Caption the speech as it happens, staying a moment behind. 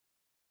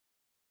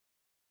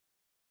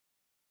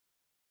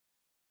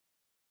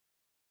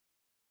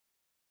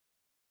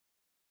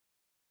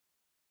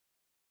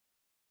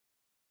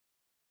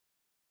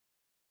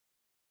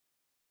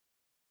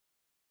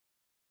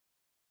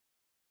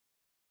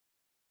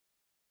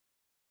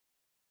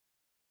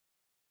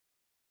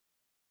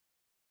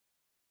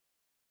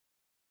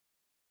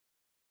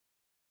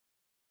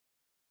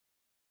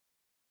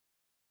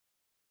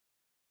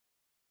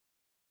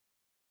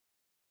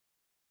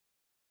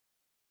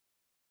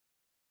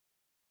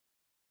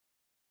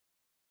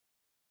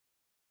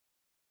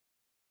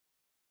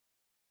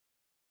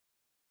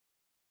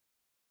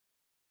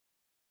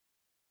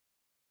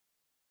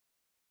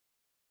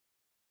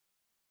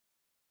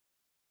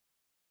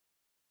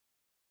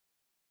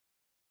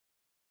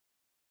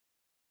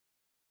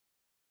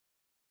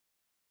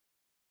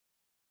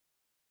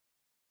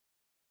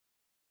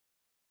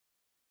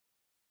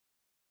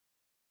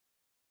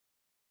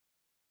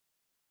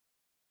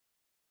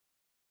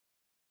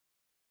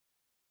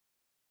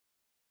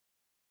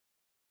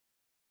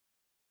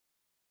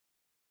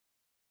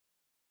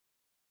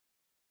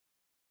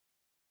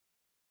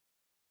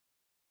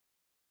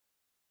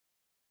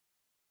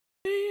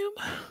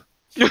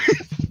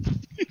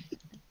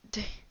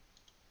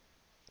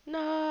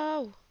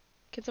No.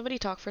 Can somebody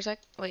talk for a sec?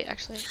 Wait,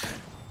 actually.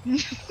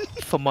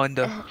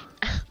 Famunda.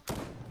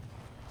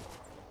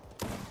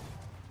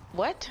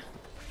 What?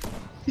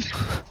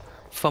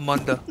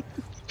 Famunda.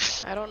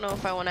 I don't know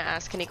if I want to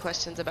ask any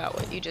questions about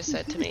what you just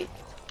said to me.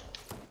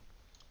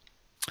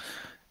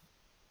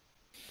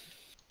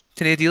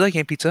 Today, do you like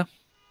ham pizza?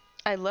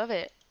 I love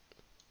it.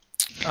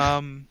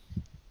 When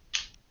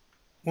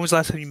was the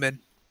last time you been?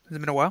 Has it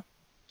been a while?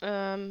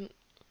 Um,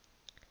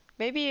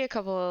 Maybe a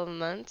couple of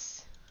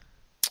months.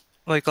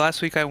 Like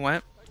last week I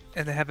went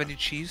and they have a new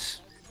cheese.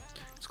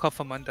 It's called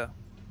Famunda.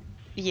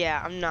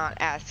 Yeah, I'm not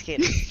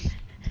asking.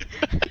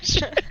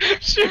 Sure,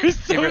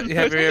 so Have you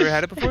ever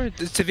had it before?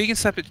 It's a vegan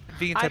type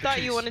I of thought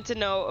you cheese. wanted to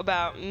know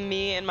about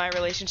me and my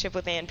relationship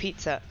with Ann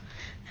Pizza.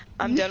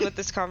 I'm done with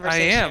this I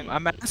conversation. am.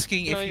 I'm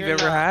asking No, if you've you're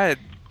ever not. had.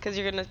 Because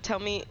you're gonna tell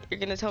me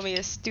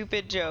a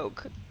stupid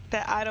joke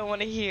that I don't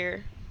want to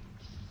hear.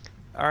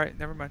 Alright,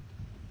 never mind.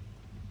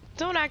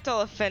 Don't act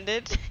all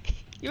offended.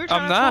 You were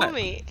I'm trying to fool not.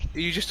 me.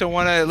 You just don't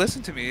want to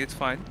listen to me. It's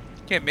fine.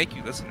 Can't make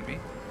you listen to me.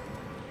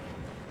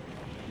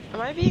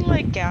 Am I being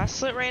like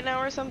gaslit right now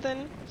or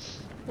something?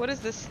 What is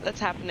this that's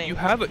happening? You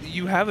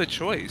have a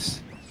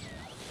choice.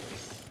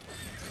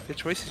 The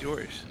choice is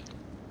yours.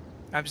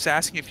 I'm just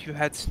asking if you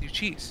had new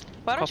cheese.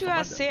 Why It's don't called you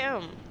ask Famunda.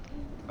 Sam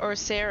or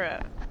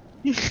Sarah?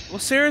 Well,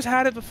 Sarah's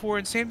had it before,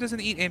 and Sam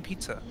doesn't eat and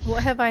pizza.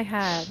 What have I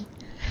had?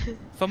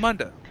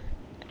 Famunda.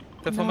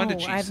 The Famunda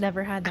No, I've cheese.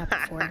 never had that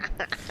before.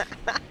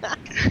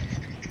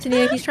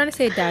 Tania, he's trying to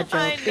say a dad joke.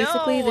 I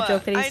Basically, the know.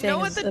 joke that he's I saying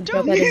know is what a the joke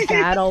joke that his is.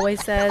 dad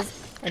always says,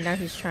 and now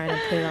he's trying to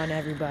put it on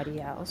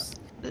everybody else.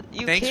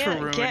 You Thanks for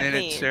can't get ruining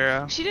me. it,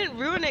 Sarah. She didn't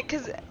ruin it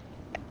because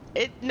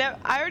I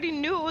already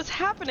knew it was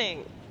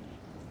happening.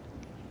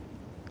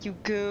 You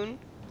goon.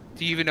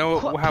 Do you even know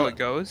how it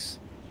goes?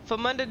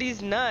 From under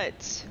these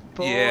nuts,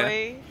 boy.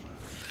 Yeah.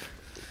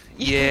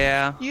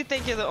 Yeah. You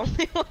think you're the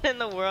only one in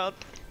the world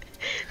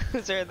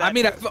who's heard that? I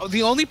mean,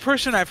 the only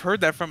person I've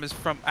heard that from is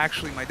from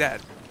actually my dad,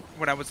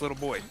 when I was a little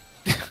boy.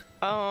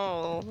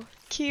 Oh,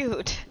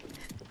 cute.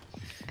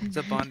 It's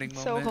a bonding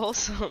So moment.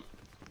 wholesome.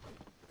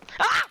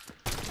 Ah!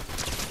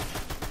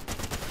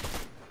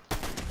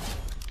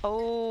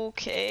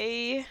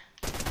 Okay.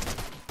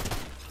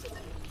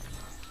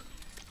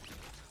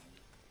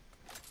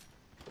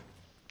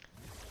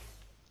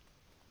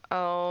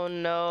 Oh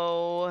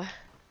no.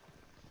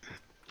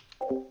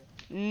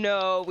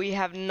 No, we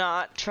have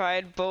not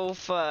tried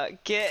bofa.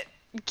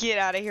 Get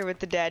out of here with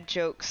the dad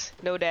jokes.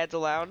 No dads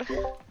allowed.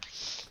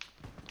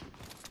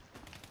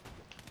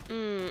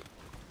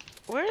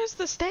 Where's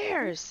the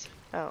stairs?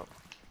 Oh.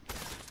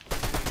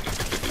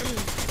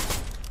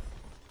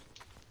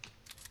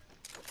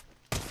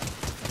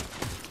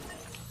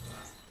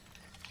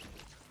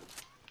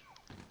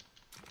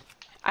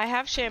 I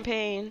have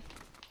champagne.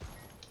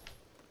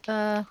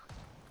 I'm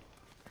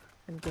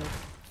good.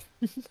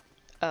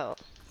 Oh.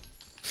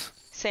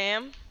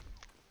 Sam,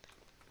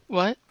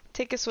 What?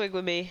 take a swig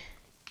with me.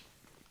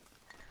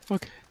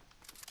 Okay.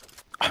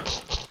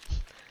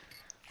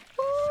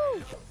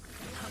 Woo!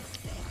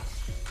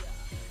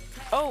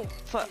 Oh,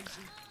 fuck.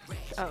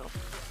 Oh.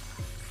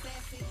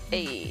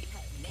 Hey.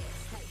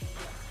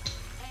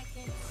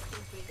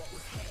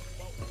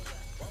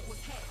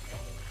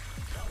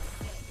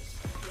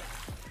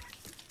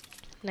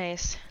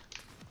 Nice.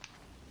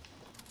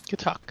 Good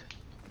talk.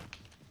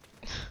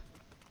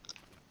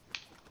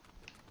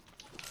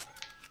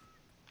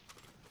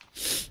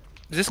 Is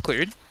this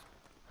cleared?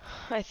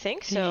 I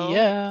think so.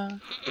 Yeah.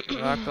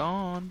 Rock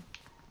on.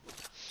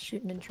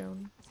 Shooting a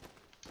drone.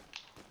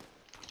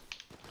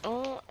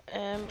 Oh,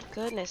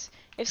 goodness.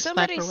 If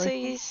somebody Sniper rifle.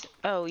 sees...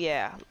 Oh,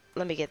 yeah.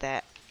 Let me get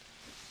that.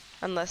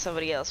 Unless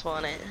somebody else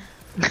want it.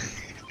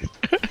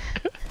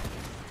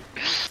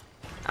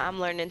 I'm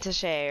learning to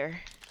share.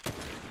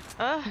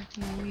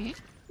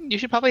 You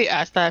should probably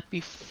ask that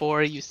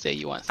before you say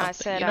you want something. I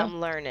said you know? I'm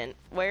learning.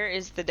 Where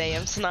is the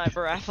damn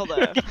sniper rifle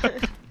though?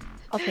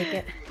 I'll take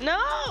it. No!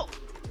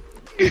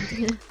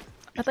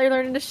 I thought you were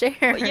learning to share.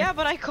 Well, yeah,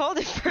 but I called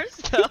it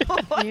first though.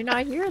 You're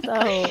not here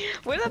though.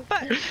 Where the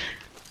fuck?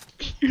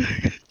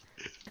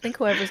 I think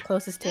whoever's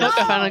closest to Look,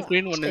 I it. found a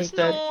green one Take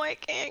instead. No, I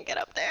can't get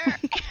up there.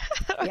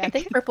 Yeah, I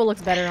think purple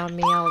looks better on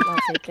me. I'll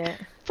take it.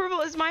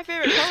 Purple is my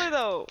favorite color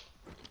though.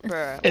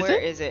 Bruh, Is where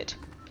it? is it?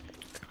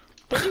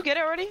 Did you get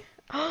it already?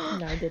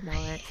 No, I did not.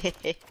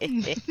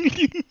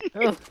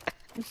 Oh,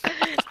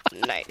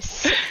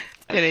 Nice.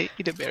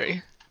 Eat a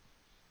berry.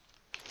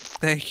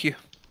 Thank you.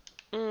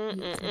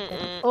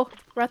 oh,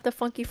 we're at the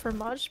Funky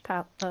Fromage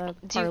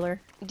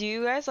parlor. Do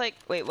you guys like?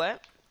 Wait,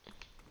 what?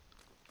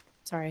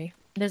 Sorry.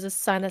 There's a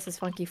sign that says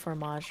Funky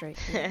Fromage right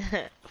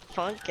here.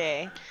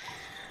 Funky.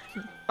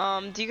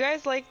 Do you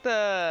guys like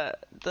the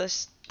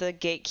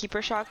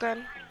gatekeeper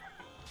shotgun?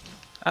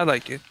 I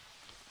like it.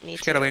 Me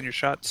Just too. gotta land your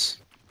shots.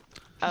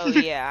 Oh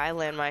yeah, I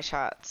land my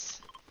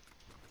shots.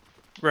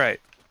 Right.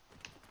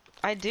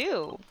 I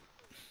do.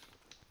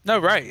 No,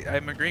 right.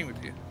 I'm agreeing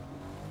with you.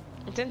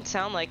 It didn't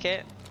sound like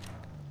it.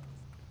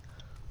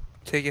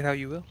 Take it how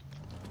you will.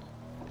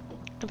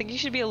 I think you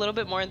should be a little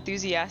bit more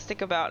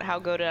enthusiastic about how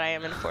goated I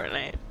am in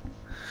Fortnite.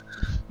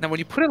 Now, when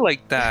you put it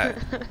like that,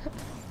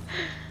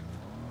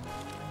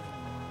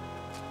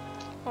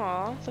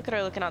 Aw, look at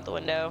her looking out the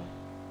window.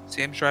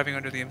 Sam's driving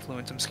under the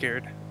influence. I'm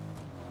scared.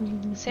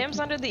 Sam's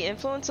under the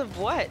influence of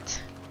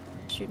what?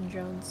 Shooting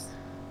drones.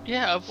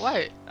 Yeah, of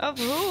what? Of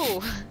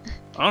who?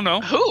 I don't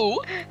know.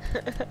 Who?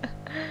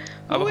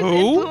 Of Who is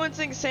who?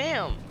 influencing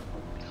Sam?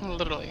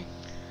 Literally.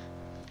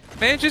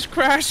 Man just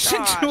crashed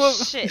into Aw, a.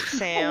 shit,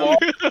 Sam.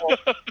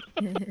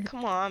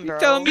 Come on, You bro.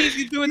 telling me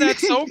he's doing that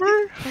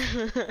sober?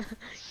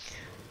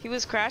 He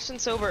was crashing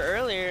sober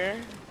earlier.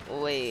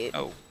 Wait.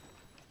 Oh.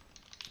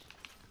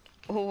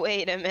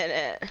 Wait a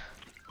minute.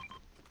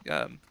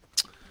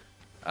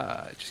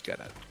 Just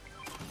gotta.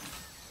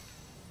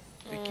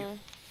 Thank you.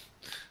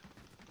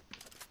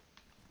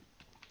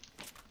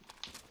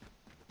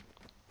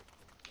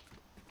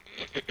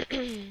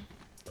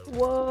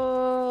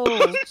 Whoa!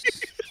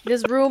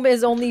 This room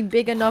is only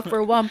big enough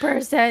for one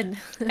person.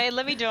 Hey,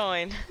 let me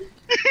join.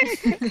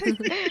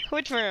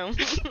 Which room?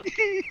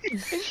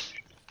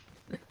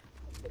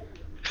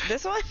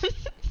 This one?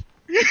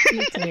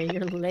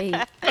 You're late.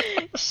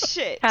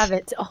 Shit. Have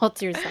it all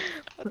to yourself.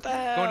 What the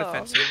hell? Going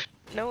offensive.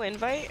 No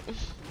invite?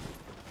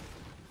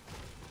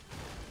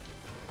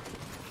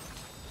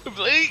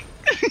 Late.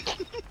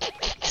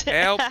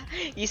 Help.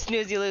 You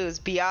snooze, you lose,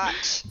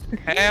 biatch.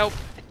 Help.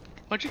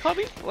 What'd you call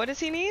me? What does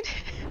he need?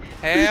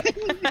 Help.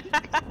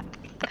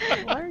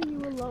 Why are you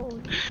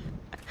alone?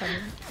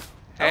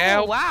 Oh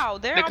Help. wow,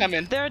 They're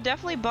coming. They're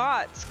definitely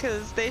bots,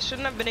 cause they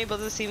shouldn't have been able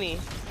to see me.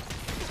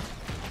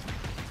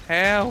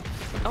 Help.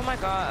 Oh my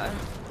god.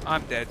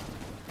 I'm dead.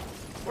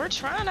 We're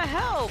trying to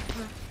help.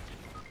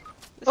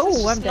 This Oh, is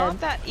just I'm not dead.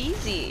 that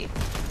easy.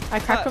 I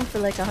cracked him for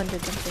like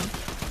 100 something.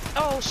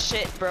 Oh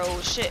shit, bro.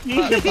 Shit.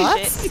 Your Fuck.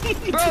 bots?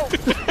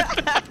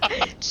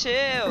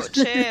 Shit.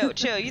 Bro.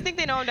 Chill. You think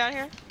they know I'm down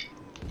here?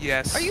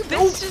 Yes. Are you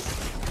bitches?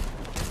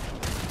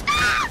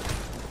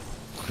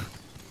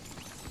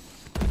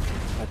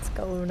 Let's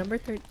go, number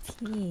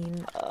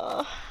 13.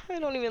 I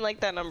don't even like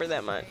that number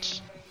that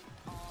much.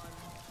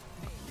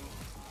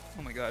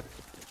 Oh my god.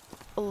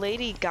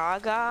 Lady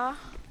Gaga.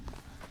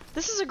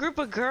 This is a group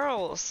of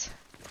girls.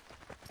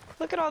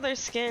 Look at all their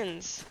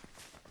skins.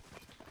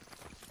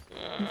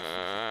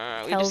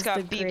 We just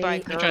got beat by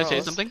You trying to say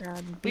girls. something?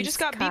 We just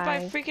got beat by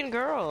freaking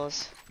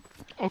girls.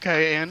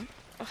 Okay, and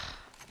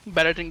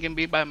better than getting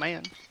beat by a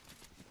man.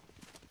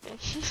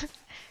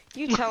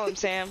 You tell him,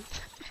 Sam.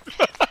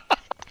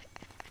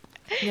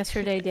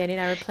 Yesterday, Danny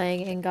and I were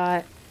playing and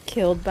got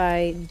killed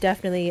by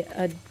definitely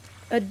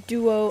a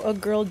duo, a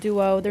girl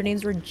duo. Their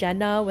names were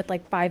Jenna with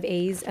like 5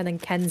 A's and then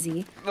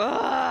Kenzie.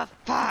 Ugh,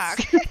 fuck.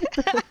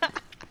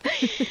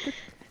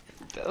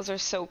 Those are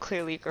so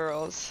clearly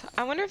girls.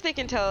 I wonder if they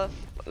can tell if,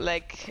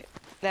 like,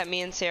 that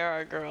me and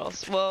Sarah are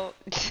girls. Well,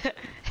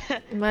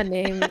 My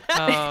name.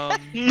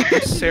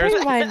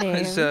 Sarah's My name.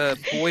 is a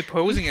boy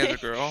posing as a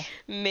girl.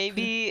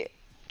 maybe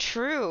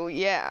true,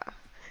 yeah.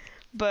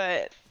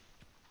 But,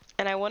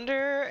 and I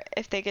wonder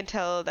if they can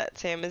tell that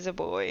Sam is a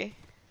boy.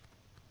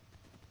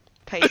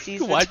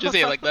 Pisces. Why'd you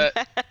say it like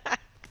that?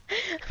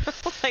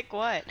 Like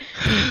what?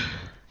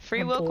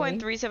 Free A will coin boy?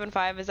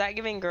 375. Is that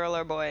giving girl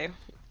or boy?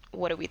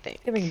 What do we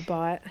think? Giving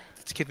bot.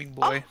 It's giving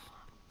boy.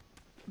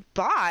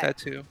 Bot. That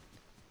too.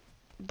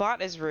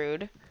 Bot is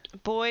rude.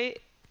 Boy,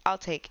 I'll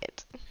take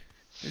it.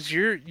 Is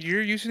your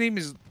username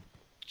is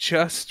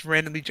just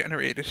randomly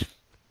generated.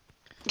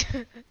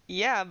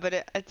 Yeah,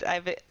 but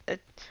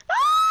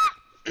Ah!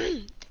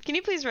 Can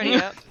you please ready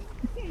up?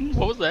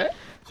 What was that?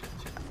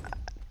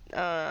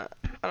 I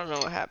don't know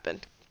what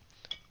happened.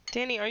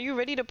 Danny, are you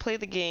ready to play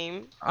the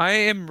game? I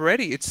am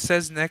ready. It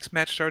says next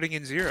match starting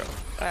in 0.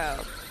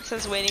 Oh, it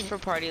says waiting for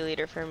party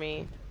leader for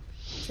me.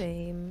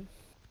 Same.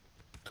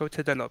 Go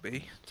to the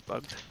lobby. It's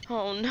bugged.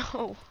 Oh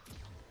no.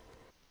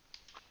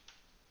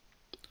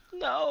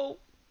 No.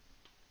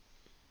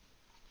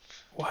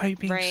 Why are you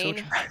being Rain.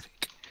 so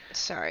dramatic?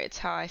 Sorry, it's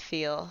how I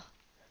feel.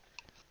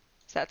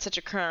 Is that such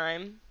a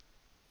crime?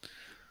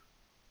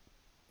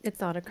 It's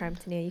not a crime,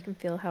 Tania. You can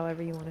feel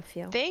however you want to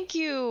feel. Thank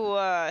you,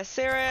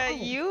 Sarah. Oh,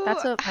 you.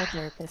 That's what my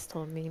therapist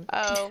told me.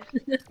 Oh.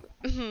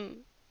 Mhm.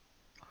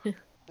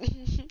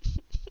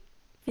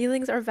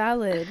 Feelings are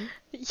valid.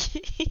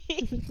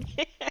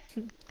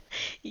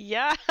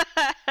 Yes.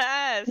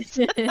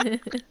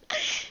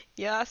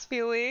 Yes,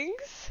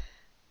 feelings.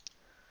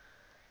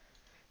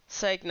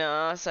 Psych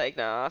nah,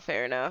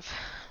 fair enough.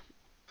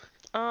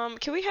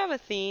 Can we have a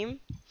theme?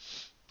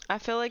 I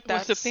feel like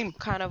What's the that's theme?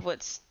 kind of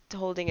what's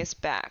holding us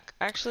back.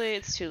 Actually,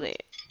 it's too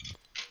late.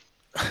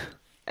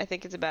 I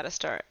think it's about to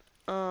start.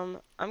 I'm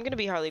gonna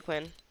be Harley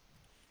Quinn.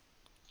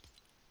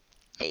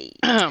 Hey.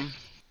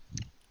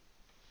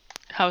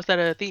 How is that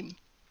a theme?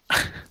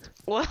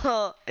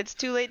 Well, it's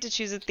too late to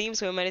choose a theme,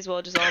 so it might as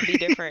well just all be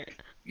different.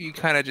 You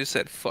kind of just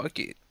said fuck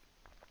it.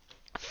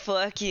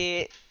 Fuck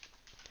it.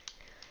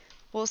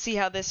 We'll see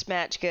how this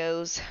match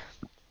goes.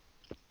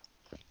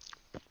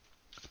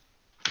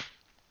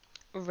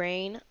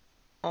 Rain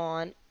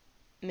on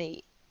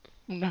me.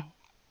 No.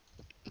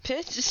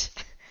 Bitch.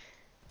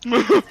 Hey.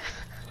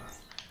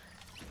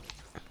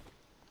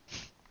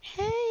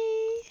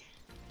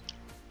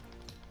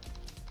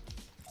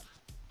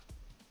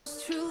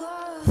 True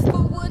love,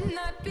 but wouldn't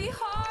that be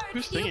hard?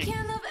 Who's You singing?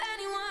 can't love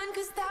anyone,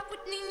 cause that would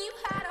mean you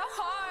had a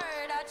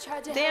heart. I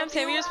tried to Damn, help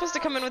Sam, you you're supposed to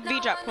come in with out. B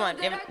Now drop. I Come on.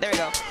 know Yeah, that I there we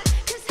go.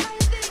 can't, 'cause how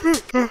you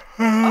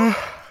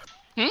think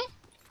Hmm?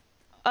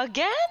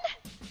 Again?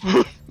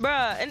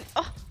 Bruh, and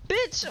oh,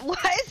 bitch,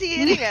 why is he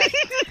hitting us?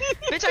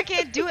 Bitch, I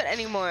can't do it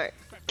anymore.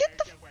 Get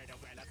the.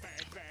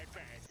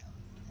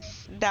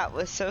 That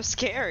was so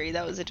scary.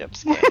 That was a jump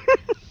scare.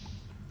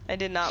 I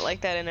did not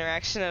like that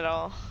interaction at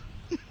all.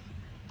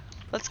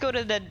 Let's go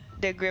to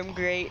the Grim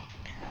Gate.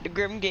 The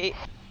Grim Gate.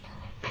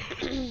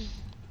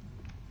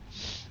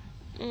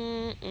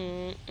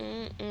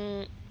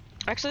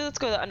 Actually, let's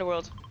go to the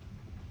underworld.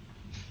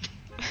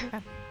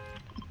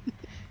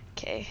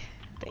 Okay,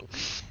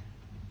 thanks.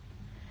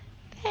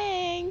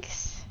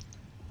 Thanks.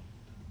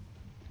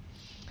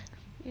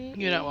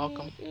 You're not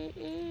welcome.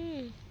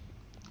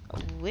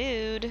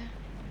 Wooed.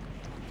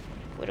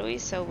 What are we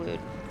so wooed?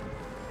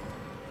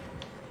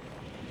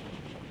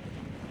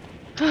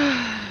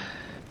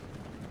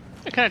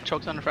 I kind of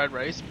choked on the fried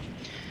rice,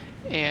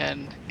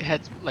 and it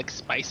had like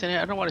spice in it. I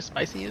don't know what is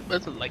spicy is,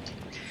 but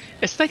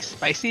it's like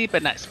spicy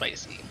but not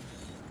spicy.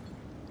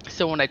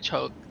 So when I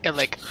choke, it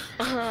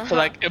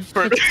it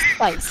burnt.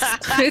 Spice.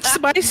 It's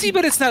spicy,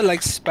 but it's not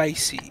like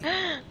spicy.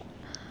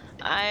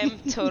 I'm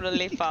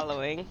totally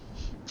following.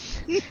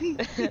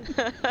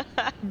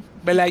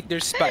 But like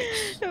there's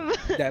spice.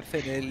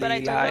 Definitely. But I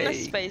don't want a like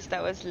space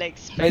that was like I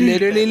spicy.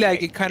 literally but,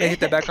 like it kind of hit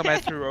the back of my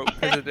throat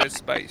because of the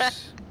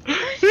spice.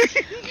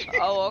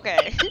 Oh,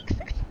 okay.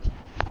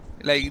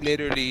 Like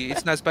literally,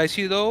 it's not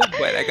spicy though,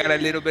 but I got a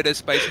little bit of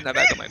spice in the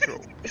back of my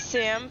throat.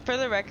 Sam, for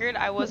the record,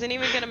 I wasn't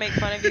even gonna make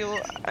fun of you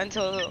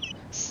until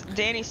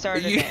Danny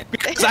started it.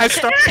 Because I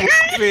started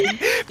laughing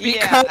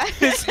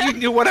because you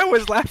knew what I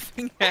was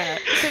laughing at.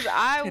 Because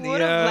I And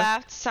would have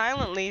laughed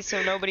silently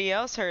so nobody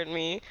else heard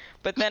me,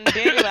 but then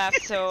Danny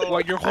laughed so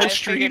What, your whole I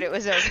stream? figured it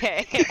was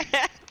okay.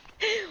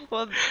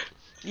 Well,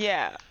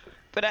 yeah,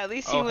 but at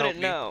least he Oh, wouldn't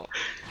help know.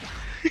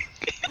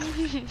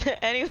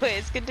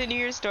 Anyways, continue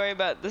your story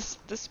about this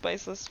the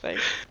spiceless spice.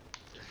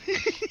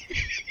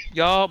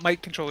 Y'all, my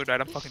controller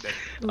died. I'm fucking dead.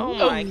 Oh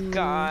my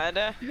god.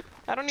 I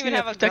don't even Tina,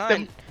 have a protect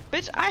gun. them.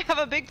 Bitch, I have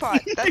a big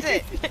pot. That's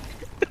it.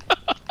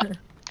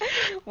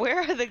 Where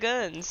are the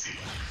guns?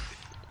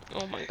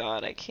 Oh my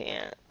god, I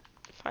can't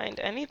find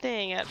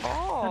anything at On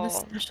a all.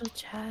 special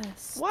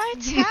chest. What?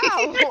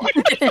 How?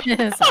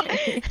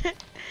 Sorry.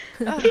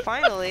 Oh,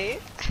 finally.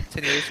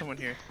 Teddy, there's someone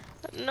here.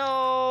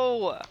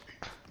 No.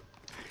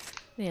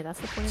 Yeah, that's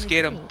the point Let's of the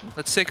get him. game.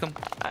 Let's sick him.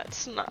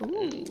 That's not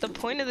Ooh. the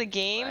point of the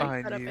game.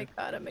 Behind Got him, you. I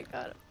got him, I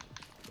got him.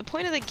 The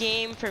point of the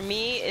game for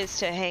me is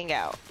to hang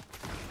out.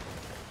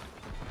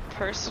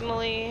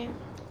 Personally,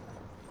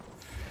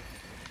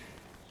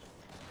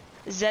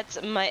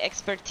 that's my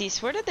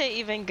expertise. Where did they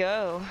even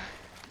go?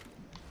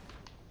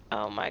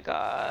 Oh my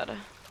god.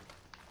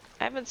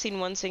 I haven't seen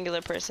one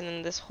singular person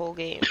in this whole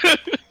game.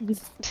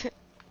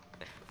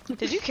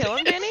 Did you kill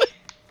him, Danny?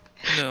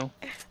 No.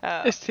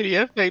 Oh. Is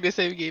Tina playing the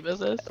same game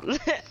as us?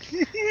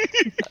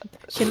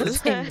 She looks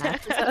the same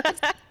map as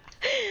us.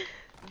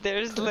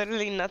 There's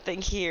literally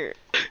nothing here.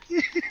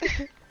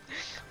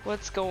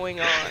 What's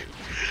going on?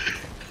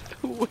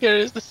 Where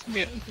is this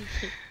man?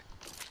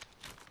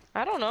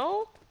 I don't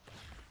know.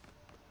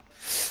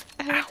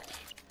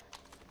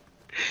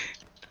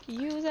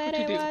 You said What'd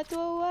you it do? was to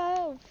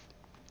love.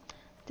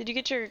 Did you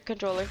get your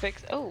controller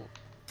fixed? Oh.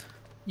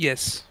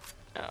 Yes.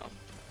 Oh.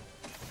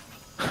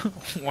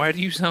 Why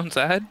do you sound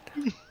sad?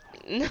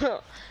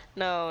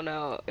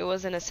 No. It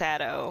wasn't a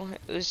sad O.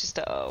 It was just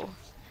a O.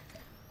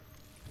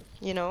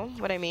 You know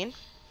what I mean?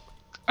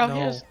 Oh, No.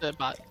 here's the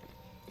bot.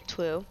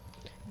 Twoo.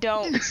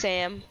 Don't,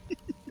 Sam.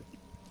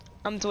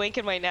 I'm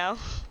drinking right now.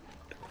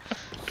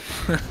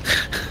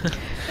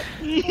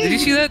 Did you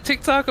see that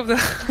TikTok of the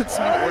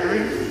someone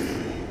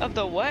ordering? Of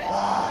the what?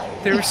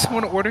 There was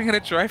someone ordering at a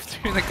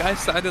drive-thru and the guy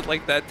sounded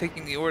like that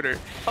taking the order.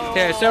 Oh.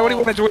 Yeah, sir, what do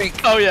you want to drink?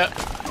 Oh yeah.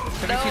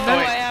 No, seen I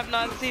that? have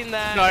not seen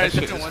that. No, That it's a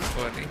shit different is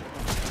one. funny.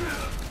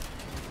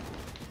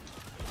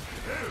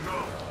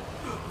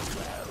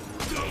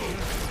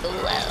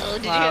 Whoa,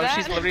 did you hear Wow, that?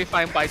 she's literally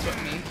fine bites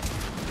with me.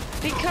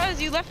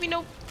 Because you left me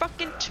no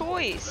fucking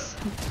choice.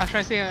 I'm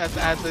trying to say that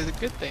as a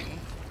good thing.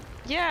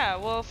 Yeah,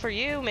 well, for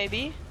you,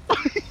 maybe.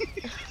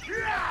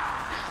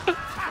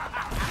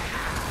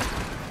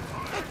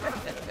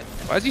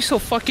 Why is he so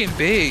fucking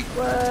big?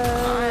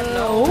 I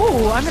know.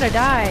 Oh, I'm gonna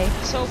die.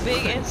 So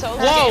big and so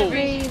Whoa.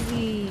 scary.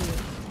 Crazy.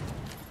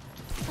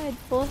 I had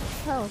full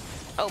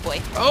health. Oh boy.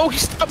 Oh, he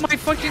stopped my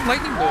fucking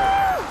lightning bolt.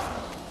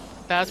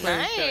 That's where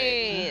it's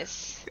going.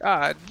 Nice.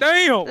 God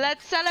damn.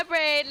 Let's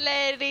celebrate,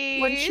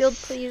 ladies. One shield,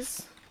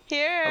 please.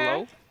 Here.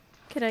 Hello?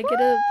 Can I get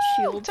a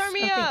shield? Turn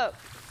me Okay. up.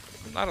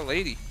 I'm not a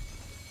lady.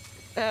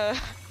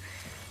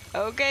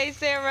 Okay,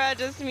 Sarah,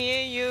 just me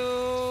and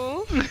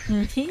you.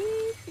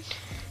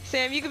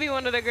 Sam, you could be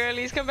one of the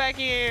girlies. Come back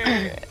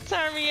here.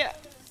 Turn me up.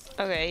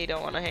 Okay, he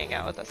don't want to hang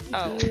out with us.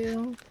 Oh.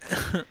 You.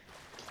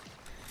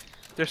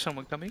 There's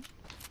someone coming.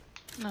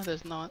 No,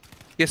 there's not.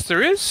 Yes,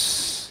 there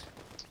is.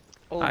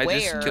 Oh, I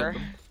just where? killed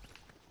him.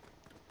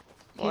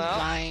 He's Well.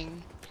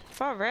 lying.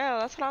 For real,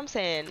 that's what I'm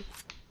saying.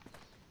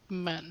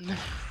 Man.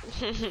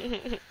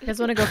 You guys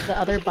want to go for the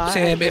other bot?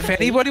 Sam, if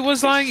anybody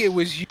was lying, it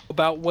was you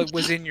about what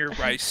was in your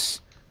rice.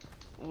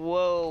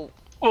 Whoa.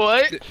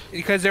 What?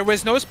 Because there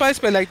was no spice,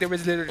 but like there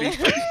was literally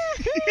spice.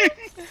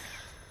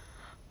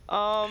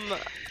 Oh,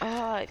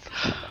 I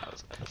forgot what I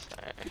was gonna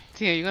say.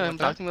 Tina, you gonna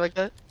talk to me like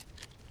that?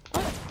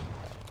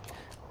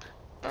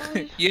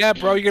 Yeah,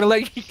 bro, you're gonna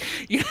like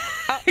you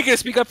you gonna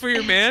speak up for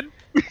your man?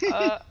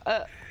 But,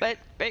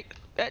 like,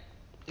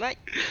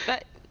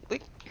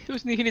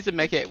 He needs to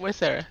make it. Where's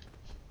Sarah?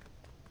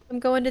 I'm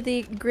going to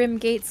the Grim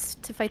Gates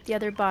to fight the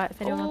other bot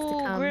if anyone wants to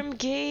oh, come. Grim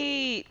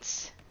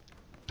Gates.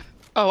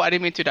 Oh, I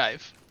didn't mean to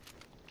dive.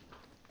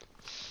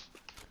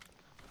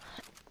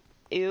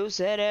 You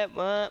said it,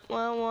 wow.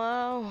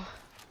 Oh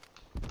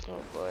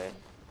boy.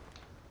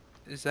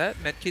 Is that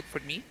medkit for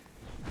me?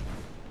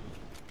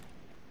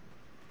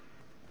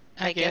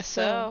 I guess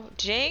so.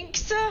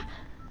 Jinx?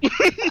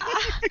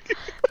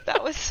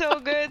 That was so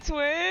good,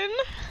 twin.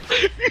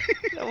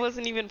 That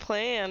wasn't even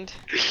planned.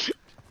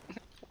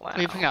 Wow.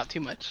 We've hung out too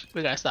much.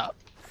 We gotta stop.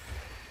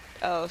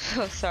 Oh,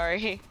 so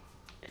sorry.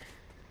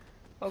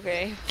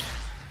 Okay.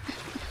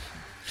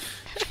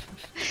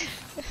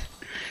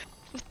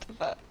 What the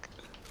fuck?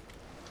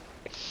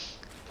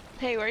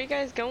 Hey, where are you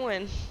guys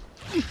going?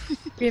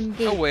 Grim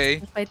Gates Away.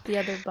 to fight the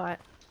other bot.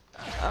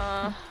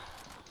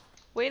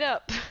 Wait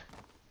up.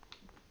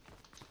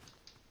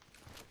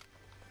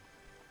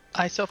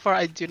 So far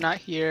I do not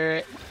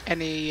hear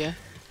any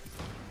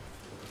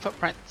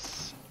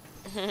footprints.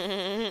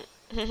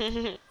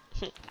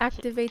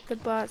 Activate the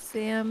bot,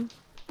 Sam.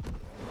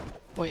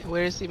 Wait,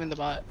 where is even the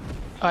bot?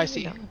 Oh, I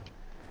see.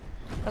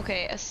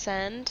 Okay,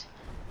 ascend,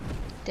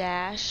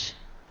 dash,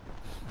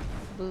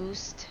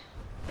 boost.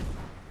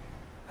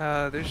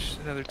 There's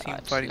another team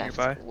dodge, fighting left.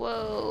 nearby.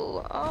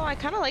 Whoa. Oh, I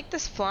kind of like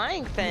this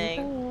flying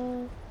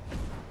thing.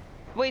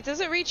 Wait, does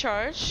it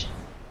recharge?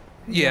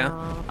 Yeah,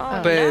 No.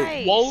 Oh, But-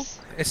 nice. Whoa.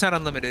 it's not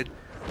unlimited.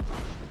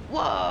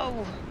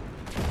 Whoa.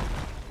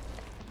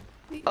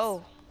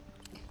 Oh.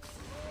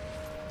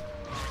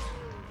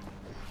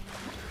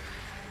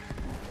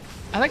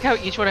 I like how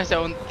each one has their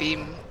own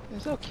theme.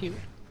 It's so cute.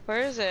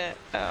 Where is it?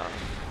 Oh.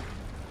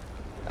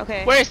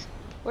 Okay.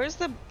 Where's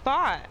the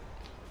bot?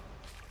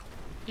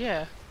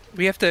 Yeah.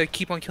 We have to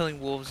keep on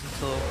killing wolves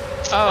until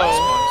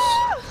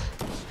Oh.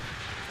 spawns.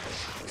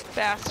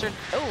 Bastard.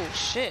 Oh,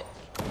 shit.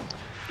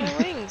 My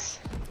wings.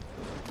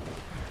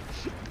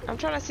 I'm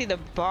trying to see the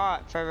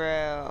bot for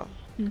real.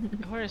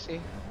 Where is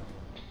he?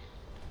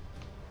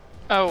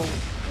 Oh.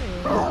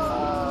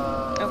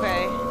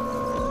 Okay.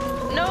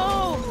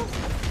 No!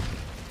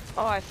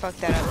 Oh, I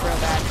fucked that up real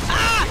bad.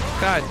 Ah!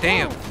 God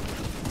damn.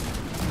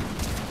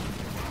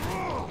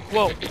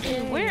 Whoa.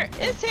 Where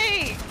is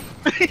he?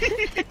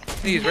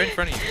 He's right in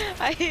front of you.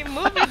 I'm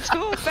moving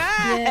too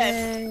fast.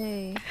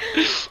 Yay.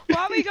 Why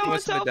are we going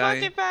wants so to die.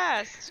 fucking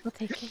fast? We'll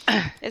take it.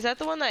 Is that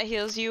the one that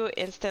heals you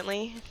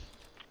instantly?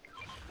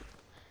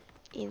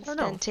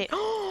 Instantaneous.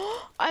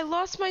 Oh, I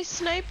lost my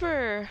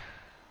sniper.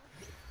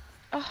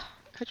 Oh,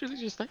 How'd you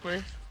lose your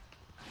sniper?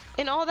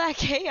 in all that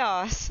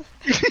chaos.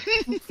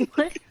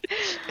 What?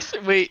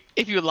 Wait,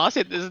 if you lost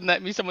it, doesn't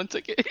that mean someone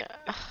took it?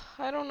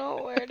 I don't know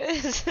where it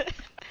is.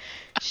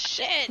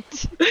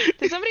 Shit.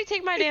 Did somebody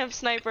take my damn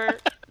sniper?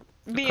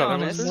 Be color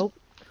was honest. it? Nope.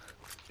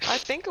 I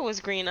think it was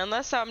green,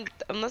 unless I'm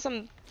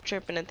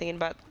tripping and thinking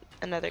about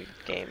another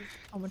game.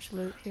 How much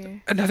loot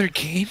here? Another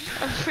game?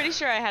 I'm pretty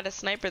sure I had a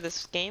sniper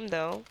this game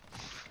though.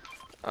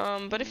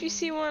 But if you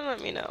see one,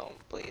 let me know,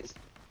 please.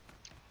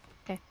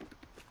 Okay.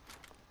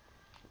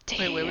 Damn.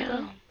 Wait, where we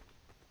go?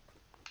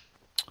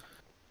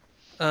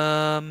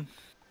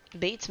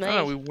 Beats me.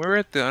 Oh, we were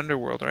at the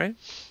underworld, right?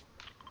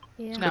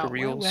 Yeah. No,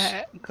 reels.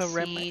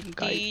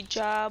 Sidi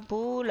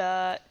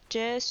Jabula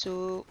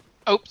Jesu.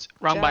 Oops,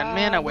 wrong button.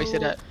 Man, I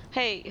wasted Jabu. it.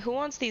 Hey, who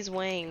wants these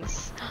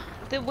wings?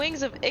 The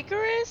wings of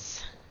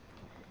Icarus?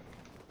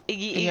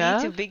 Iggy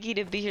Yeah? too biggie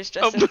to be here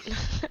Oh. stressing.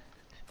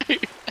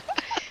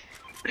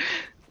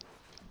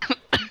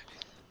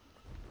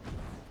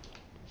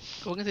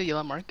 Going to the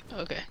yellow mark?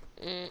 Okay.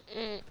 Mm.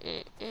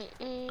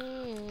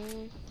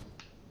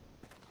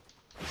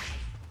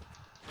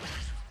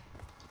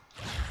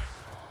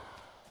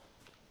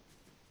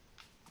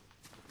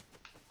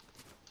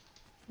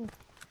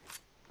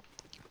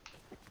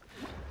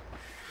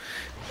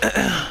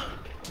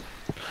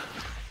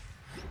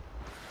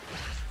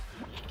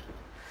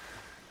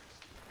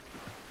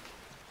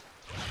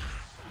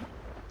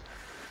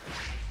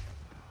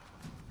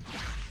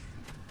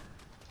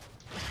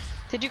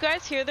 Did you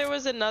guys hear there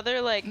was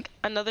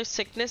another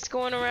sickness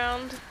going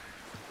around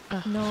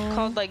No.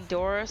 called like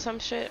Dora or some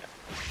shit?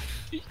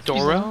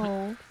 Dora?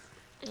 No.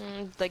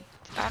 Like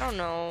I don't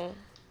know.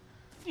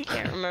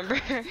 Can't remember.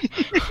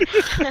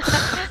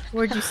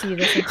 Where'd you see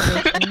this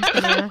information?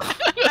 Yeah.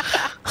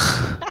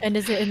 And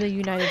is it in the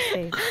United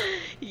States?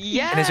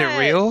 Yes. And is it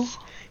real?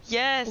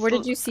 Yes. Where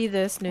did you see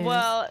this news?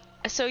 Well,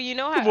 So you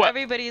know how What?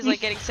 everybody's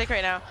like getting sick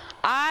right now?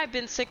 I've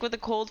been sick with a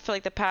cold for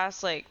like the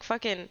past like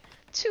fucking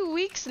 2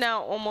 weeks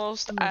now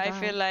almost. Oh my I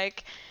feel God.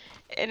 like,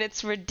 and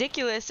it's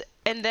ridiculous.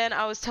 And then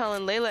I was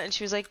telling Layla, and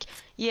she was like,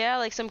 "Yeah,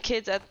 like some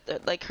kids at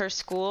like her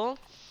school,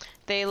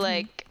 they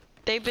like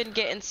they've been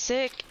getting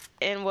sick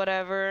and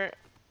whatever,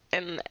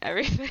 and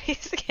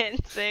everybody's getting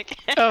sick."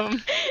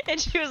 And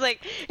she was like,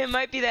 "It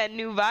might be that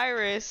new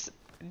virus,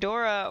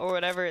 Dora or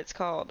whatever it's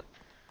called,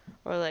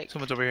 or like,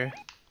 Someone's over here.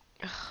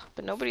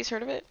 but nobody's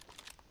heard of it."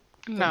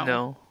 No.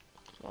 No.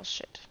 Well,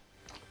 shit.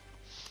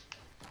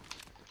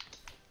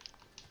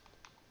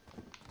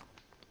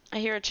 I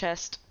hear a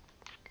chest.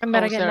 I'm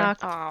about Oh, to get Sarah.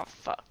 knocked. Oh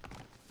fuck.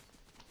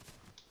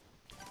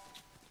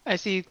 I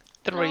see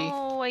 3.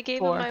 No, I gave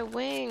 4. him my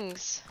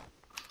wings.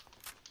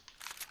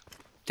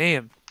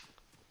 Damn.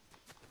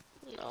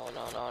 No,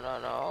 no, no, no,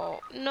 no.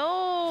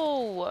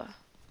 No!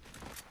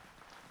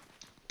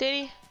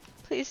 Danny,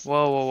 please,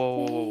 Whoa, whoa, whoa,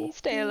 whoa, whoa. please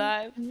stay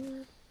alive.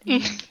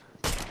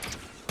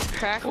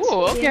 Cracked.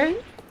 Ooh, okay.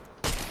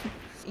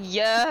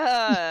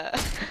 Yeah!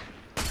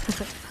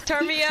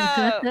 Turn me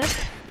up!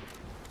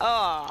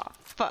 Oh,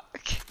 fuck.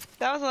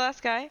 That was the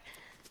last guy?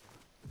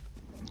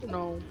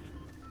 No.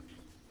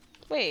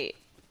 Wait.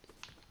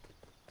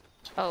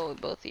 Oh,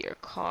 both of your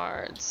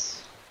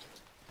cards.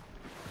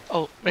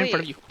 Oh, right in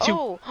front of you. Two.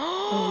 Oh!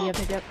 Oh, yep,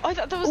 yep. I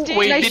thought that was Ooh, Danny.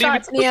 wait, nice didn't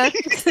shots, Nia. I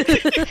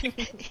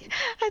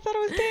thought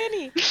it was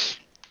Danny.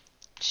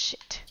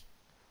 Shit.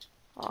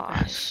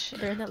 Aw, shit.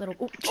 They're in that little.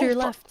 Ooh, to your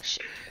fuck. left.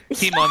 Shit.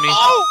 Team on me.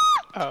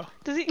 Oh.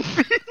 Does he? Did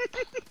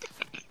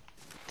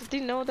he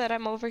know that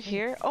I'm over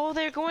here? Oh,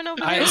 they're going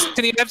over here. Nice.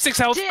 Can you have 6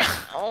 health?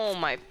 Oh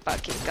my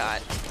fucking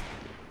god.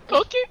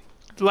 Okay.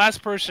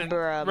 Last person.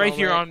 Bruh, right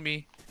here moment. on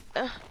me.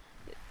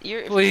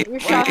 You're. Please. Your Wow.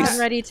 shot's Please.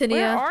 ready, Where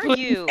Tania. are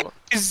you?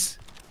 Is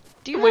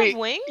Do you Wait, have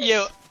wings?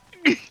 Yo.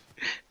 They're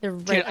Here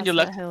right on your off that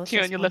left. hill.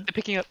 Here on your left. They're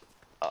picking up.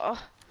 Oh.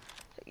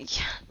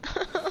 Yeah.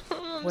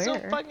 I'm so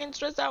Where? fucking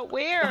stressed out.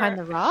 Where? Behind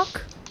the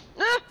rock?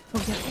 Ah!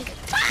 Okay.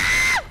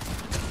 Ah!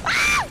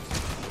 Ah!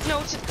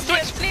 No,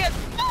 Nia.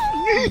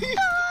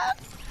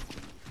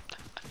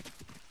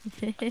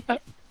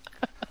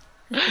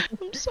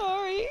 I'm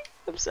sorry.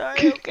 I'm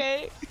sorry,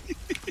 okay?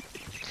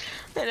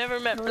 I never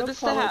meant for this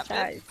to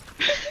happen.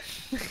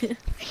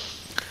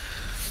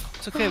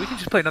 it's okay. We can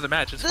just play another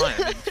match. It's fine. I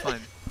mean, it's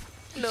fine.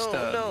 No,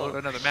 Just no. load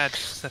another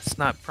match. That's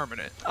not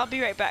permanent. I'll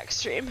be right back,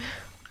 stream.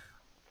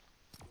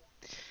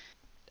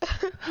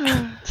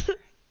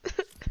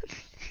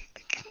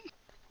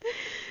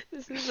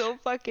 This is so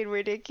fucking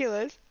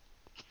ridiculous.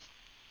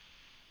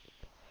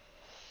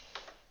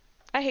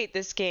 I hate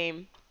this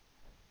game.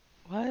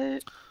 What? All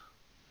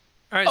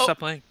right, Oh. stop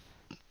playing.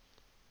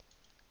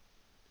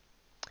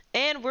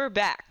 And we're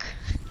back.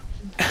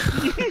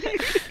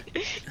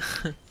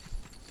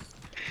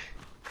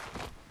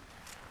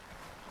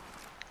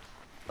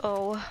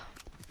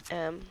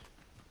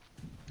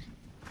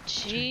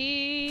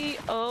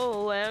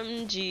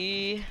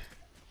 OMG.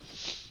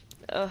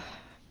 Ugh.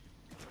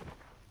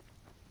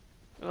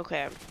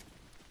 Okay.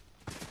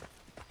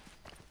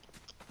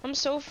 I'm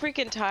so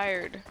freaking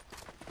tired.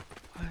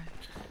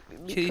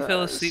 Kitty fell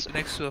because- asleep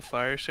next to a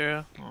fire,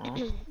 Sarah. Aw.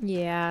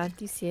 Yeah,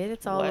 do you see it?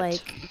 It's all What?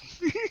 like.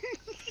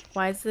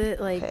 Why is it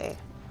like Okay.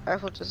 I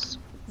will just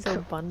so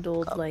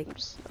bundled, like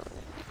comes.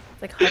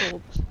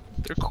 huddled?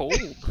 They're cold.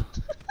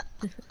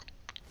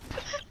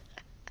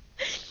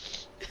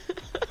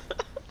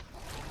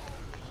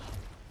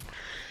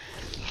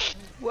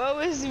 Woe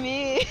is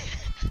me.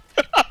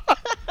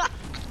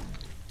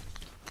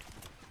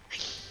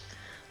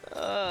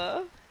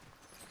 uh.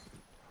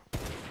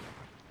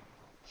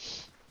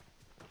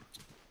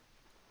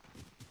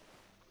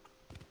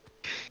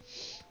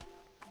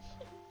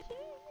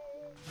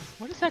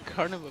 What is that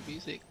carnival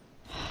music?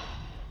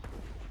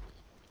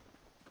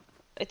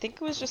 I think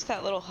it was just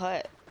that little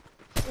hut.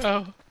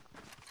 Oh.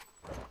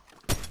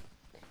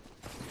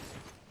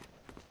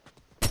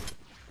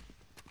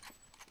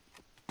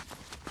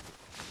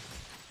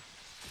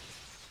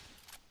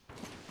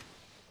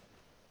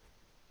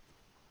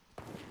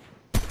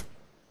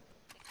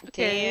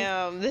 Okay.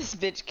 Damn, this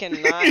bitch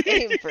cannot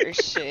aim for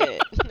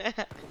shit.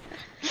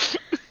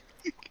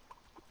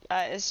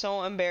 That is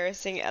so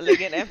embarrassing,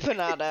 elegant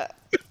empanada.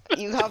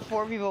 You got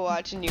 4 people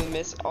watching you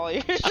miss all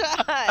your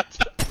shots.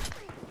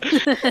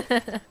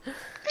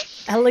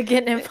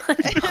 Elegant and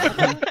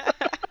fun.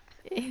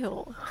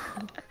 Ew.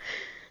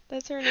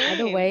 That's her By name.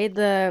 the way,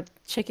 the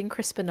chicken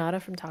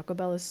crispinata from Taco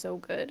Bell is so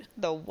good.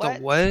 The what?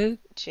 The what?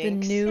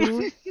 Jinx.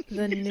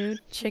 The new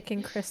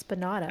chicken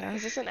crispinata.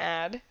 Is this an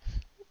ad?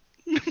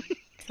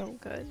 So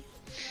good.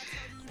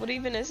 What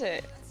even is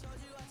it?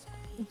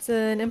 It's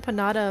an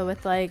empanada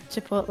with like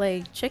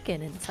chipotle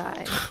chicken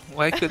inside.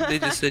 Why couldn't they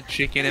just say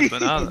chicken And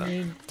empanada?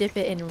 you dip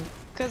it in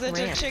Because it's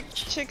a ranch.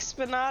 chick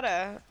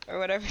spinata or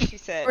whatever she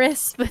said.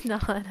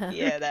 crispinata.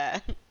 Yeah,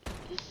 that.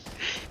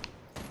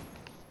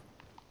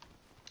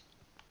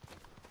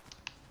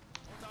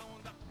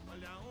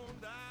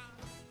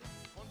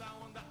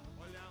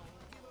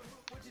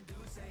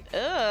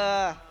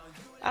 Ugh.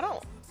 I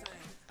don't.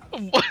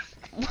 What?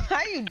 Why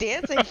are you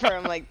dancing for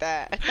him like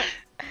that?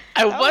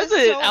 I That was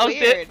wasn't. so I was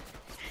weird.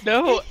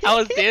 No, I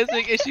was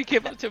dancing and she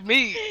came up to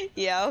me.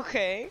 Yeah,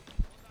 okay.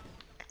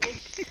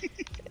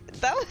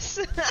 That was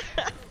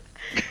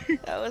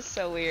that was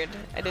so weird.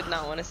 I did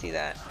not want to see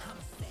that.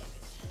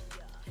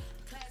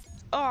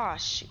 Oh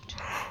shoot.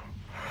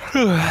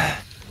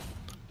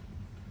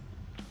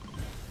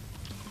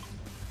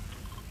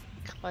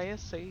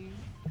 Classy.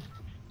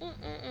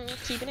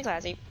 Keeping it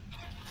classy.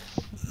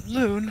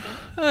 Loon.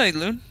 Hi,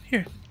 Loon.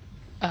 Here.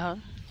 Uh-huh.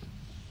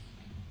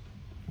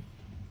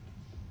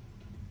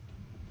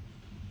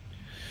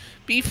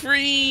 Be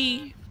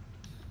free.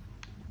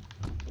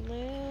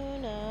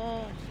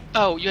 Luna.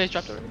 Oh, you guys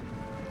dropped already?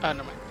 Oh,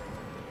 never mind.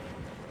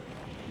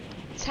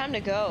 It's time to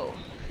go.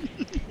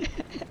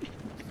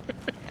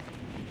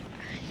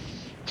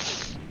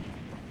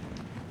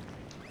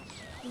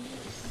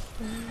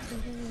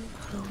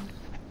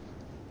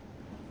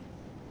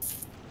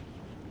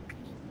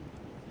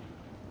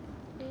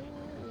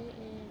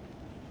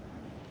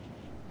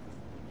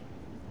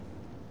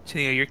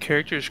 Tania, your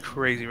character is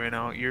crazy right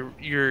now.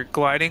 You're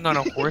gliding on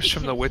a horse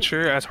from The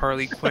Witcher as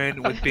Harley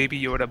Quinn with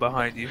Baby Yoda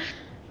behind you.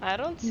 I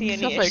don't see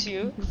any Sounds like-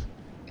 issue.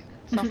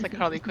 Sounds like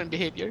Harley Quinn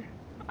behavior.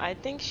 I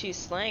think she's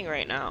slaying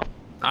right now.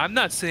 I'm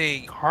not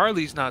saying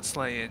Harley's not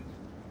slaying.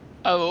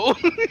 Oh.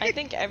 I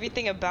think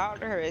everything about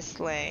her is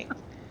slaying.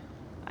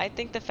 I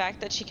think the fact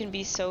that she can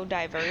be so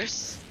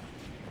diverse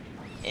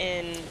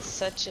in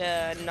such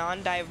a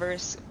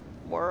non-diverse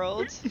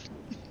world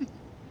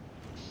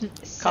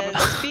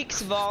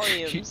speaks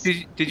volumes.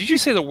 Did you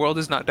just say the world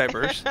is not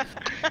diverse?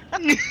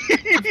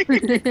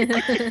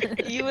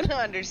 You wouldn't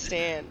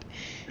understand.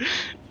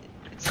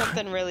 It's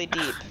something really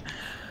deep.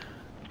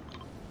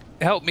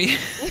 Help me.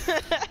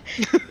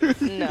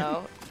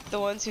 No, the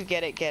ones who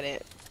get it, get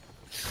it.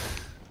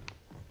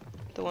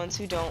 The ones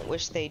who don't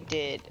wish they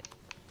did.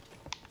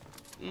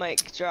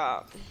 Mic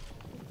drop.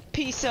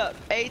 Peace up,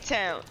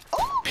 A-Town.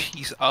 Oh!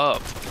 Peace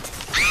up.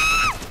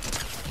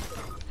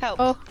 Help.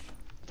 Oh.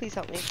 Please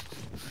help me.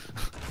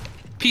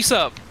 Peace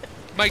up.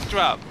 Mic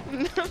drop.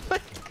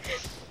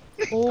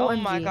 Oh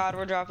my god,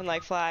 we're dropping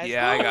like flies.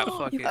 Yeah, I got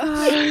fucking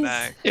guys.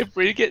 back. If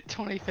we get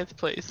 25th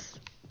place.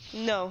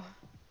 No.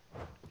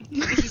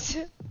 Please.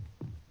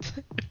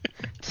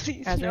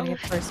 Please, Guys, we're no. gonna get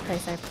first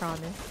place, I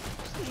promise.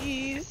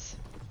 Please.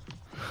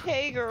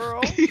 Hey,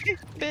 girl.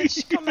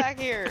 Bitch, come back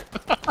here.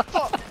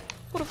 Fuck.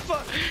 What the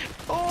fuck?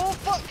 Oh,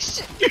 fuck,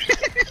 shit.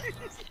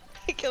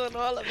 They're killing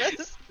all of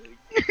us.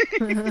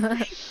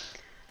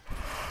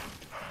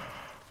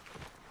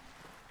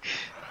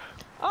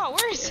 Oh,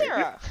 where is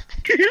Sarah?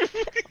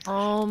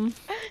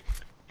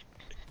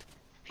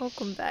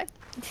 Welcome back.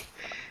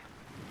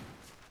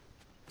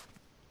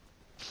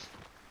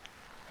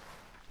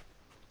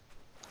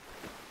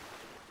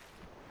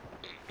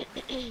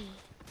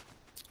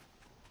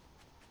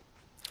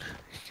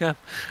 Yeah.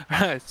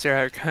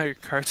 Sarah, your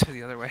cards are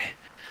the other way.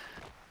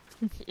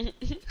 Yeah,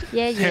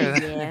 yeah,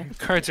 yeah.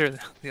 Cards are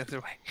the other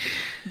way.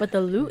 But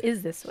the loot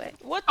is this way.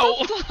 What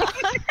the fuck?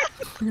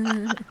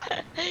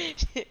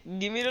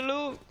 Give me the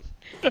loot.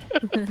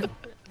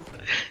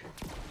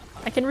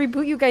 I can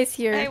reboot you guys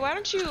here. Hey, why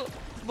don't you...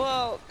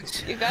 Well,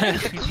 you gotta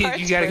get the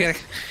cards You gotta first.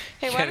 get.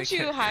 Hey, why gotta don't get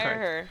you a hire card.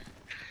 her?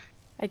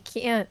 I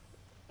can't.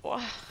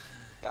 Wow.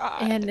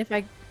 God. And if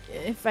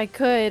I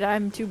could,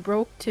 I'm too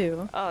broke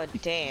to. Oh,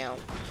 damn.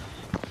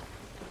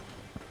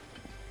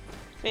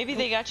 Maybe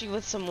they got you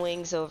with some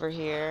wings over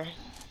here.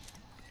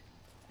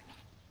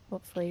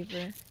 What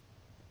flavor?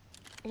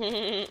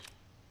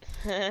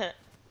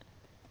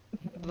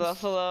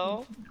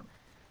 Buffalo.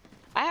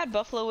 I had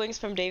buffalo wings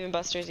from Dave &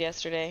 Buster's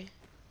yesterday.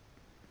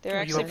 They were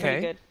Are you actually pretty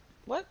okay? good.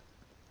 What?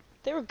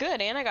 They were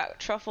good, and I got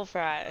truffle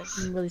fries.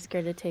 I'm really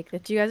scared to take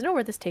this. Do you guys know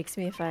where this takes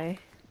me if I...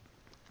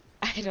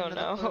 I don't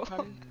know.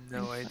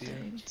 No idea.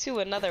 To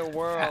another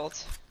world.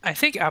 I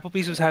think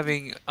Applebee's was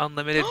having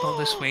unlimited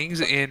boneless wings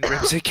and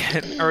ribs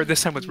again, or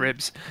this time with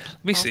ribs.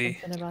 Let me see.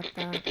 Something about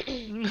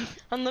that.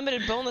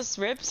 Unlimited boneless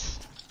ribs.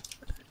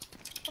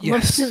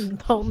 Yes.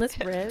 Boneless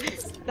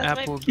ribs? That's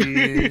my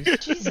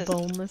Applebee's. Jesus.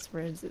 Boneless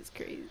ribs is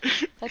crazy.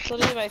 That's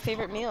literally my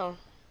favorite meal.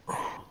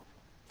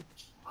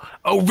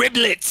 Oh,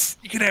 riblets!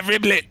 You can have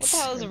What the riblets.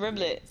 hell is a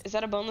riblet? Is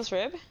that a boneless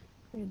rib?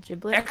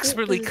 Giblet?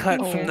 Expertly Is it cut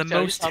in from the there?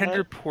 Oh, most saw that?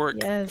 tender pork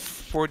Yes.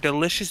 for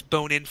delicious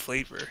bone-in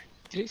flavor.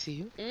 Did I see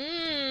you? No,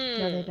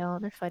 they Mmm.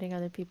 don't. They're fighting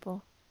other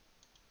people.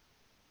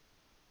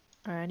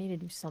 Alright, I need to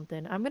do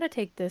something. I'm gonna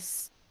take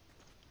this.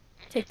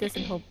 Take this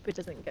and hope it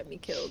doesn't get me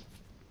killed.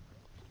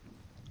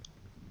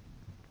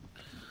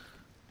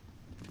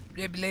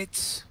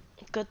 Riblets.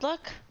 Good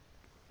luck.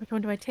 Which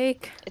one do I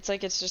take? It's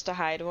like it's just a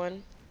hide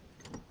one.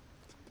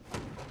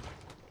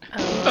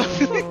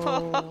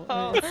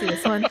 Oh, let's see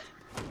this one.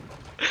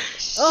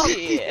 Oh.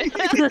 Shit.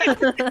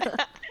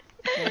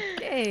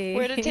 Okay.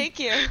 Where'd it take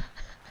you?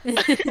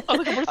 Oh,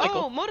 look, a motorcycle.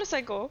 Oh,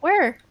 motorcycle.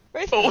 Where?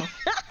 Right Oh.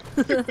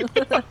 there.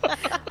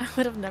 I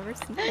would have never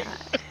seen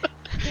that.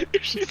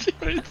 She's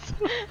serious.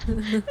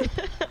 I'm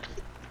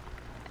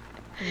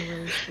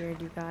really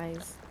scared, you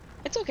guys.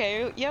 It's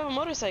okay. You have a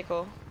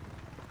motorcycle.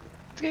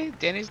 okay.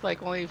 Danny's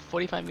like only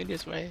 45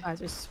 meters away.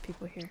 There's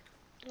people here.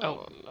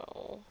 Oh.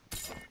 no.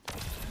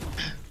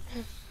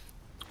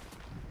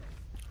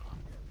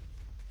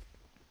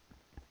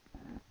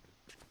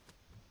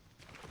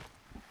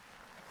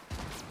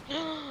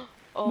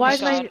 Oh Why my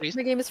is god.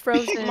 my game is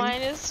frozen?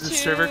 Mine is Did too. the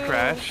server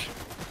crash?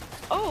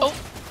 Oh.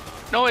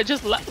 No, it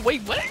just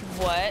wait, what?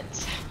 What?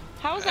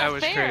 How is that, That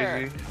was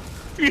fair?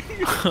 crazy.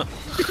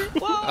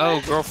 Whoa.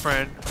 Oh,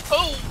 girlfriend.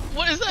 Oh,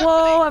 what is that?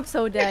 Whoa, I'm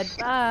so dead.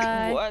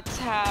 Bye. What's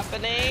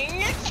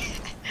happening?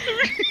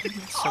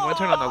 Someone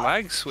turned on the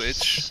lag switch.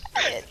 Shit.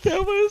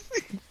 That was.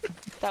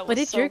 That was What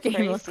did so your game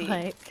crazy. look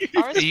like?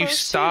 Ours You froze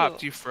stopped.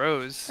 too. You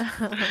froze.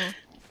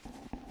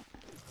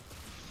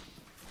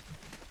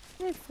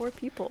 We had 4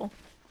 people.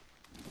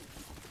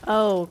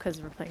 Oh,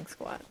 because we're playing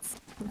squats.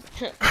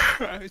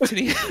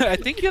 Tania, I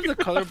think you have the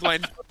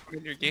colorblind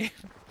in your game.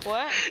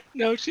 What?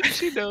 No, she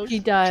knows. He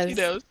does. She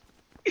knows.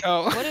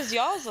 Oh, What does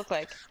y'all's look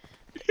like?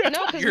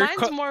 No, because Your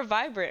mine's more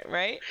vibrant,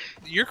 right?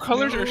 your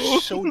colors are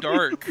so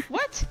dark.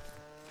 What?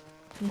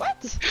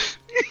 What?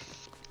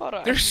 Hold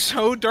on. They're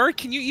so dark.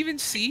 Can you even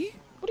see?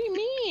 What do you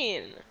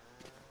mean?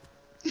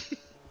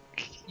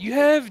 You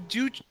have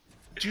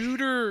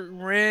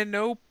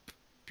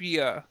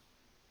deuteranopia.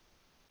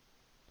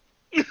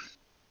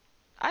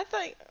 I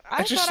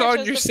I just thought saw I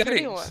in chose your the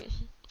pretty settings. one.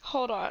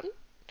 Hold on.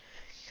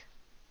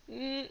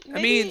 I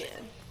Maybe... mean,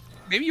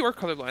 maybe you are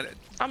colorblind.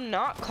 I'm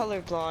not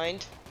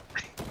colorblind.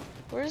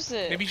 Where's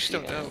it? Maybe you just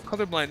don't know.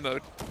 Colorblind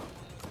mode.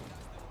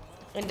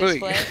 In Wait,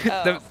 display?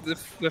 Oh,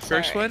 the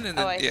first sorry. one, and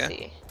then oh, I yeah.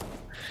 see.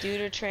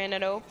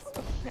 Deuteranopia.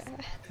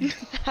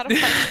 How do I...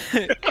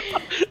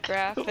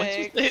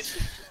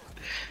 Graphics.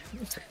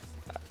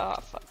 Oh,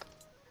 fuck.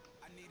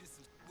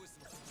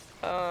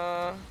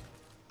 Oh.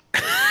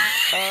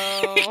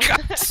 It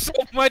got so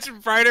much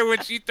brighter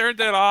when she turned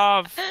it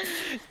off.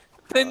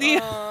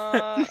 Tania.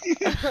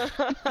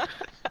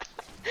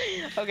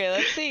 Okay,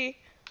 let's see.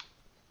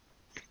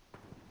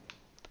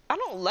 I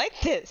don't like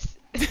this.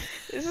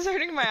 This is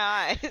hurting my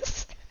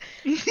eyes.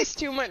 There's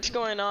too much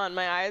going on.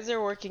 My eyes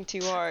are working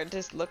too hard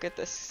to look at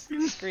this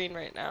screen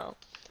right now.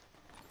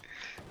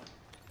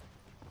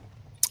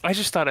 I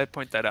just thought I'd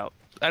point that out.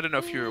 I don't know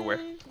if you were aware.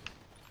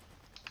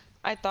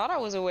 I thought I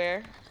was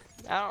aware.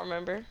 I don't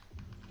remember.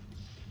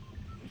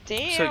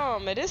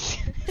 Damn, it is.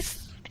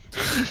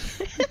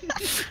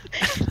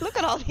 Look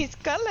at all these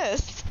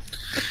colors.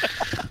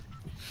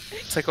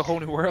 It's like a whole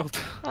new world.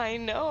 I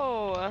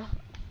know.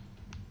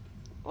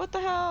 What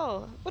the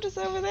hell? What is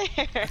over there?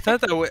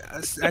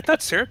 I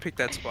thought Sarah picked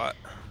that spot.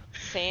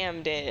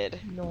 Sam did.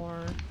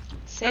 Nor.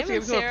 Sam Okay,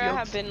 and we go Sarah fields.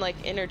 have been like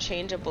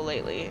interchangeable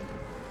lately.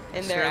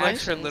 In their Sarah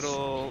likes actions.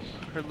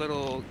 her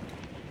little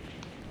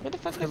Where the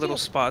fuck her are little you?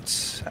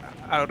 spots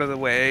out of the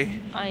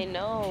way, I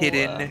know.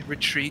 hidden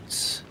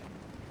retreats.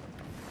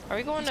 Are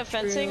we going to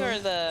fencing True. or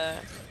the?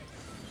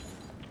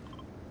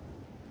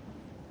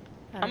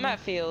 I'm at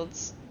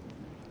fields.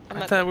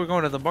 I thought we were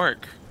going to the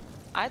mark.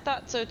 I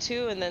thought so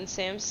too, and then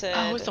Sam said.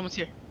 Oh, someone's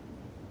here.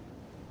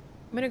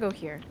 I'm gonna go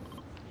here.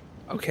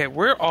 Okay,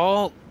 we're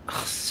all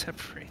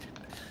separated.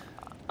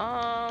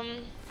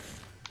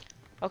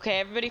 Okay,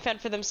 everybody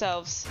fend for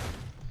themselves.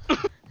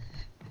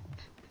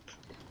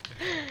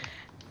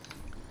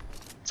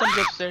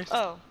 Someone's upstairs.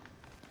 Oh.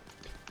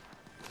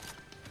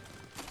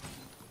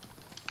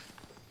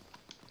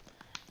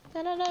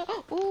 No.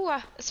 Ooh,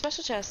 a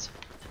special chest.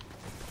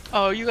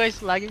 Oh, you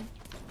guys lagging?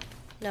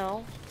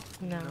 No.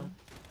 No.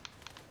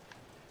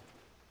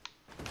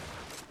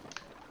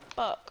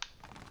 Fuck.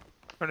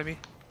 In front of me.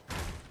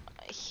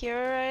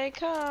 Here I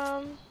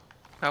come.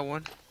 That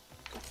one.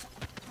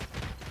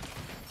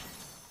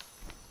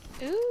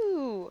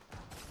 Ooh.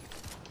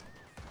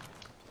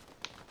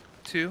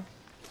 2.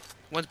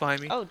 One's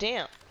behind me. Oh,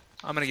 damn.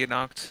 I'm gonna get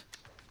knocked.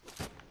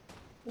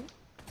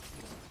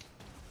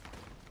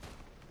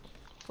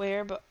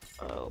 Where, but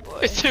oh boy.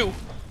 It's 2.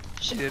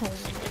 She did.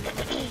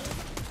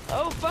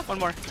 Oh fuck. One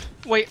more.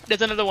 Wait,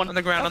 there's another one. On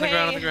the ground, on the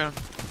ground, on the ground.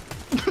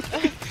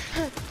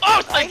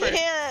 Oh, I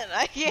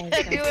sniper!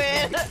 can't do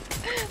it.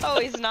 Oh,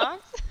 he's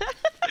knocked.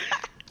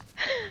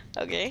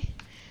 Okay.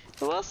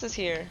 Who else is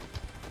here?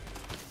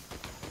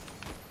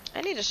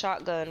 I need a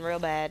shotgun real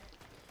bad.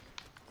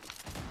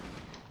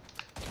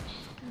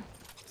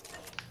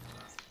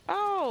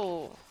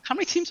 Oh, How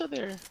many teams are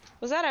there?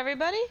 was that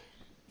everybody?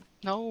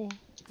 No.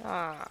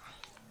 Ah.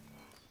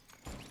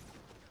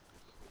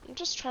 I'm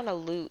just trying to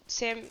loot.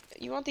 Sam,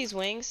 you want these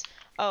wings?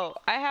 Oh,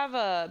 I have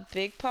a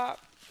big pop.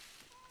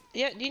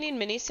 Yeah, do you need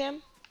mini,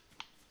 Sam?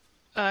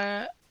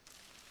 I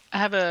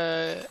have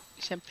a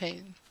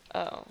champagne.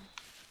 Oh.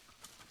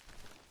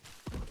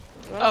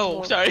 You want Oh,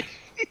 more- sorry.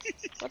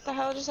 What the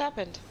hell just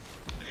happened?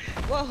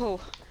 Whoa.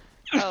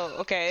 Oh,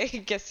 okay.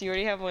 Guess you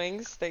already have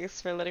wings.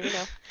 Thanks for letting me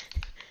know.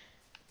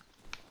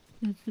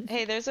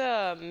 Hey, there's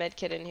a med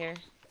kit in here.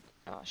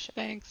 Oh shit.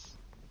 Thanks.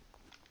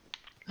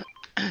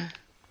 No.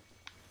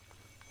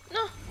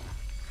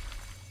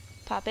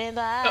 Popping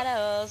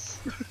bottles.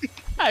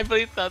 I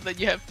really thought that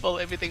you had full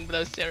everything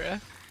without Sarah.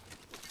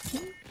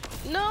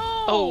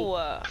 No. Oh.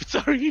 I'm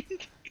sorry.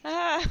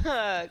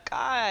 Ah,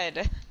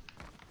 God.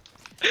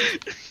 Sorry,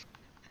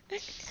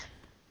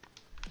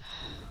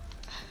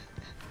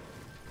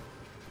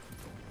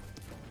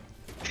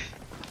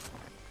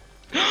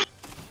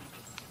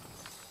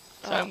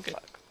 Oh, I'm good.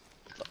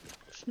 fuck.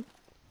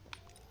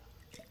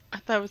 I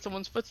thought it was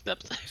someone's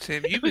footsteps.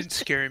 Sam, you've been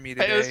scaring me It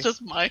was today.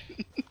 just mine.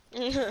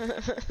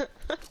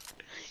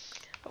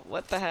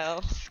 What the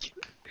hell?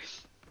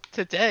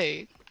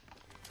 Today.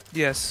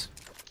 Yes.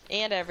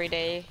 And every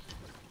day.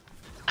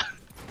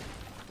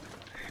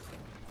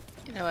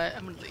 You know what?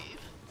 I'm gonna leave.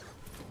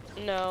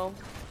 No.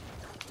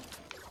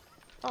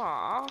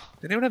 Aw. Does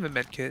anyone have a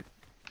med kit?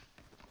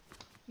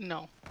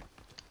 No.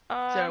 there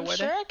a I'm weather?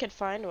 sure I could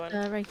find one.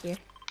 Right here.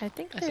 I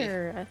think I see.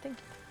 they're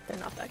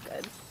not that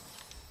good.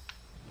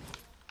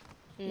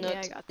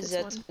 Yeah, I got this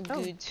that's one.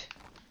 Oh. good.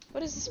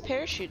 What is this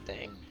parachute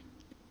thing?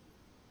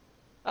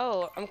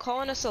 Oh, I'm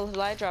calling a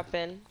supply drop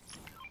in.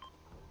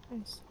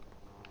 Nice.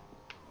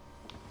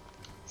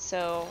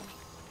 So,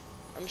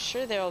 I'm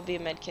sure there will be a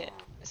med kit.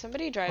 Is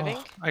somebody driving?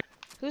 Oh,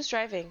 Who's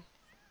driving?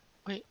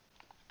 Wait.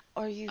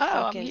 Are you Oh,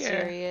 I'm fucking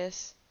here.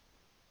 serious?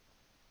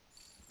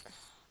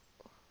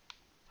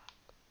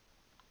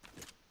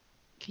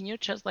 Can you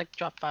just like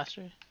drop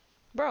faster?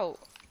 Bro,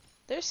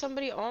 there's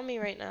somebody on me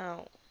right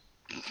now.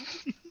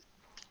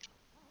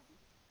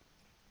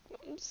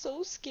 I'm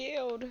so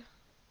scared.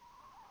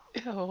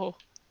 Ew.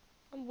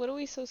 I'm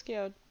literally so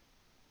scared.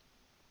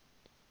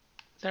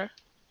 There.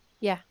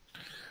 Yeah.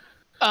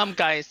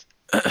 Guys,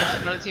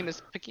 another team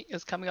is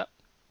coming up.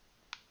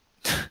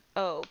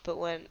 Oh, but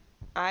when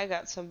I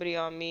got somebody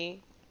on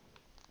me,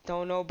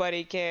 don't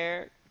nobody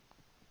care.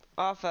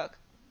 Oh, fuck.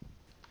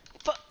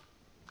 Fuck.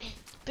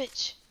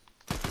 Bitch.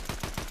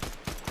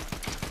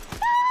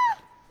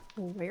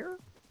 Where?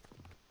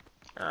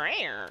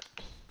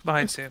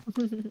 behind Sam.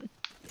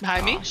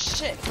 Behind me? Oh,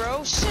 shit,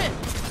 bro. Shit.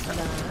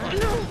 Oh,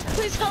 no.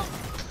 Please help.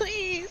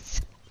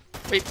 Please.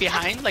 Wait,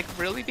 behind? Like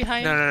really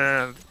behind?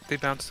 No. They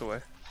bounced away.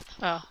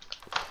 Oh.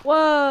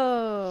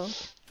 Whoa!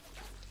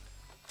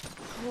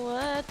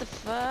 What the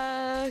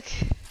fuck?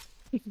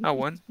 Oh,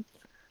 one.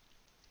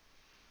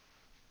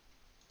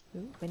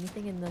 Ooh,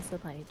 anything in the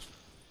supply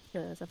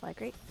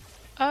crate?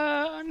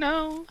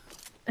 No.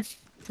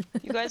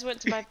 You guys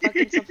went to my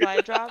fucking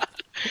supply drop?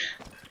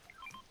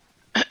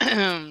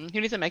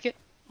 You need to make it?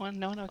 One?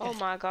 No, no, okay. Oh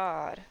my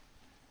god.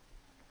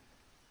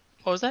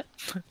 What was that?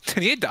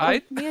 Tania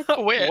died? Mia-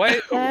 Where?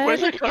 What?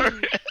 Where's the car?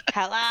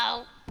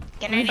 Hello?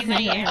 Can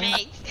anybody hear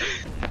me?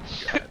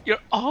 You're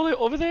all the way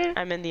over there?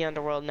 I'm in the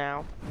underworld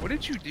now. What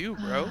did you do,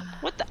 bro?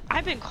 What the?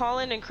 I've been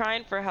calling and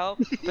crying for help,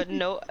 but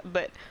ooh,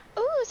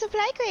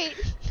 supply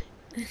crate.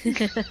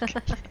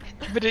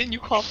 But didn't you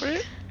call for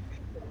it?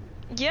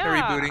 Yeah.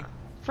 They're rebooting.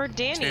 For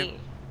Danny. Sam.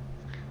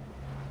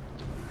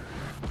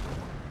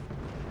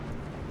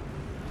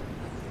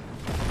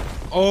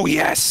 Oh,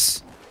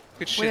 yes!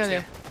 Good shit, Where are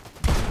Sam.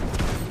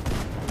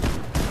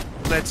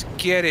 they? Let's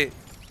get it.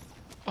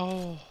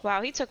 Oh.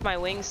 Wow, he took my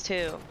wings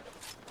too.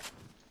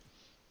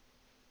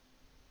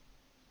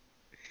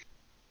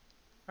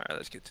 Alright,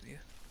 let's get Tania.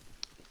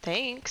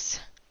 Thanks.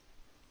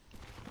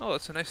 Oh,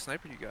 that's a nice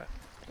sniper you got.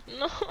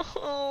 No.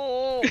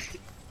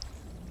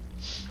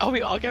 Oh,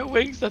 we all get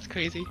wings? That's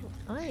crazy.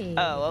 Nice.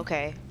 Oh,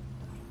 okay.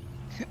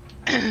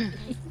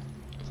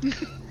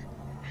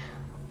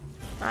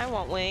 I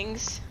want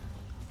wings.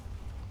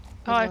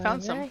 Oh, I There's found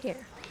one some. right here.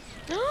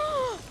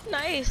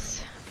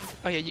 Nice.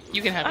 Oh yeah,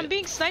 you can have I'm it.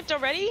 being sniped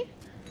already?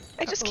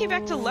 I just came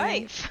back to Uh-oh.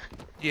 life.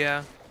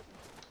 Yeah,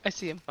 I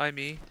see him. by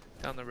me,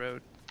 down the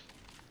road.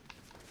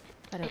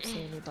 I don't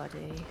see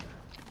anybody.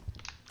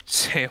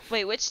 Sam.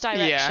 Wait, which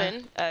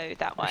direction? Oh,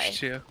 that way. There's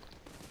two.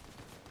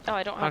 Oh,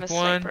 I don't have a Knocked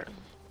one. sniper.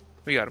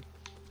 We got him.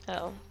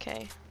 Oh,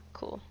 okay.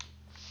 Cool.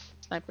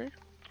 Sniper.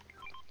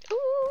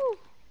 Ooh.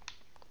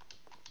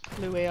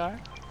 Blue AR.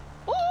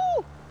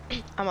 Ooh.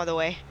 I'm on the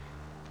way.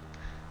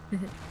 You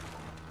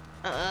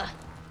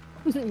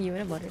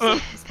and a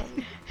motorcycle.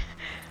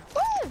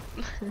 Woo!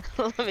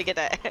 Let me get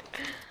that.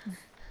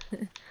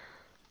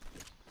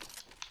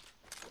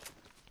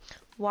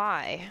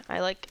 Why?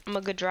 I'm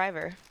a good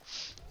driver.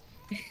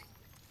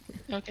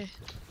 Okay.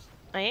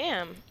 I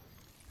am.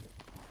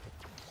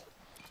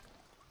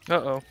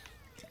 Uh-oh.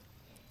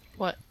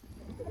 What?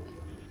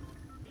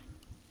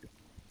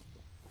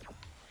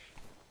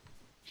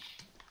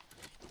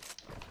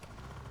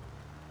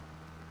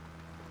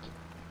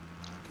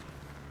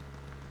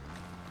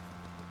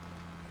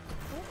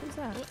 What is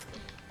that?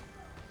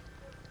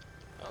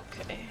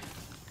 Okay.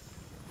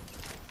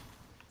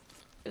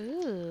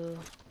 Ooh.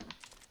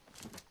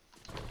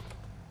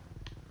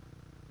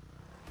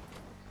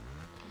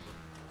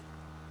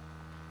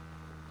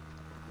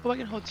 Oh, I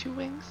can hold 2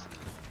 wings?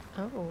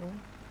 Oh.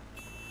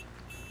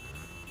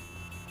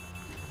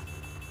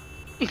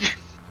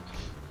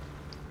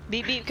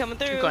 Beep beep coming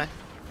through. Keep going.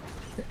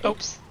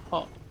 Oops.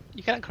 Oh,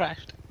 you kind of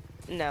crashed.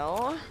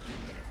 No.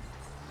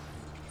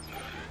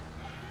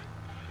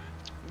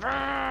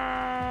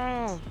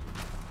 Vroom.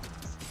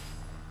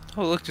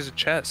 Oh, look, there's a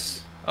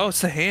chest. Oh,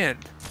 it's the hand.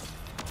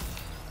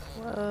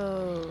 A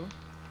Whoa.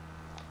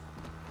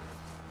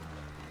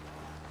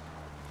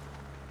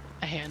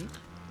 hand.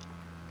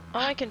 Oh,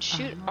 I can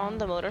shoot on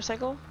the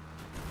motorcycle?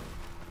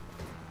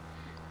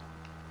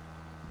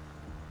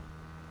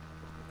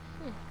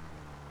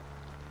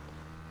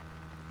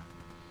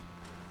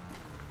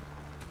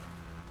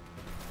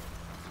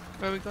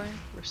 Where are we going?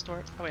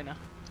 Restore. Oh wait, no.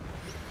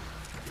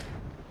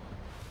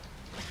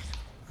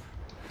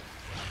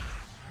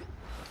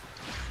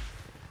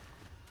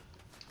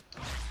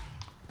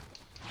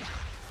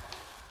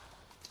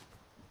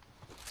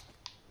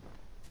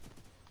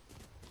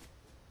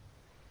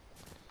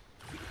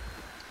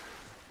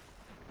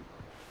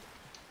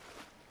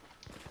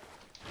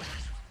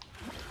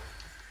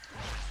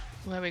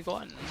 Where are we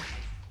going?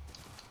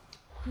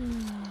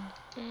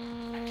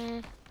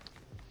 Mm.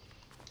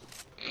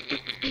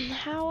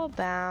 How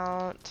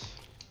about...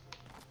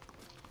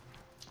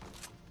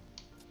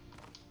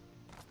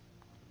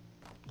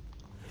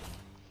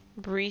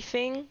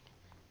 briefing?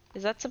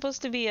 Is that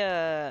supposed to be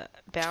a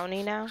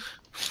bounty now?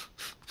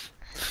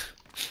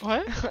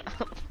 What?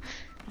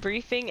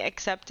 Briefing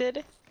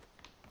accepted?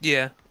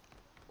 Yeah.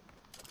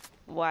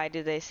 Why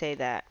do they say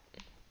that?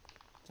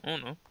 I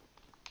don't know.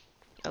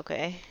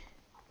 Okay.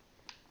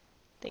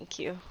 Thank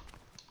you.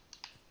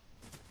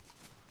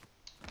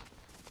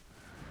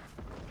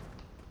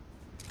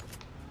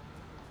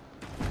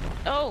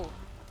 Oh!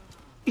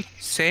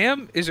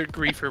 Sam is a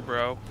griefer,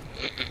 bro.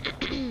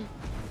 I don't You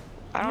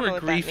know were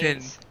what that griefing.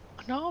 means.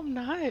 No, I'm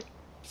not.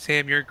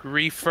 Sam, you're a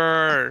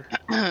griefer.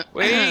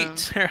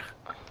 Wait.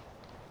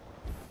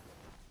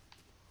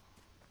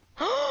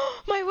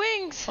 My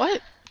wings!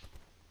 What?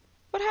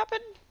 What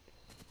happened?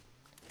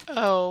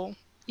 Oh,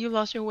 you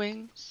lost your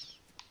wings.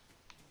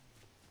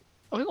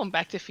 Are we going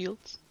back to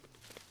fields?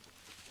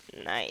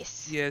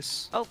 Nice.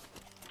 Yes. Oh,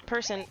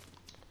 person.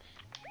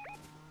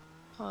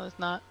 Oh, it's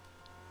not.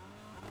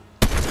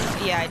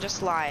 Yeah, I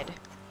just lied.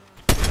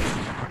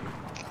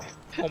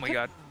 Oh my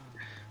god.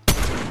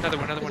 Another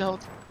one, another There's a one. whole-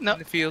 No. In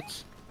the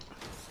fields.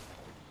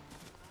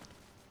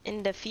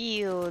 In the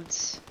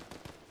fields.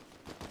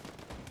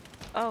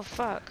 Oh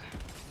fuck.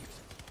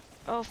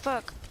 Oh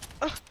fuck.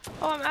 Oh,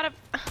 I'm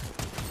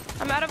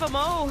out of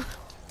ammo.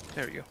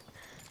 There we go.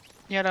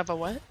 You had to have a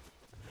what?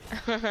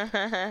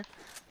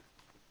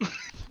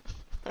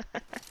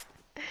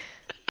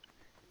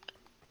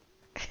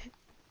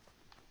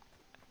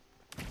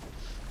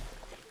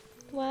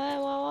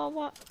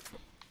 What?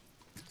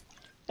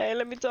 Hey,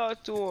 let me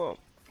talk to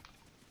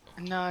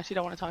him. No, she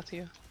don't want to talk to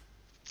you.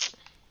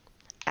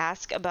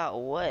 Ask about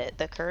what?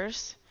 The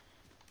curse?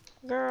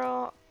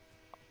 Girl.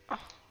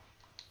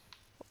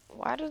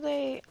 Why do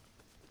they...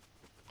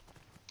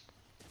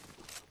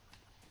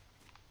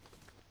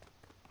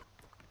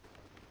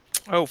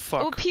 Oh Oh,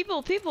 fuck.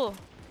 people! No,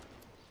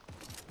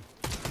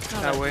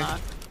 That that's way.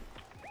 not.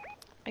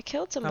 I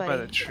killed Not by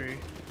somebody. the tree.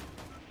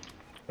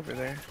 Over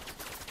there.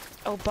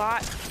 Oh,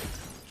 bot.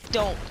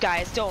 Don't,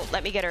 guys, don't.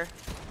 Let me get her.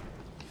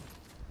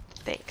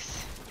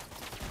 Thanks.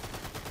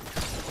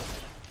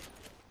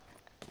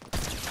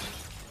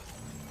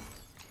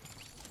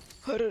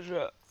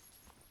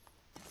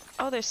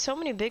 Oh, there's so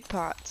many big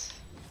pots.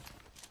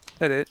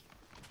 That it?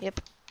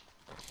 Yep.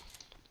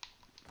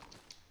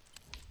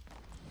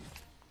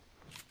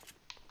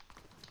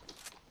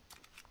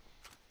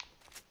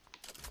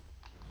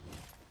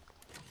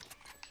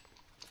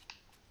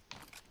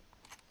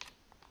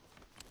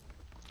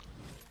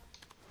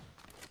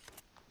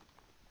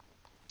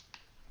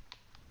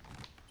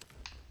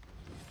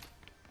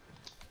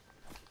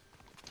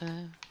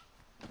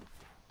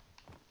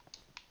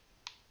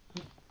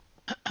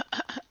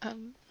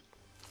 Um,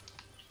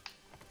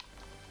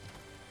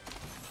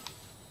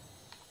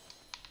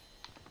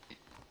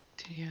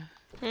 yeah.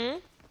 Hmm?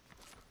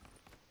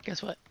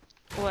 Guess what?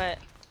 What?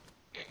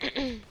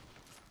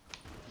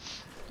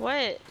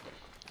 What?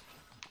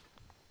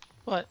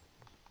 What?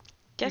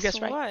 Guess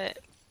guessed right. what?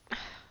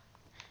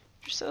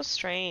 You're so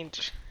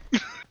strange.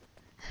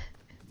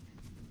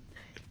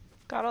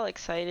 Got all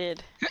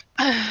excited.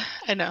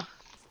 I know.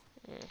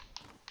 Mm.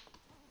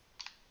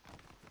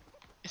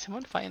 Is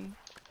someone fighting?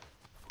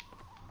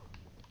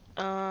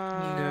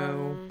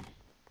 No.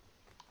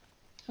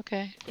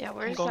 Okay. Yeah,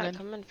 where's going that in.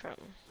 coming from?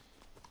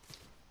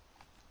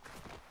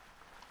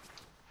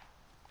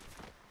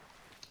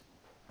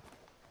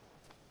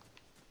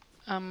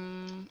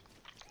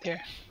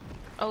 There.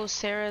 Oh,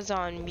 Sarah's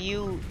on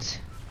mute.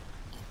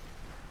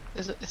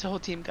 It's a whole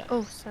team, guys.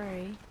 Oh,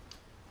 sorry.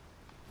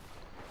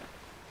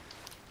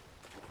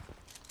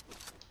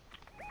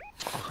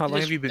 How long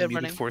Just- have you been they're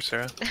muted running. for,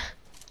 Sarah?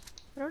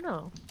 I don't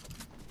know.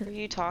 Were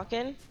you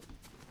talking?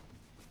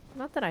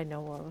 Not that I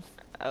know of.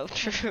 Oh,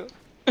 true.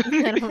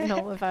 I don't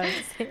know if I was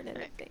saying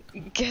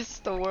anything. Guess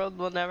the world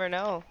will never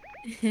know.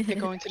 They're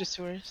going to the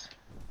sewers.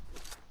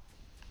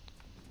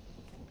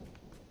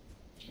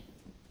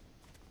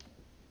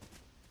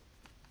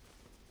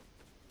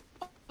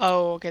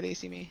 Oh, okay, they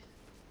see me.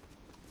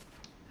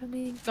 I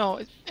mean, No,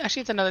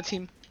 actually, it's another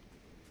team.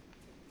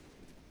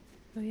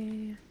 oh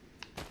yeah.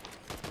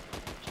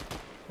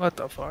 What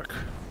the fuck?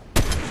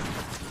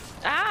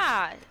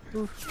 Ah!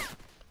 Oof.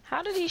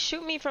 How did he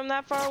shoot me from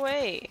that far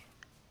away?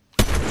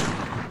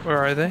 Where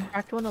are they?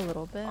 Cracked one a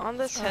little bit. On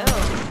this hill. Yeah,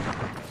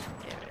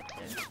 right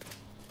there.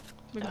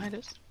 Right behind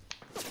us.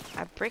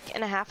 A brick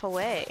and a half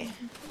away.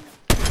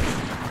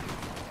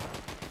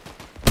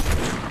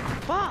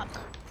 Fuck!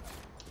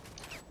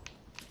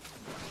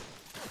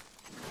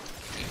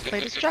 Play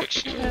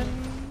distraction.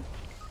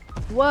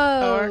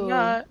 Whoa! Or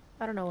not.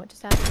 I don't know what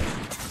just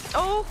happened.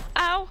 Oh!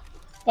 Ow!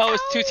 Oh,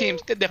 it's two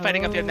teams. They're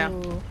fighting up there now.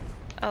 Oh,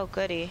 Oh,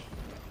 goody.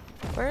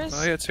 Where's... Oh,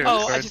 I got Sarah's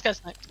Oh, I card. just got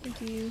sniped.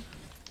 thank you.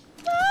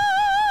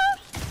 Ah!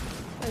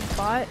 My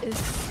bot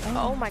is.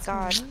 Oh my it's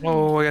god. so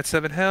Oh, I got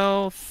 7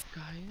 health.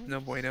 Guys.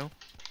 No bueno.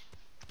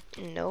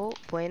 No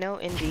bueno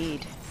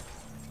indeed.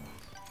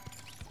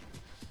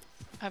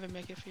 I have a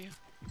make it for you.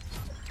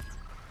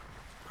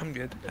 I'm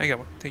good. I got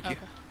one. Thank you.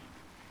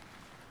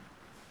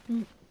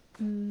 Okay.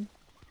 Mm.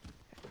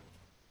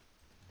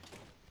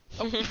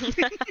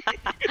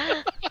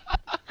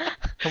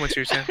 How much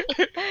yours, Sam?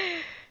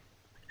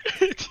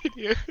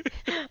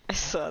 I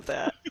saw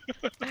that.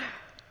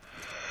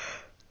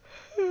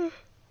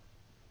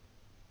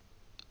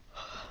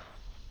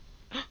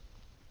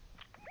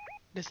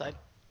 This side.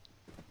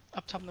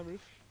 Up top on the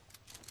roof.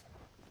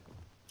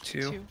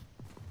 2.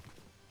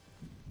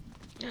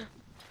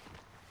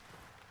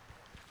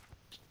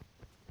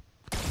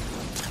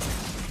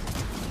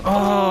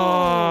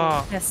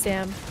 Oh! Yes,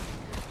 Sam.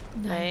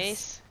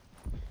 Nice.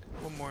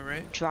 One more,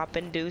 right?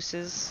 Dropping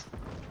deuces.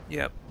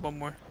 Yep, one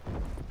more.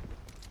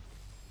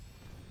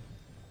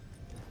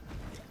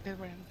 They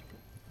ran.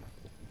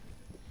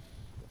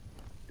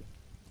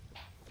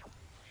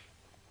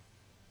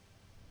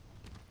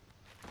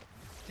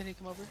 Did he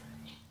come over?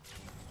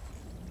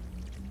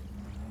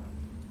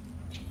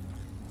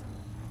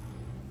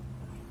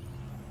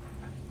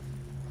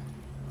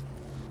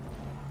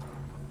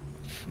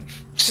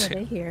 Are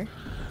they here?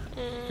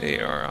 They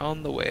are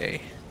on the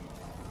way.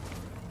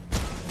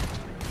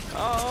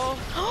 Oh.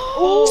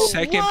 Oh,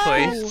 Second what?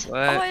 place. Oh, What?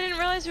 I didn't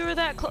realize we were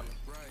that close.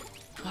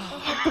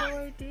 no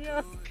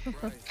idea.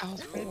 I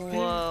was right there.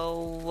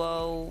 Whoa,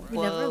 whoa, We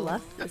whoa. never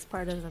left this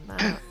part of the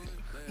map.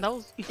 That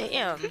was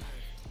Damn.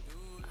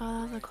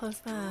 Oh, look close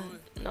that.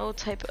 No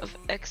type of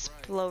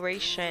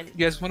exploration.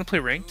 You guys want to play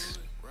ranked?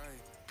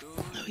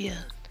 Oh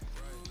yeah.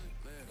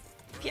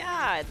 Yeah,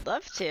 I'd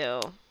love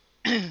to.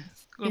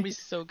 It's gonna be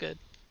so good.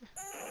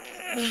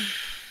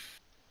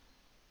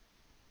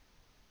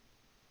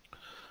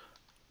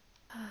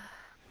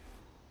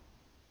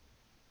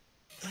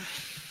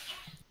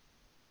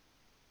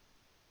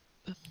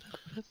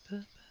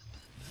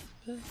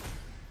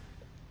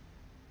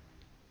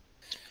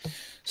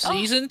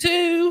 Season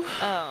 2!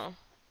 Oh.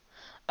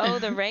 Oh,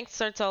 the rank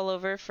starts all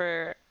over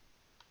for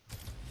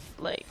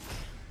like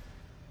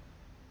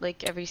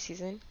every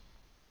season.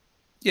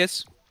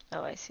 Yes.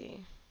 Oh, I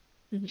see.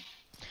 Mhm.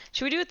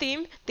 Should we do a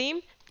theme?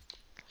 Theme?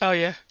 Oh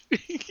yeah.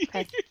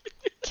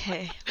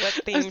 Okay. What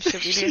theme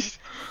should we do?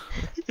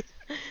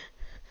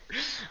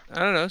 I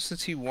don't know,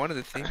 since he wanted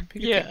the theme.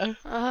 pick a theme.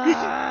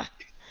 Yeah.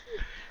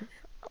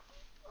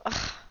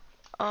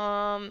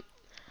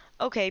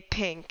 Okay,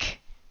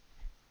 pink.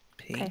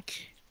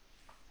 Pink.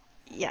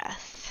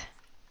 Yes.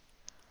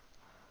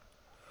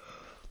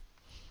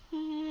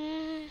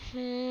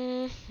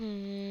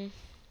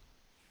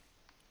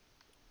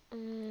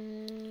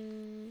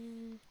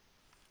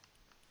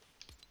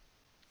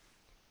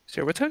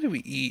 Sarah, what time do we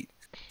eat?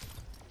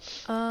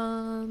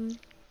 Ooh.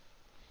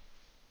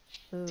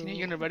 Tina,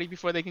 you're gonna ready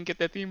before they can get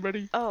that theme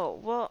ready. Oh,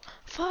 well,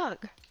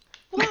 fuck.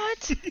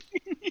 What?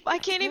 I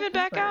can't even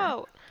back Whatever.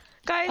 out.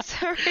 Guys,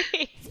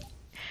 hurry.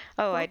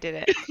 Oh, I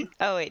did it.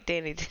 Oh, wait,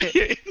 Danny did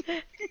it.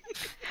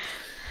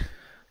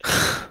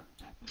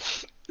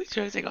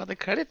 Trying to take all the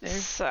credit there.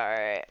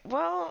 Sorry.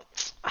 Well,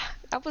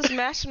 I was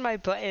mashing my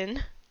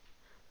button.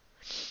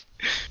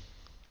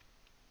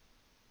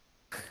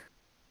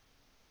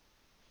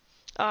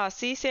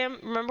 See, Sam,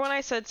 remember when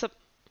I said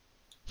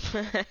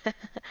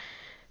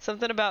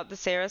something about the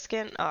Sarah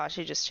skin?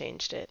 She just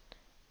changed it.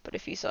 But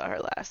if you saw her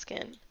last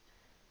skin,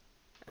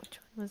 Which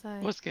one was I?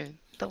 What's good?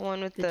 the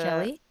one with The the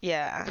jelly?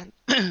 Yeah,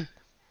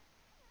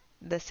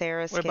 the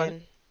Sarah What about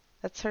skin.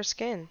 That's her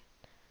skin.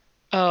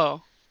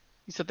 Oh,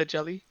 you said the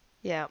jelly?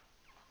 Yeah.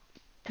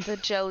 The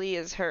jelly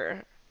is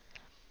her.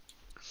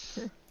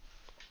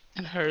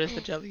 And her is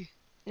the jelly.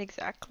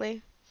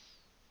 Exactly.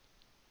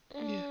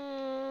 Yeah.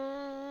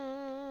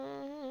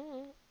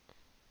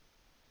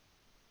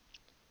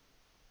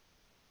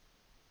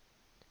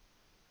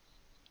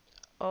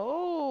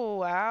 Oh,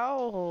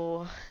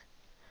 wow.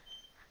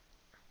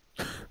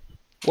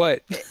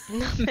 What?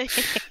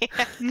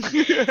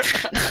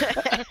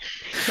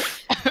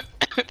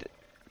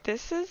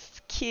 This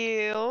is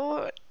cute.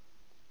 I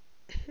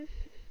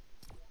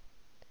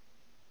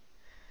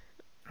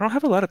don't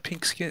have a lot of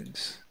pink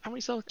skins. Aren't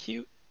we so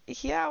cute?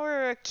 Yeah,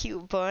 we're a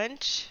cute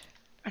bunch.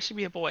 I should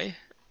be a boy.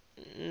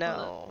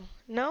 No.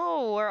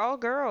 No, we're all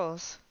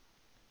girls.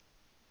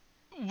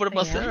 What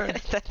about Yeah. Sarah?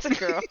 That's a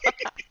girl.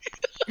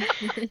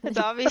 It's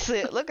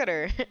obviously, look at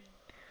her.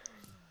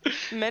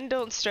 Men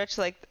don't stretch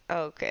like.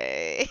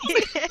 Okay.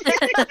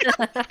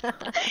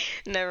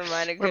 Never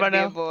mind. It What could about be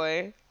a now?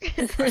 boy.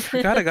 I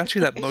forgot I got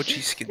you that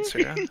mochi skin,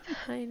 Sarah.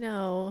 I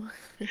know.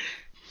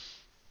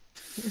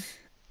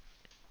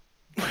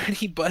 When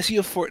he buys you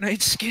a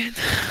Fortnite skin?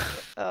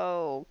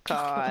 Oh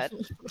God.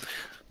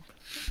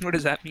 What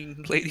does that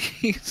mean,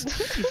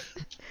 ladies?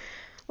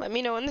 Let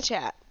me know in the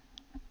chat.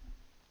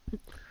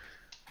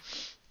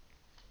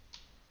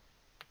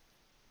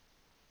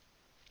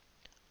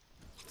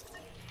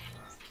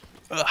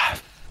 Ugh.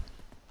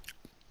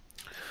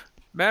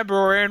 Remember,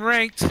 we're in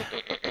ranked.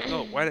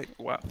 Oh, why did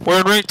wow. We're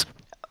in ranked.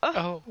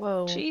 Oh.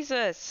 Whoa.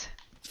 Jesus.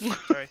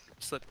 Sorry,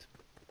 slipped.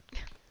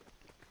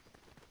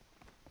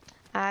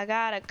 I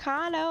got a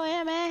condo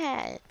in my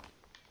head.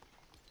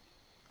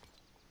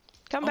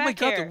 Come Oh back my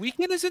god, here. the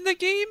weekend is in the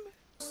game?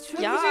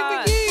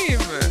 Yeah. He's in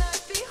the game!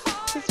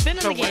 He's been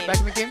in So the what, game. back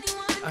in the game?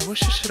 I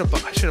wish I should have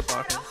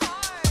bought him.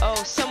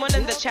 Oh, someone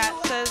in the chat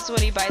says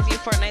when he buys you a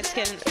Fortnite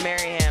skin,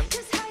 marry him.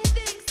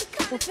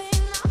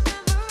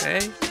 Hey? I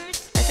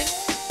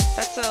think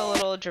that's a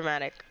little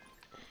dramatic.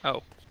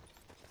 Oh.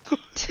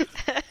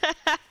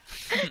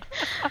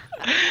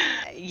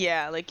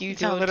 Yeah, like you You do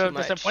sound a it little too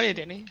much. disappointed,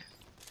 didn't he?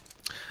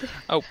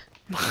 Oh.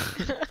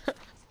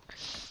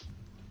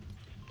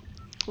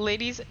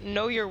 Ladies,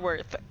 know your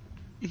worth.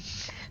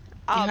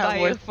 I'll have buy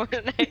you a worth.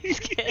 Fortnite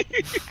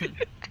skin.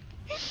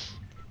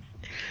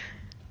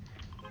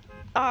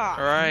 Ah,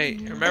 Alright,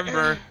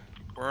 remember,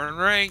 we're in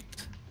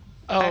ranked.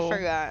 Oh. I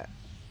forgot.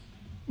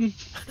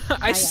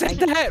 I said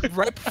that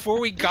right before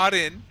we got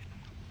in.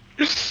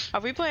 Are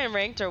we playing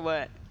ranked or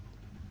what?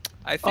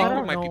 I think I we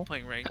don't might be know.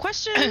 playing ranked.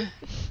 Question.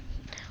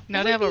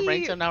 Now they have a Maybe-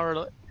 rank on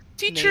our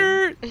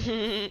Teacher!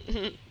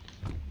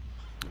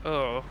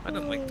 Oh, I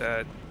don't like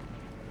that.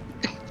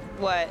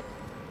 What?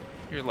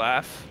 Your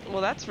laugh.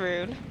 Well, that's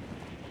rude.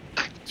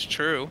 It's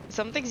true,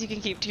 Some things you can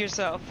keep to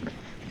yourself.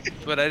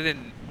 but I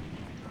didn't.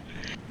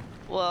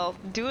 Well,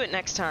 do it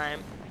next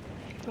time.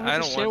 I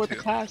don't share want with to.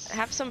 the class.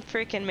 Have some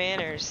freaking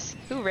manners.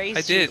 Who raised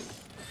I did. you?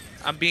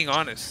 I'm being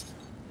honest.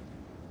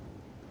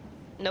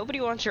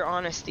 Nobody wants your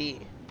honesty.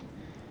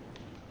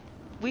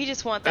 We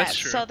just want That's that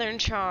true. southern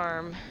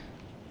charm.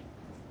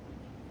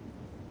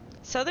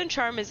 Southern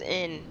charm is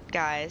in,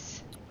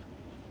 guys.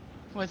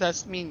 What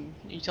does that mean?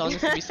 You telling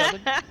us to be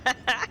southern?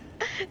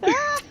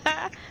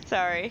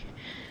 Sorry.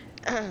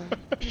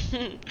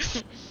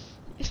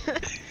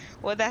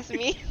 What that's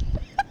me?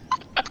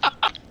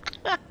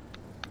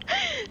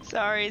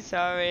 Sorry.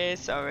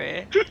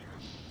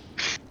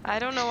 I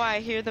don't know why I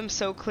hear them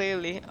so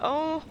clearly.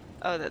 Oh,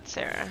 that's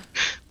Sarah.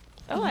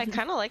 Oh, I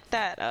kind of like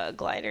that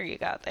glider you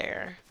got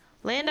there.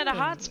 Land at a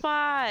hot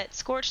spot.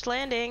 Scorched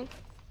landing.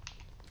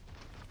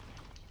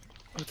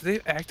 Oh, did they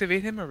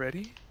activate him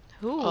already?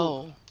 Who?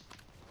 Oh.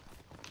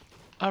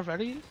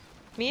 Already?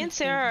 Me and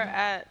Sarah are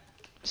at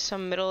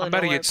some middle I'm of about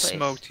to nowhere get place.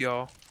 smoked,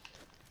 y'all.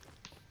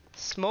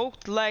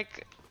 Smoked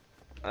like,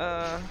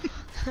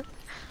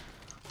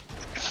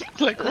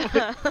 Like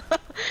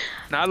what?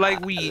 Not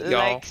like weed,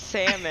 y'all. like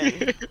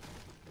salmon.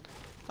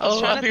 I was Oh,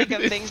 trying I to think think of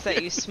this- things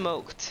that you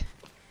smoked.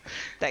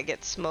 That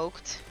get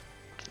smoked.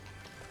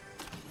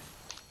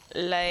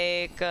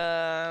 Like,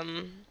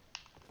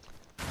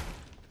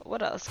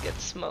 what else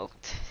gets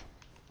smoked?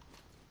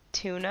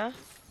 Tuna.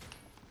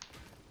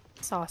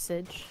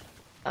 Sausage.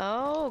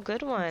 Oh,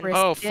 good one.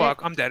 Oh Brisket.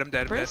 fuck, I'm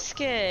dead.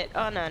 Brisket.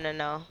 Oh,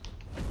 no.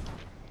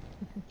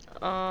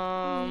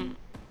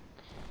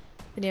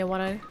 And you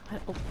wanna?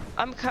 Oh,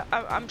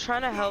 I'm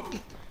trying to help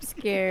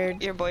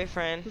scared. your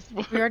boyfriend.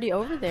 We're already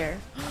over there.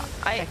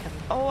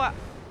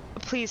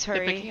 Please They're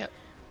picking hurry. up.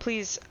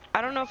 Please.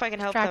 I don't know if I can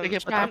help Trying to them.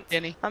 get with up,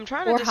 Danny. I'm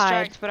trying to Or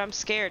distract, hide. but I'm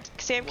scared.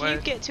 Sam, can you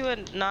What? get to a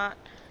not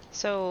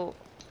so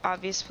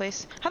obvious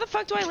place? How the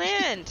fuck do I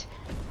land?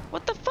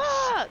 What the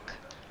fuck?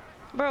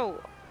 Bro,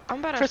 I'm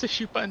about Press to... the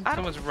shoot button. I don't-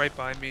 Someone's right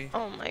behind me.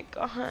 Oh my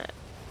god.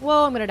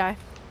 Whoa, I'm gonna die.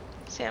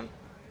 Sam,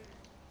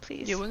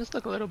 please. Your wings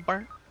look a little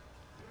burnt.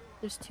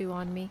 There's two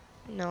on me.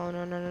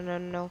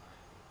 No.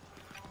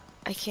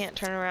 I can't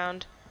turn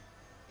around.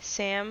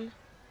 Sam,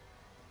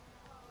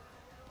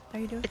 How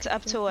you doing? it's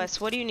up to us.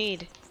 What do you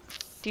need?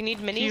 Do you need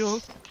minis?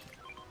 Heals.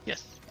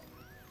 Yes.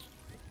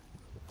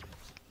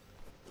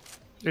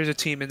 There's a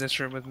team in this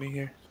room with me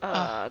here.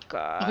 Oh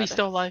god. Oh, he's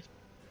still alive.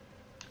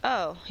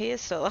 Oh, he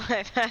is still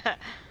alive.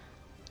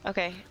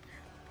 Okay.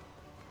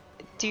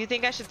 Do you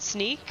think I should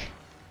sneak?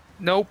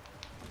 Nope.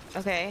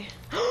 Okay.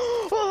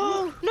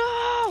 Oh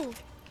no!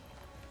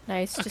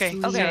 Nice. Just Okay,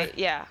 leave. Okay,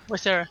 yeah.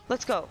 Where's Sarah?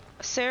 Let's go.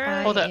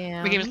 Sarah. Hold up.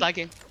 am- The game is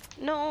lagging.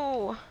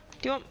 No.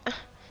 Do you want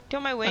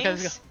my wings? Okay,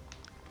 let's go.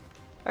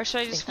 Or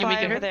should I just Can we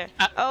fly get over her? there?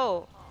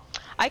 Oh,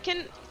 I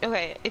can.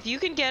 Okay, if you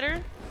can get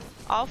her,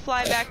 I'll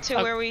fly back to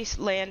Oh. where we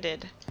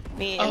landed.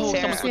 Me and Oh,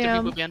 Sarah. someone's going to Sam.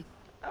 people again.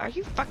 Are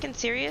you fucking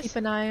serious? Keep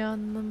an eye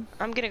on them.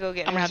 I'm gonna go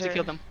get I'm her. gonna have to Sarah.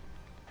 kill them.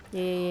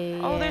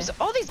 Yeah. Oh, there's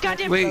all these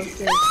goddamn. Wait.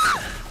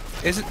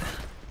 Focus. Is it?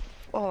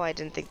 Oh, I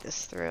didn't think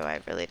this through. I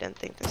really didn't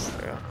think this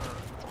through.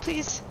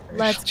 Please.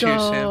 Let's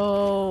Cheers, Sam.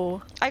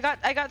 go. I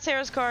got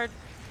Sarah's card.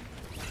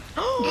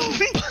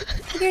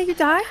 Okay, you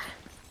died?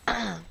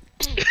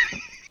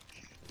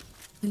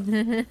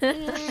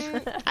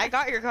 I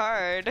got your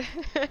card.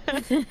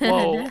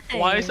 Whoa,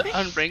 why is Nice.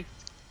 unranked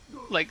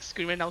like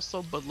screen right now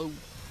so blue?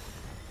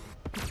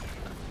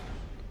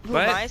 Who,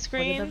 What? my What are the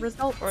screen or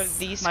results?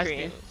 the My screen?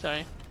 screen,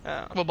 sorry.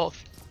 Oh, Well,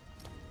 both.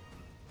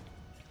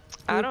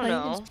 We I were don't playing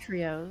know. against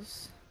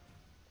trios.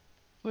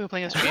 We were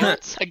playing as trios?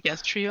 What?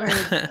 Against Or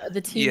trios?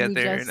 the team Yeah, we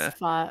they're just in a.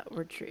 fought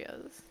were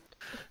trios.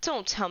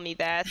 Don't tell me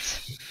that.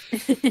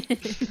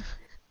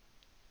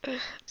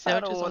 So I I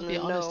don't just want want to be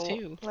to honest know.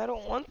 too. I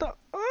don't want the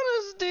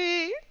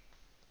honesty.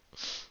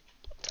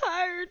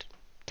 Tired.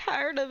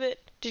 Tired of it.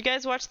 Did you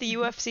guys watch the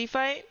UFC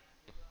fight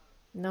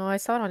No, I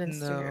saw it on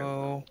Instagram.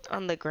 No.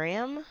 on the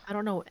gram? I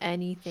don't know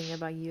anything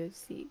about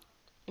UFC.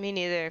 Me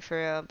neither, for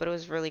real, but it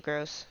was really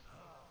gross.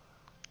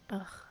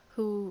 Ugh,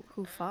 who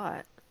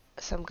fought?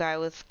 Some guy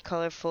with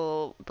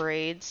colorful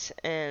braids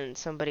and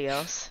somebody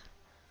else.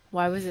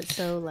 Why was it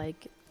so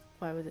like?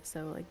 Why was it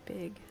so like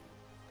big?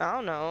 I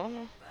don't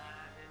know.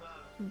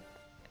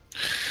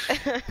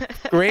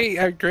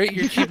 Great, great.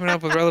 You're keeping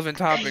up with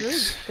relevant I'm really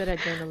topics. good at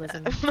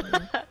journalism.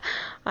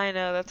 I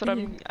know, that's what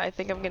I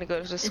think I'm gonna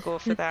go to school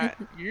for that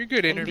You're a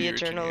good and be a interviewer,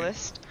 Tanya.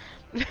 journalist.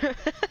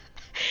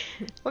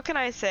 What can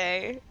I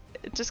say?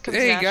 It just comes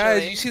Hey guys,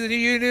 naturally. you see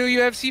the new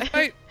UFC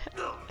fight?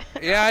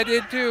 Yeah, I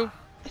did too.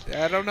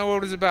 I don't know what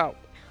it was about.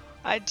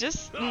 I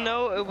just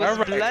know it was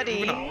Alright, bloody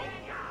moving on.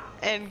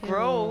 and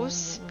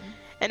gross,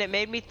 and it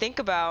made me think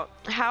about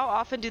how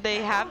often do they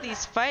have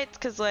these fights?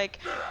 Cause like,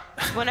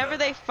 whenever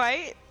they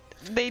fight,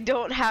 they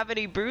don't have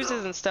any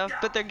bruises and stuff,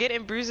 but they're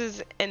getting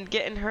bruises and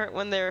getting hurt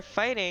when they're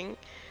fighting.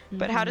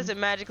 But how does it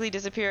magically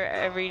disappear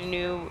every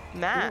new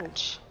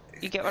match?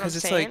 You get what I'm Because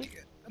it's saying?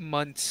 like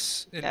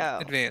months in Oh.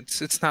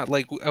 advance. It's not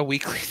like a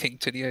weekly thing,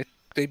 Tanya.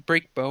 They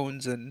break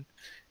bones and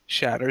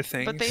shatter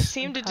things. But they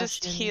seem to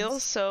just heal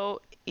Concussions.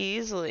 so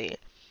easily.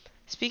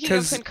 Speaking of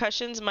 'Cause-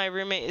 concussions, my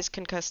roommate is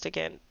concussed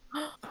again.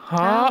 Huh?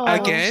 Ow. I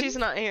hope Again? she's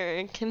not here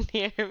and can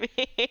hear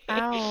me.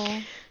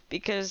 Ow.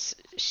 Because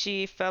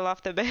she fell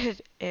off the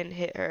bed and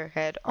hit her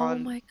head Oh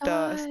on my the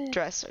God.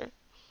 dresser.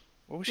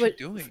 What was she What,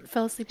 doing?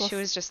 fell asleep while She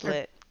was just or-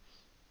 lit.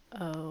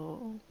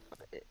 Oh.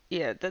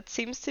 Yeah, that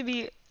seems to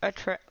be a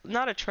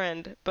not a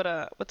trend,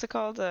 but what's it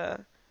called?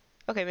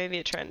 Okay, maybe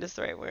a trend is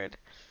the right word.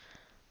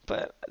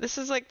 But this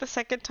is like the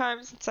second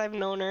time since I've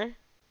known her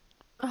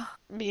Ugh.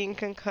 being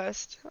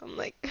concussed. I'm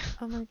like,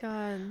 Oh my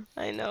God.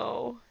 I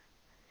know.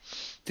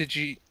 Did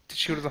she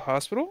go to the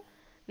hospital?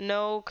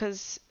 No,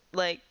 'cause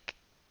like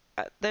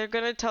they're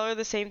gonna tell her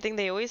the same thing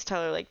they always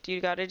tell her, like,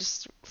 you gotta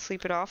just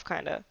sleep it off,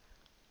 kinda.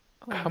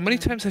 Oh, How many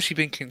no. times has she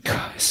been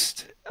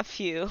concussed? A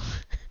few.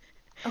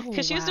 Oh,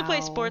 Because she used to play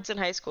wow. sports in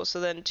high school, so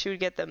then she would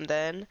get them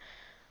then.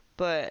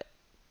 But,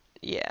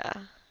 yeah.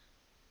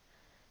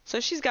 So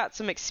she's got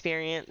some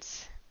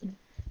experience.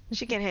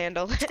 She can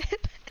handle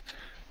it.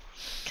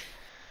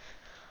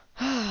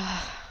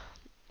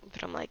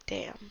 But I'm like,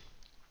 damn.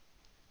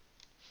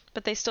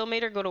 But they still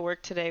made her go to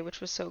work today,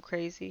 which was so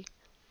crazy.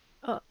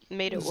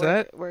 Made it Was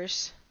that-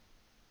 worse.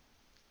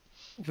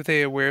 Were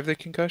they aware of the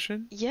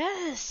concussion?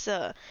 Yes,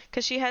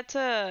 cause she had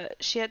to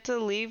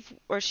leave,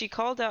 or she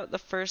called out the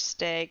first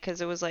day,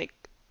 cause it was like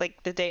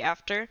the day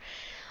after,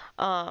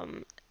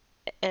 um,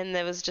 and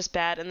it was just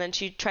bad. And then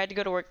she tried to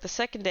go to work the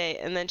second day,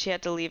 and then she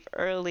had to leave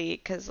early,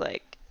 cause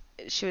like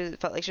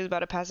felt like she was about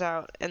to pass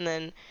out. And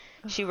then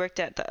she worked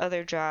at the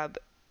other job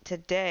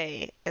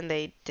today, and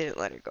they didn't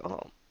let her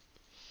go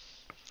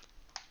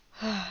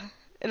home.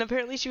 And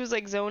apparently she was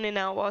like zoning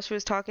out while she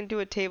was talking to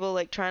a table,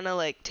 like trying to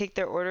like take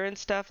their order and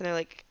stuff. And they're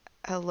like,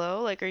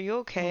 "Hello, like, are you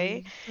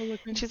okay?"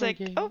 And she's like,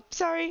 "Oh,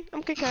 sorry,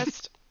 I'm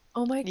concussed."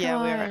 Oh my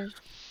Yeah, we are. gosh.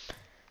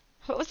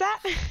 What was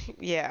that?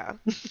 Yeah.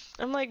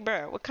 I'm like,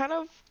 bro, what kind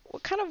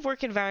of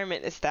work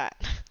environment is that?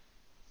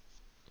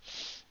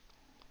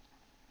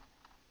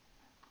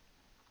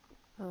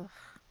 Ugh.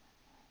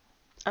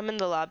 I'm in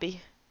the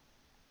lobby.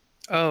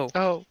 Oh.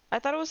 Oh, I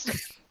thought it was.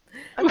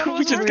 I thought it We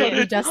was just We got working.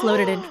 we just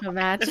loaded into a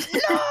match.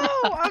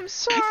 No, I'm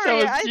sorry.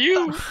 so I it's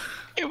you.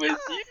 It was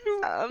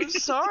you. I'm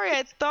sorry.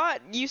 I thought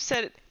you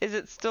said, "Is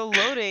it still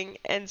loading?"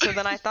 And so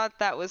then I thought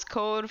that was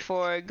code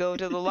for go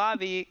to the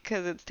lobby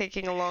because it's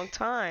taking a long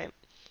time.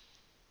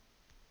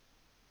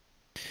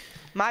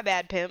 My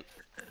bad, pimp.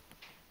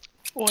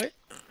 What?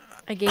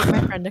 I gave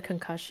my friend a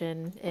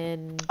concussion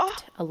in Oh.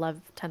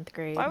 10th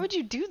grade. Why would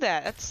you do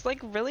that? That's like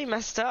really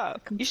messed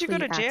up. You should go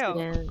to Complete jail.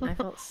 accident. I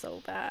felt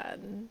so bad.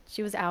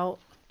 She was out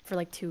for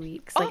like 2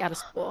 weeks, like Oh. out of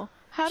school.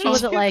 How She did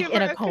wasn't you like give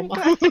in her a coma.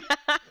 concussion?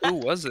 Who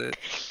was it?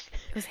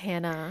 It was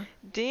Hannah.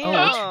 Damn.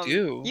 what'd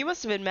you do? You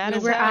must have been mad We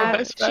as were hell.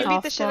 at She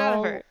beat the shit out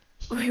of her.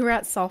 We were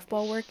at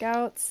softball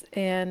workouts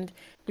and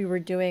we were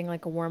doing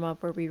like a warm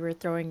up where we were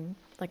throwing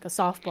like a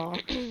softball.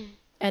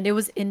 And it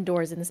was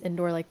indoors in this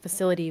indoor like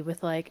facility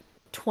with like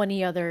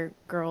 20 other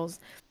girls.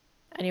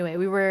 Anyway,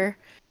 we were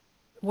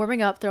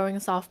warming up throwing a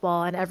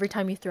softball, and every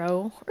time you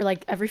throw, or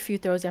like every few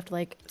throws, you have to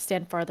like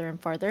stand farther and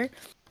farther.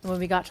 And when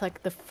we got to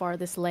like the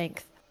farthest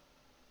length,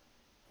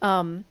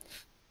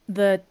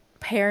 the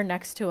pair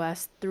next to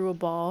us threw a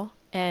ball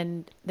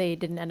and they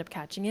didn't end up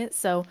catching it.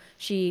 So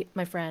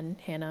my friend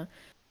Hannah,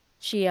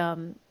 she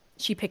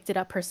she picked it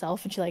up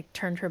herself and she like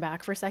turned her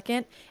back for a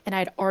second, and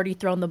I'd already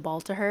thrown the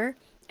ball to her,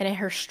 and it hit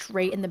her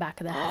straight in the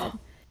back of the head.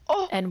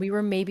 Oh, And we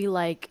were maybe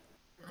like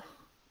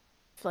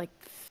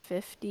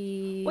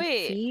 50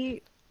 wait.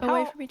 feet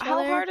away from each other.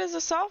 How hard is a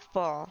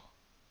softball?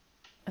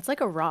 It's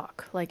like a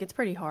rock. Like, it's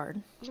pretty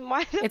hard.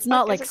 Why the It's fuck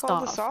not, is like, it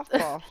called a soft.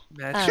 softball?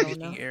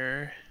 Matchmaking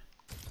error.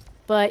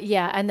 But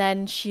yeah, and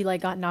then she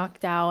like got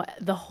knocked out.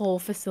 The whole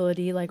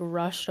facility like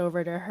rushed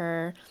over to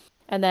her.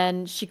 And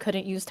then she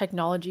couldn't use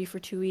technology for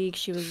 2 weeks.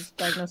 She was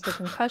diagnosed with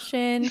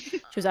concussion.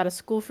 She was out of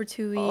school for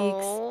 2 weeks.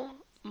 Oh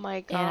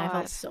my god. And I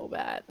felt so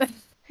bad.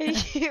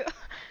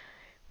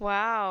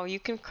 Wow, you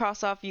can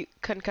cross off you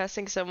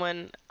concussing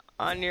someone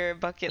on your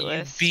bucket You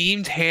list.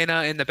 beamed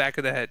Hannah in the back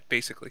of the head,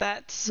 basically.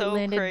 That's It so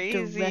landed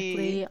crazy.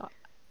 directly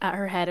at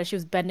her head as she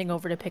was bending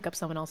over to pick up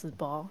someone else's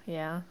ball.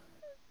 Yeah.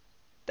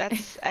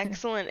 That's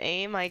excellent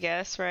aim, I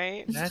guess,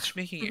 right?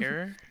 Matchmaking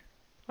error?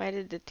 Why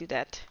did it do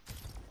that?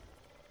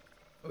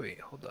 Oh, wait,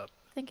 hold up.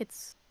 I think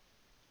it's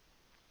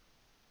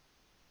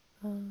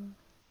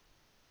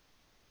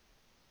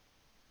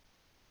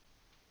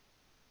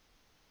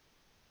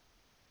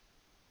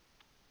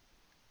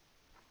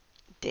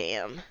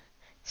Damn.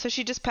 So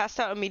she just passed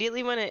out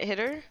immediately when it hit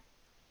her?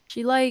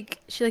 she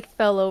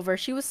fell over.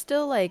 She was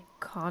still like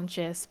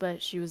conscious,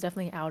 but she was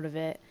definitely out of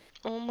it.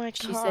 Oh my god.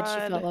 She said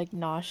she felt like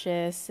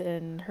nauseous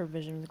and her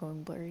vision was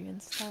going blurry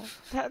and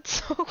stuff.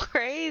 That's so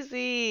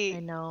crazy. I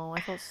know,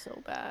 I felt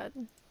so bad.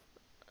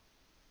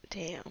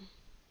 Damn.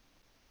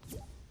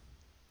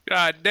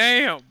 God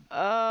damn!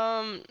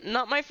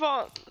 Not my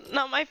fault.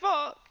 Not my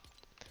fault.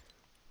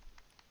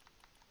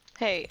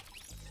 Hey.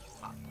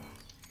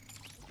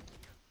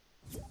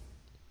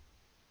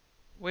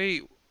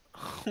 Wait.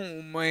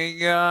 Oh my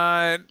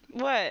god.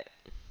 What?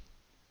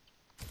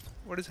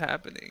 What is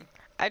happening?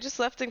 I just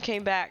left and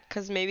came back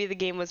because maybe the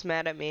game was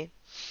mad at me.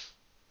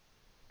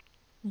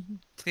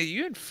 Hey,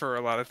 you infer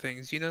a lot of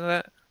things. You know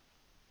that?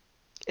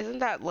 Isn't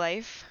that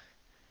life?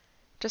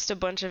 Just a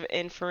bunch of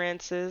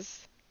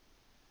inferences.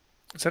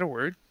 Is that a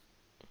word?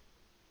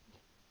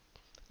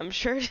 I'm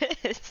sure it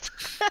is.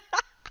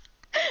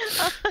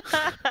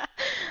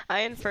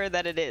 I infer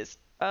that it is.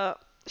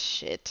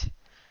 Shit.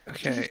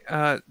 Okay,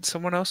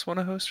 someone else want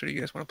to host, or do you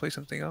guys want to play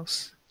something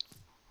else?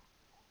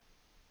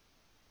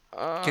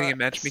 Getting a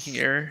matchmaking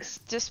error?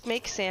 Just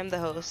make Sam the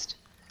host.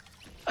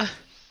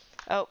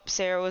 Oh,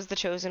 Sarah was the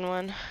chosen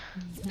one.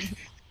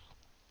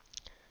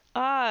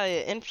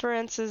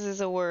 Inferences is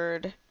a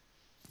word.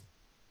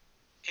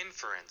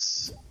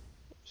 Inference.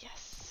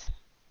 Yes.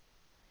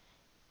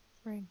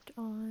 Ranked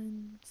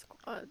on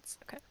squads.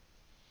 Okay.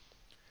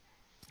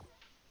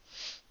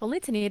 Only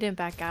Tania didn't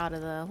back out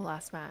of the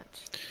last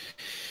match.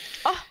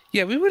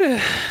 Yeah, we would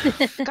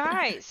have.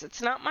 Guys,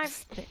 it's not my...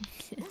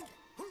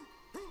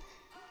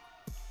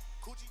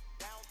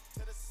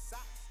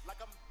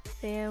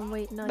 Sam,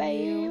 waiting on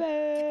you.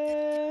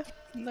 Baby.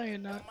 No, you're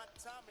not.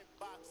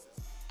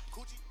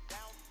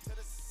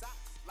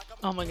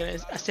 Oh my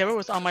goodness. Sarah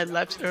was on my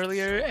left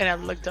earlier, and I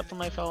looked up on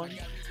my phone,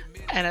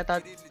 and I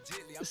thought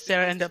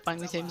Sarah ended up buying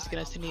the same skin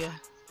as Tania.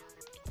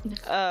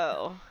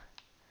 Oh.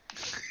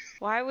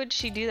 Why would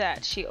she do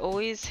that? She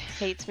always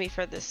hates me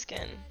for this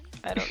skin.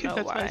 I don't know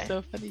That's why. why it's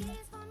so funny.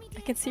 I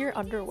can see your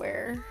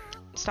underwear.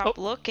 Stop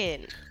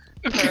looking.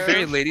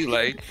 Very Perv.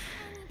 ladylike.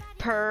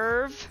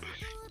 Perv.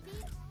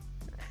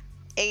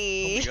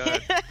 Ayy. Oh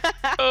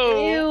my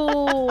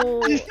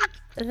Oh. Ew.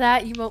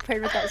 That emote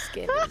paired with that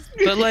skin.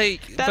 But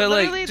like, That but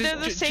like, literally, they're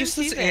the same just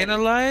let's season.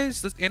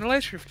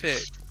 analyze her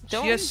fit.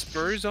 Don't- She has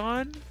spurs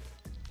on,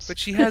 but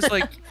she has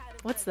like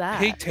What's that?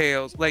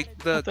 pigtails, like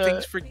the The-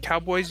 things for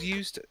cowboys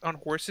used on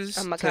horses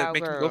I'm a to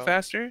make them go cowgirl.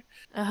 faster.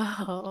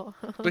 Oh.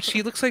 But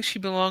she looks like she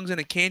belongs in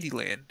a candy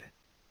land.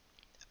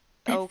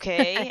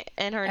 Okay,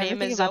 and her name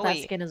Everything is about that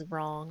Zoe. skin is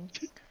wrong.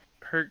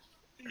 Her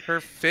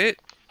fit.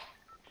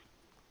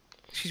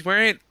 She's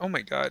wearing. Oh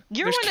my god.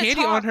 You're There's one to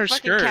candy talk, on her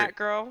fucking skirt. cat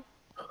girl.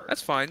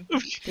 That's fine.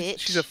 Bitch.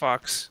 She's a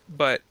fox,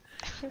 but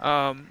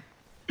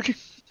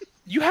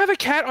you have a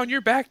cat on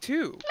your back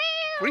too.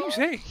 What are you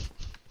saying?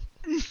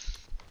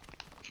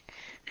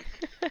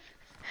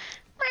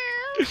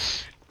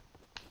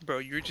 Bro,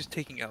 you're just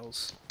taking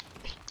L's.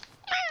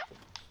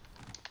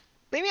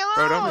 Leave me alone.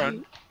 Bro, don't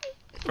run.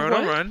 Bro,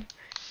 don't What? run.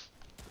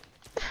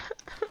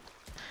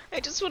 I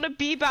just want to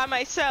be by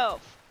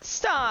myself.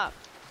 Stop.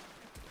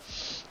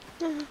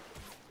 Don't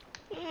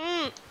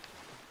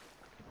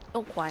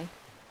cry.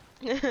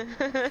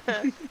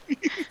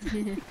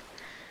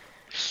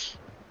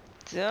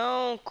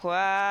 Don't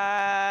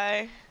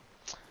cry.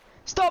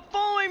 Stop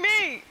following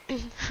me. I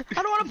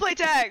don't want to play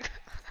tag.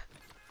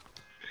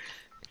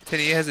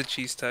 Tania has a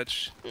cheese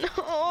touch.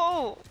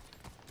 No.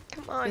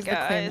 Come on, Is the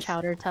clam guys.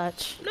 chowder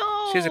touch.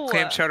 No. She has a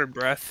clam chowder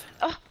breath.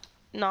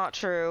 Not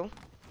true.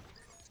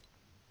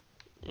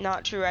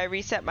 Not true. I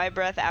reset my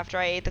breath after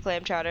I ate the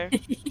clam chowder.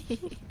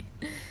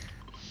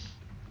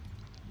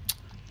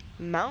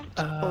 Mount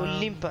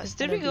Olympus.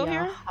 Did we Gonna go be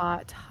a here?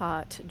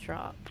 hot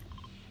drop.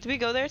 Did we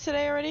go there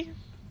today already?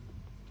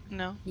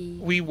 No.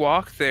 We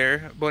walked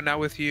there, but not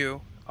with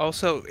you.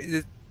 Also,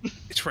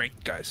 It's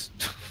ranked, guys.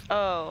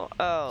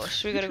 Oh.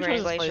 Should we go to Which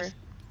Grand one is this Glacier? place?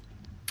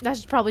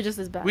 That's probably just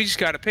as bad. We just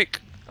gotta pick.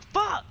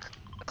 Fuck!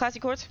 Classy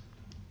Courts?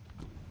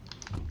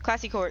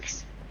 Classy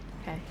Courts.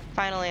 Okay.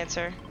 Final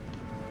answer.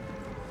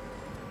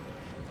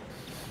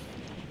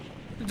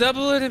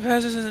 Double it, it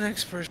passes to the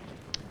next person.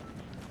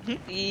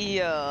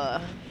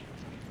 Yeah.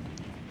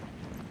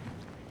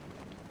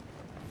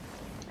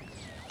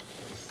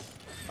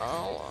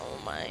 Oh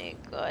my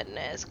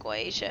goodness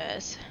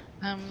gracious.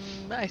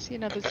 I see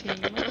another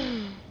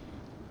team.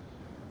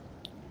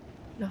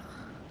 Ugh.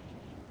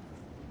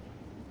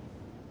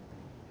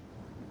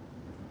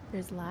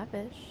 There's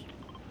Lavish.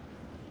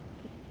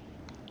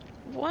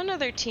 One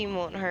other team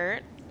won't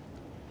hurt.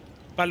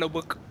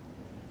 Palobok.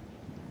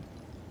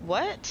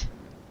 What?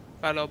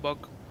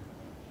 Palobok.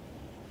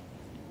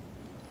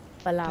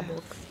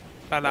 Balabok.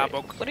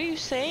 Palabok. What are you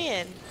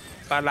saying?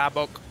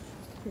 Palabok.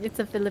 It's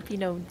a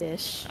Filipino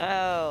dish.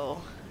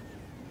 Oh.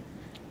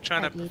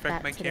 Trying to I'd eat perfect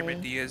that my Cameron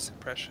today. Diaz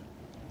impression.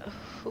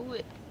 Who?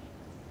 Ooh,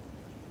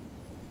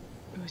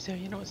 so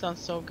you know what sounds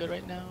so good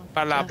right now?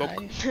 Palabok.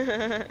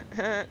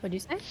 What'd you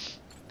say?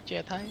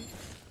 Jetai.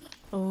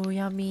 Oh,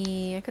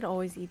 yummy. I could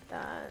always eat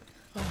that.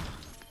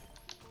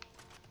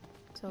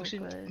 So We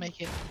should good.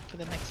 make it for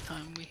the next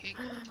time we hang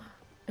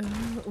out.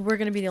 Ooh, we're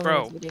gonna be the only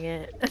Bro. ones eating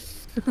it.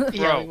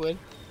 Yeah, Bro. we would.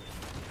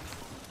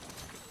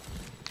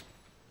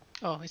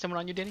 Oh, is someone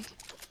on you, Denny?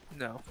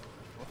 No.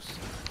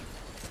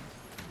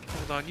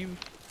 Hold on, you.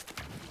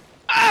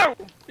 Ow!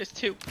 There's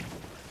two.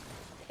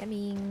 I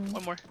mean,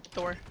 One more.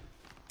 Thor.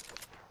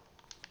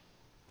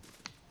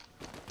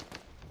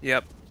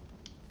 Yep.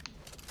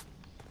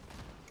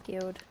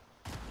 killed.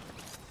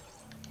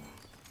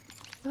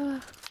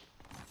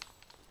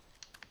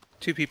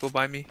 2 people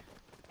by me.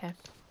 Okay.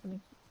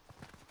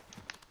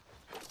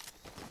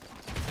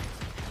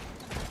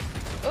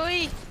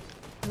 Oi!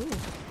 Ooh.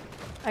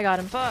 I got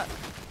him. Fuck.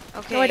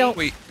 Okay. No, I don't.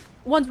 Wait.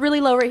 One's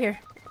really low right here.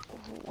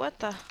 What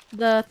the?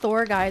 The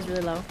Thor guy is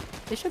really low.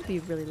 They should be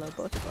really low,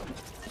 both of them.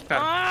 Got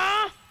him.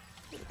 Ah!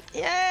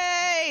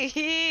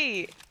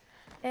 Yay!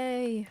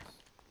 Hey.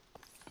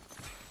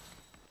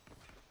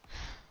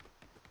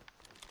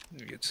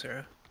 Let me get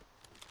Sarah.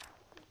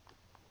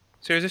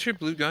 Sarah, is this your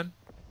blue gun?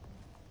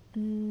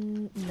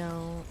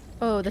 No.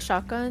 Oh, the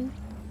shotgun?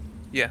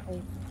 Yeah.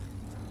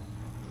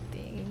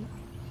 Thing.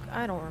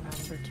 I don't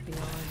remember, to be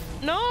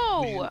honest.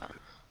 No!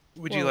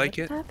 Would Whoa, you like what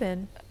it?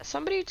 happened?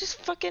 Somebody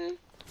just fucking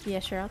Yeah,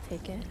 sure, I'll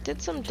take it.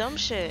 did some dumb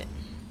shit.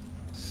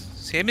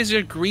 Sam is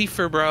a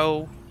griefer,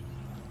 bro.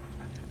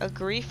 A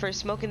griefer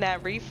smoking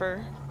that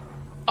reefer.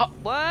 Oh.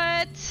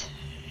 What?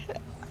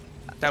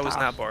 That was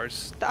Stop. not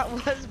bars. That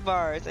was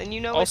bars, and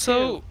you know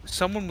Also, it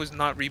someone was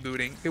not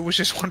rebooting. It was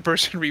just one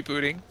person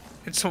rebooting,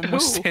 and someone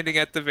was Who? standing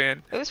at the van.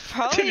 too. It was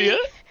probably. Yeah?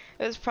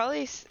 It was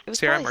probably Sarah,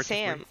 probably mark this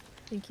Sam.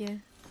 Thank you.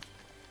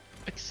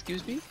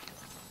 Excuse me?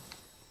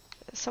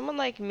 Someone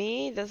like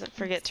me doesn't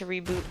forget to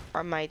reboot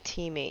my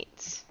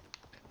teammates.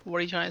 What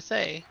are you trying to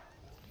say?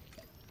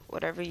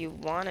 Whatever you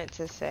wanted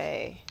to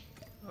say.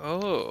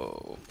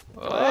 Oh.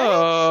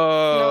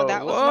 No,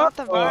 that was not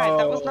the vibe.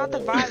 That was not the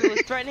Oh. vibe. It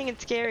was threatening and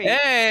scary.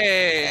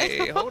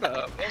 Hey! Hold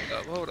up,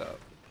 hold up.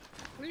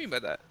 What do you mean by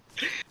that?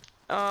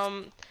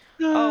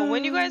 Oh,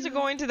 when you guys are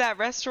going to that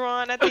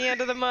restaurant at the end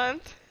of the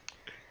month,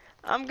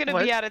 I'm gonna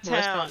What? be out of What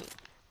town.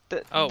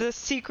 restaurant? The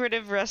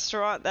secretive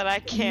restaurant that I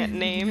can't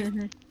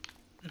name.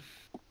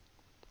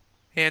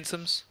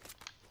 Handsomes.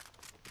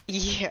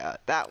 Yeah,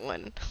 that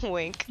one.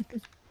 Wink.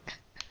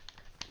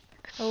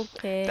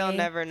 Okay. They'll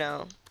never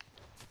know.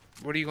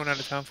 What are you going out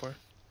of town for?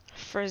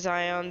 For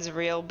Zion's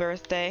real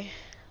birthday.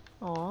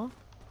 Aw.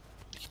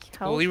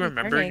 Will you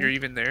remember you're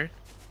even there?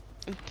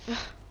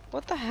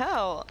 What the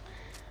hell?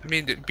 I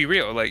mean, be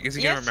real. Like, is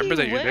he gonna Yes, remember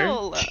that he you're there?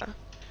 will.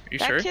 You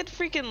That sure? kid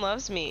freaking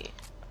loves me.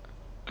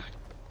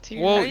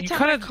 Well, Every you time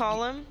kind I of.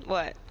 call him,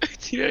 what?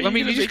 I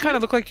mean, you just kind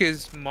of look like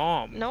his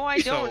mom. No, I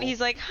don't. so-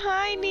 He's like,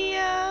 hi,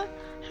 Nia.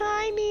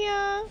 Hi,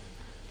 Nia.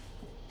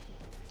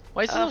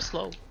 Why is it so Ugh.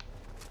 slow?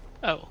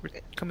 Oh. We're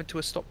coming to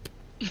a stop.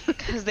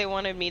 Because they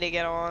wanted me to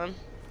get on.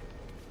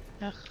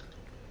 Ugh.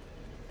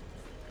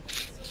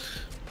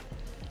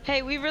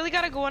 Hey, we really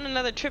gotta go on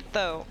another trip,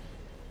 though.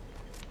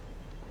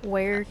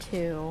 Where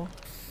to?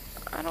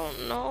 I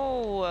don't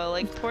know.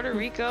 Like Puerto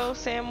Rico,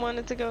 Sam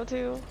wanted to go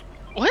to.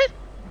 What?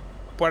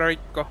 Puerto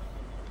Rico.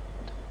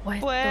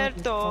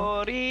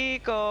 Puerto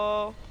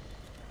Rico.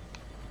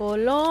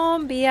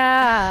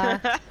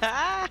 Colombia.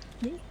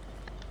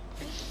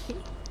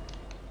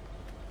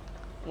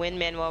 Win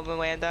Manuel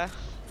Miranda.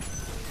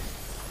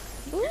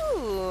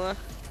 Ooh.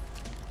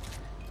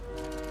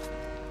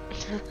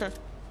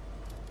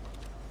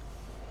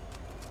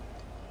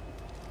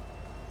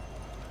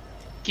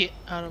 Get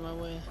out of my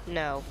way.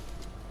 No.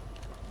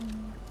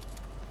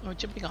 Oh,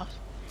 jumping off.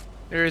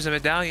 There is a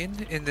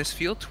medallion in this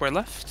field to our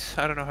left.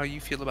 I don't know how you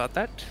feel about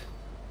that.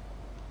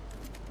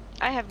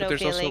 I have But no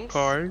there's feelings. also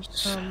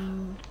cars.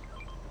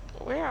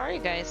 Where are you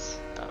guys?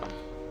 Oh.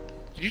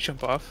 Did you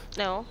jump off?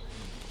 No.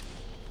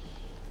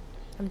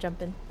 I'm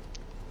jumping.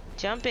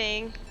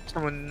 Jumping.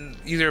 Someone,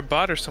 either a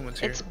bot or someone's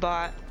here. It's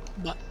bot.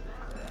 But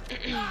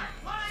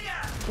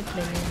It's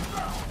minion.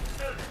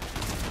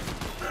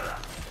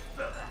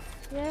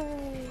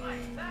 Yay!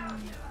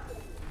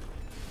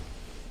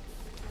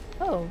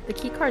 Oh, the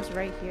key card's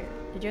right here.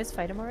 Did you guys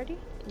fight him already?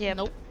 Yep.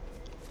 Nope.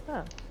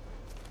 Oh.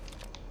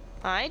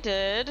 I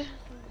did.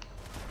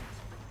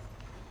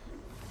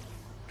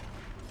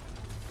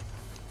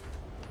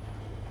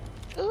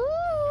 Ooh.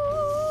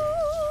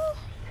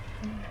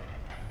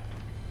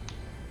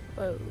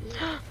 Whoa.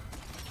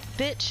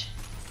 Bitch.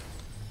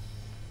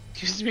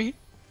 Excuse me.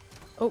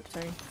 Oh,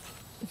 sorry.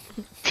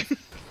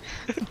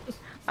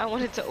 I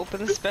wanted to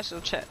open the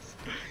special chest.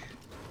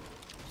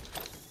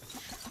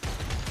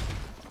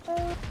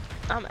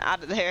 I'm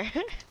out of there.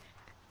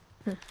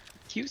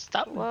 You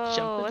stop Whoa,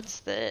 jumping. what's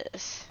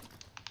this?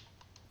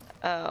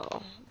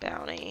 Oh,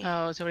 bounty.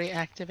 Oh, somebody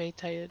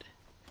activated.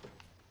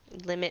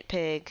 Limit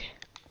pig.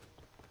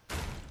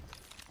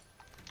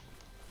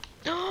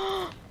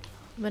 I'm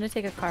gonna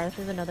take a car.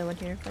 There's another one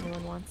here if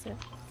anyone wants it.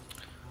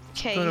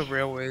 Go to Okay.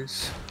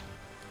 railways.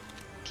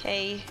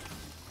 Okay.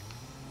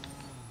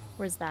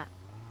 Where's that?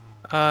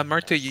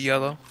 Marked it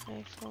yellow.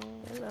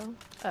 iPhone. Hello.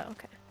 Oh,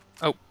 okay.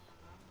 Oh,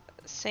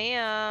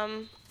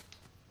 Sam,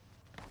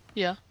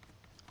 Yeah.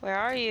 where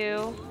are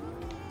you?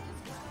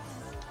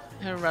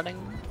 They're running.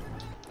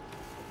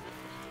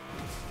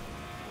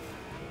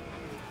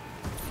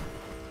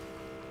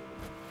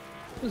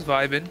 was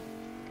vibing.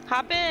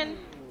 Hop in.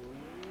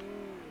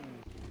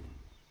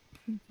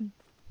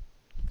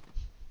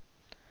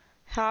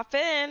 Hop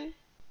in.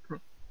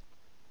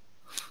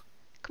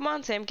 Come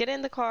on, Sam, get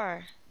in the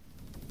car.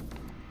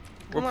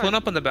 We're Come pulling on.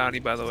 up on the bounty,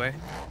 by the way.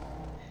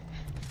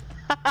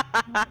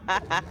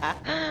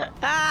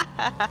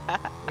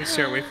 We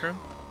stay away from him.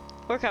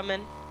 We're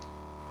coming.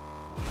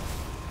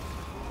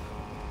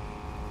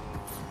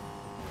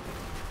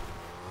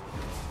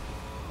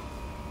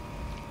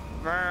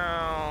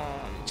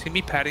 Vroom. See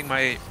me patting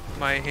my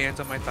hands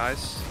on my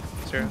thighs,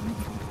 Sarah.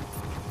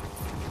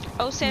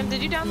 Oh, Sam,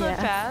 did you download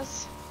Yeah.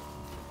 Fast?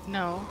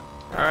 No.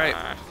 All right,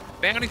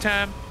 bounty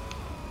time.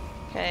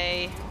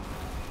 Okay.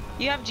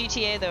 You have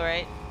GTA though,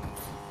 right?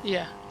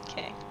 Yeah.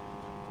 Okay.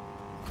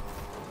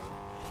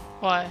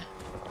 Why?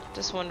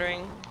 Just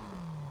wondering.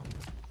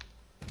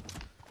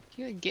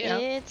 You get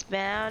out. It's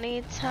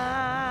bounty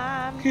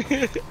time.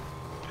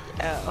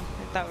 Oh,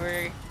 I thought we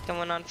were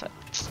going on foot.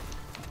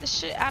 This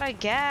shit out of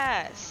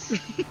gas.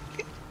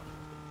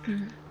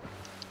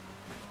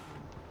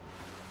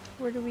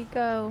 Where do we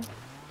go?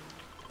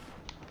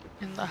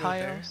 In the Go high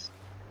there. elves.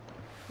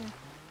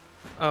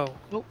 Oh,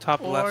 Nope.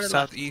 top Or left, left.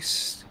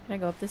 southeast. Can I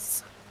go up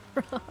this?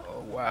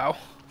 Oh wow.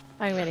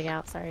 I'm getting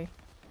out. Sorry.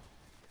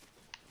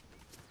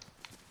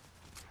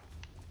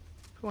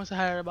 Who wants to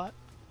hire a bot?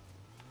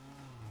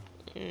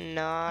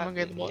 Not gonna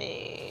get the ball.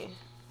 me.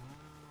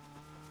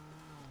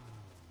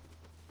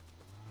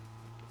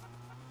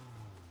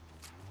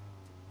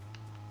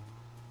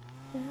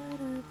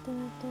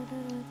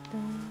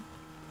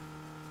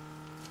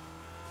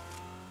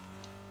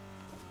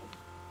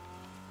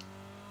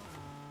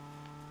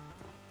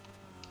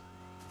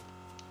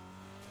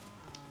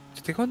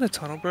 Did they go in the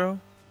tunnel, bro?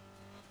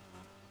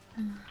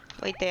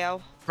 Wait, they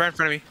are. Right in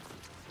front of me.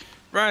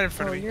 Right in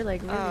front Oh, of me. you're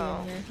like really Oh.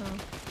 in there,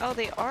 huh? Oh,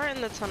 they are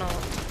in the tunnel.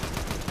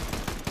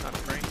 Not a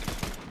prank.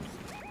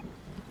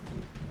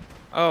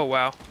 Oh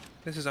wow.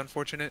 This is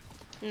unfortunate.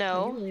 You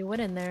No. really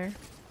went in there.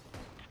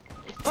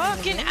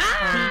 Fucking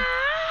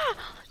ah!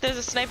 There's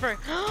a sniper.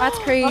 That's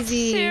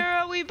crazy.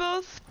 Sarah, we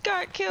both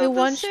got They killed the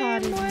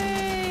one-shotted same me.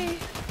 way.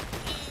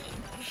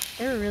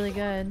 They were really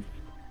good.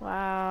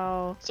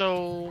 Wow.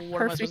 So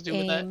what am I supposed Perfect to do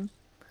with that? aim.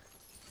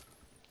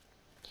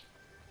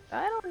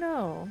 I don't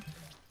know.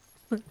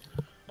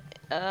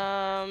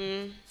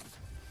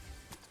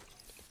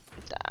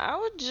 I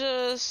would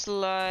just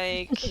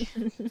like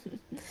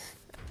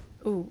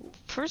Ooh.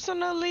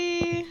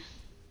 personally.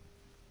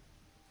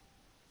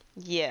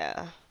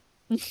 Yeah.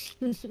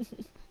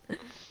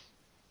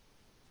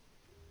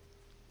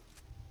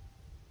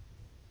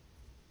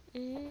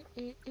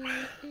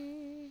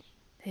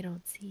 They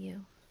don't see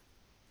you.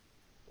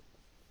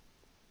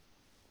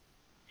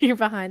 You're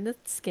behind the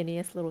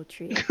skinniest little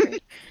tree ever.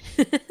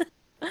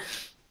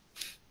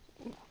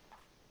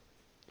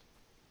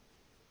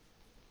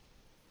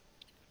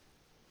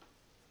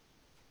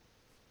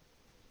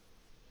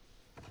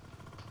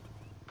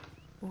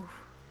 Oof.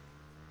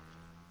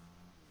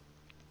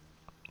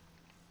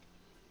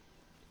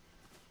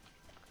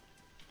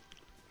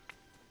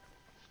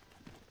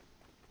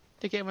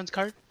 Take everyone's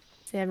card.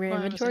 Sam, your Well,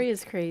 I was inventory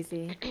is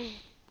crazy.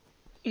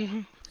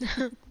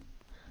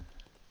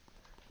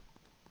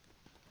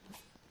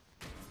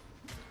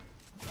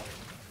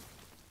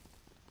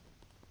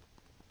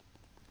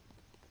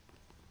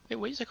 Wait,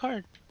 where's the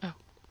card? Oh.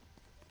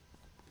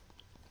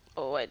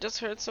 Oh, I just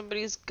heard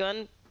somebody's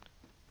gun.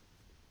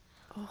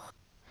 Oh.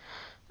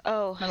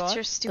 Oh, My it's what?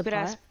 your stupid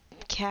ass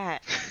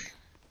cat.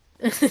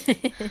 There's a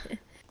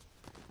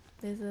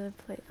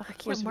play. Oh, I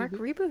can't Where's mark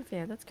Reboot? reboot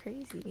fan. That's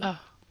crazy. Oh.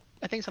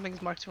 I think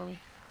something's marked for me.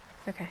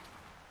 Okay.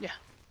 Yeah.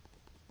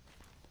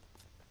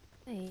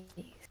 Nice.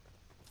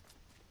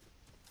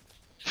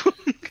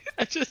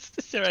 I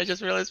Sarah, I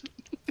just realized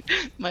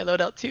my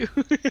loadout too.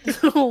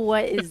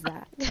 What is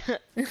that?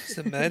 It's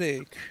a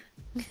medic.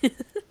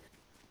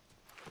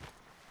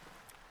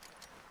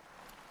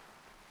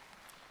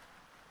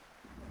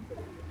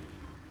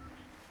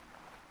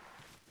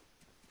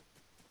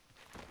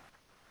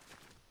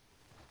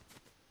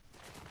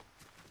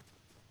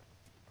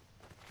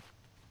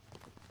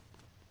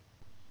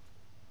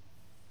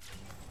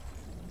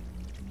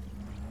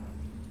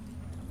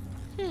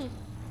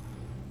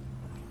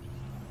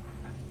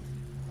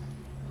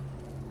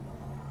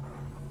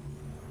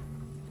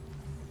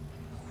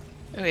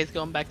 Okay, it's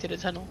going back to the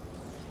tunnel.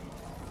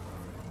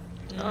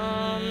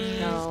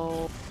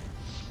 No.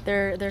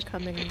 They're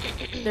coming.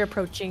 They're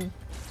approaching.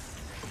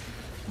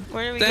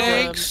 Where do we go?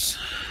 Thanks.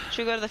 Should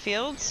we go to the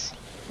fields?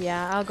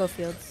 Yeah, I'll go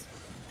fields.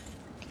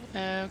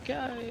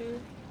 Okay.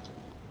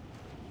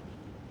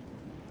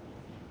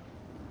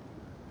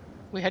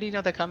 Wait, how do you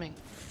know they're coming?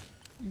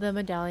 The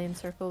medallion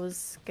circle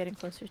was getting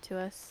closer to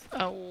us.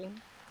 Oh.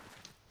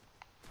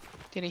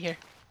 Didn't hear.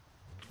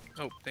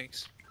 Oh,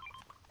 thanks.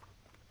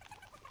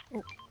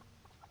 Oh,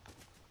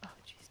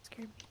 jeez,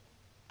 scared me.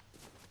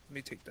 Let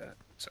me take that.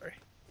 Sorry.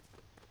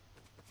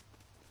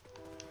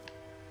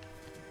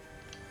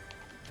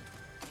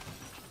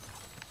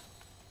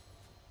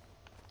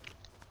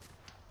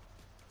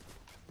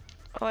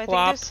 Oh, I think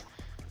Plop.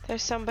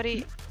 there's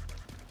somebody.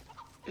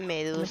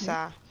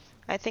 Medusa.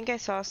 I think I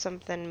saw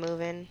something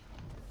moving.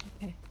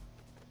 Okay.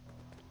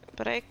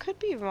 But I could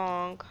be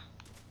wrong.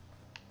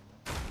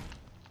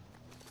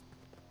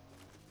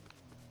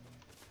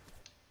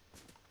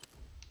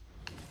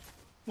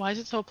 Why is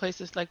this whole place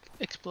is like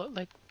explode,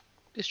 like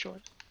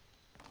destroyed?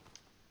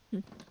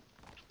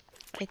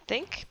 I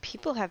think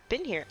people have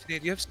been here. Tania,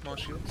 do you have small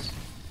shields?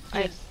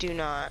 I Yes. do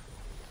not.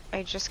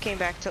 I just came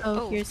back to.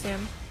 Oh, here's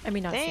Sam. I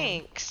mean, not Sam.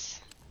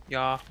 thanks.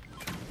 Yeah.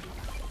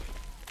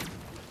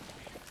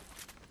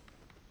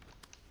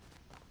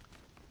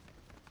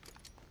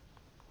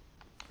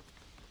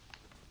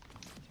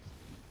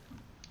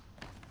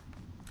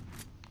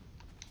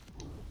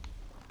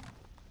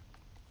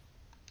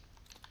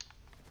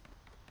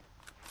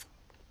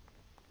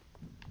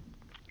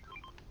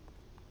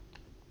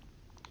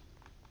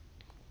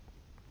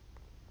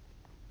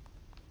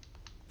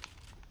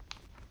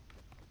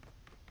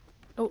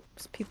 Oh,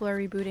 people are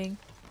rebooting.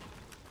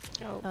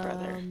 Oh,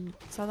 brother.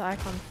 Saw the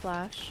icon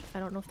flash. I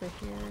don't know if they're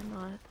here or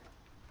not.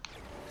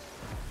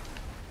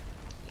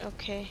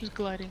 Okay. Who's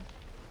gliding?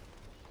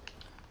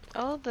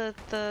 Oh, the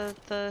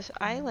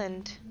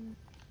island.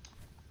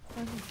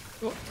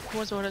 Who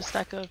wants to order a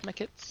stack of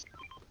medkits?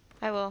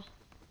 I will.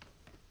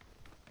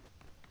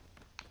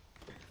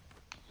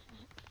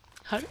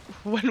 How,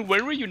 when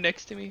were you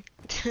next to me?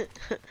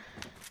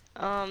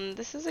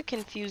 This is a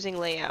confusing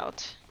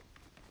layout.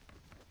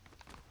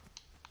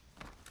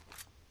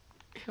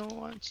 Who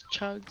wants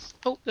chugs?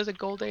 Oh, there's a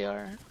gold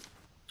AR.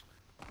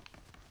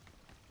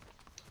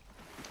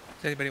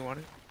 Does anybody want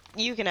it?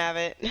 You can have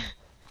it.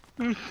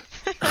 Are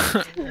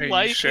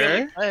Why you you feel sure?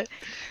 like that?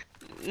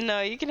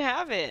 No, you can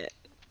have it.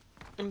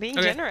 I'm being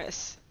Okay.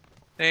 generous.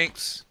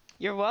 Thanks.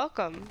 You're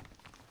welcome.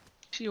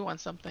 She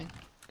wants something.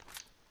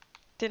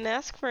 Didn't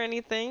ask for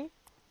anything.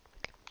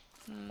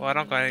 Well, I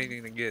don't got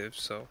anything to give,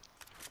 so.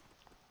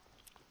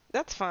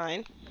 That's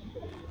fine.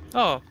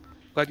 Oh,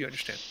 glad you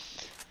understand.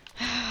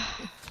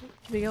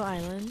 Should we go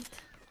island?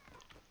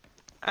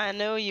 I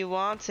know you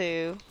want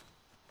to.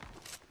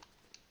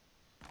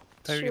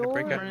 Thought you were gonna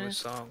break out Sure. into a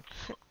song.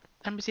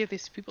 Let me see if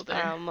there's people there.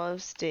 I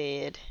almost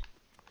did.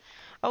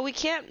 Oh, we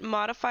can't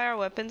modify our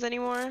weapons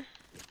anymore?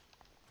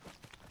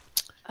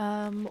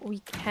 We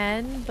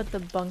can, but the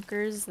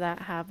bunkers that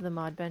have the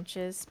mod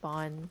benches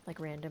spawn like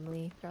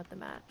randomly throughout the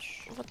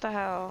match. What the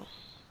hell?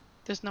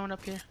 There's no one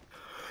up here.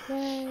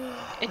 Yay!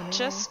 It Oh, no.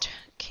 just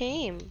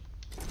came.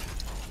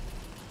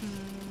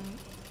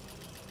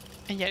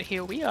 And yet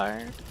here we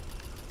are.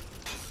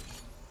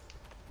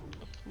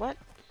 What?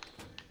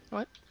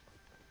 What?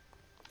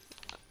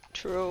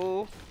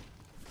 True.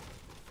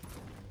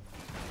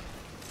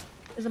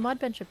 There's a mod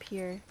bench up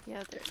here.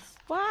 Yeah, there is.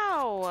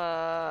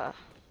 Wow.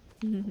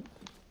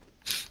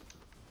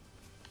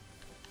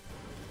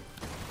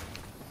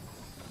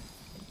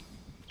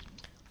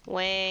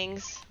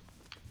 Wings.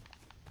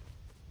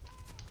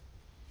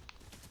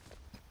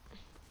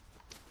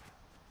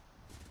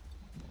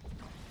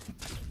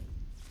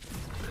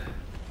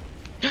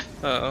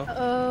 Uh-oh.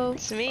 Oh,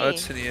 It's me. Oh,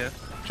 that's Tania.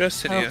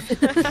 Just Tania.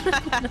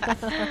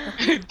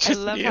 I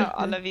love how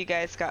all of you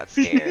guys got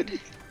scared.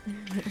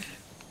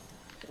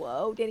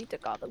 whoa! Danny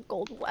took all the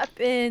gold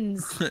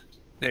weapons.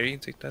 There, you can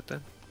take that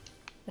then.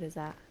 What is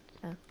that?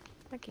 Oh,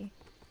 okay.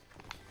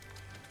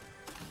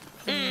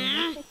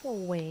 Take a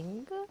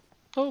wing.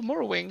 Oh,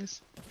 more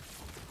wings.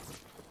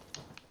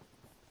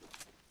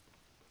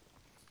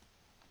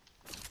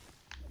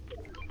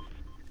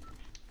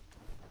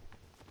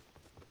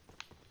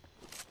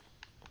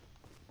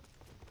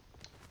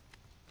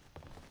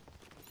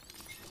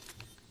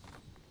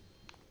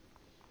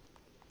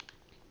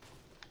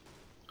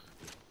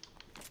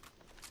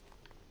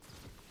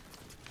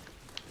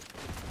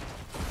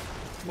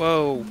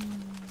 Whoa.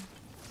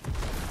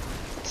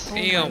 Oh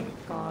Damn. my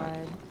god.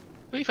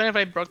 It'd be funny if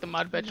I broke the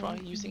mod bench while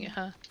using it,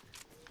 huh?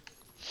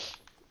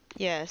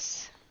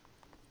 Yes.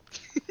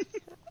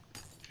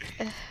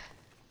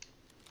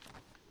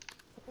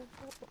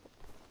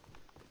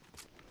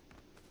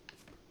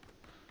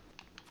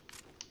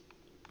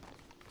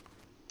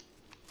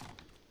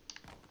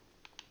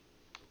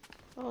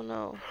 Oh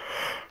no.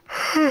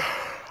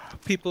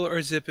 People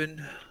are zipping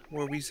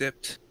where we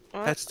zipped.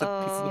 That's the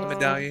people with the Uh-oh.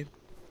 medallion.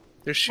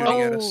 They're shooting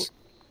at us.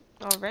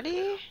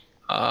 Already?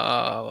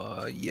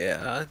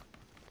 Yeah.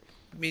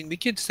 I mean, we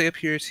could stay up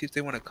here, see if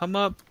they want to come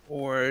up,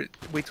 or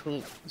wait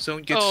till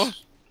zone Oh.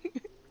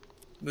 gets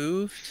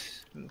moved.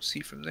 And we'll see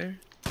from there.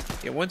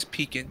 Yeah, one's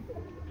peeking.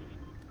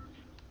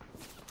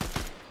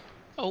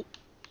 Oh.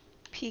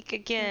 Peek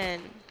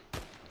again.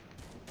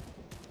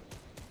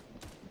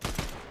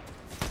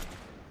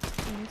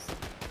 Nice.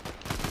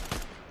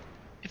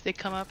 If they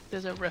come up,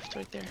 there's a rift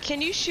right there.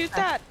 Can you shoot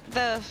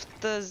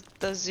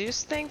the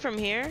Zeus thing from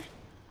here?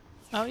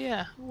 Oh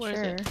yeah. Where is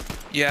Sure. it?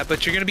 Yeah,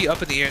 but you're gonna be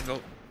up in the air and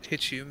they'll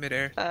hit you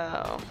midair.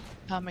 Oh.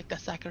 I'll make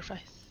that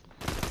sacrifice.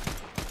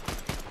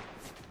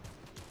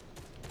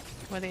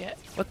 Where they at?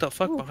 What the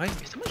fuck Ooh. behind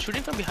me? Is someone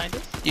shooting from behind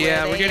us?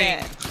 Yeah, Where we're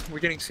they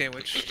getting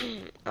sandwiched.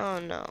 Oh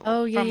no.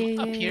 Oh yeah, From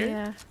yeah, up yeah, here?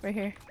 yeah. Right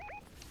here.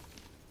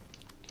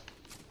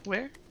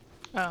 Where?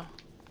 Oh.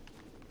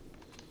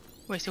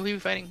 Wait, so who are we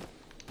fighting?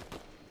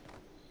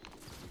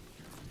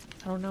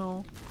 I don't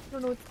know. I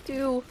don't know what to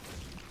do.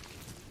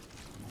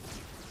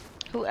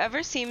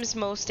 Whoever seems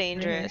most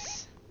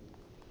dangerous.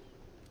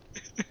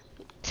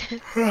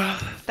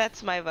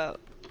 That's my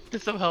vote.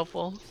 That's so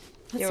helpful.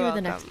 Let's You're see where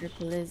the next welcome.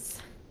 circle is.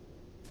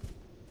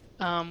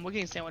 We're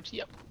getting sandwiched.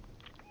 Yep.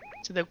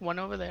 So the one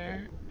over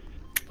there.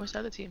 Where's the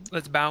other team?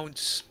 Let's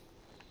bounce,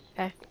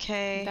 Okay.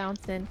 Okay.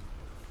 Bouncing.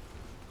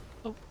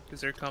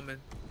 because they're coming.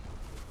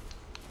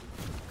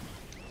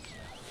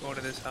 Going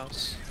to this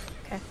house.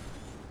 Okay.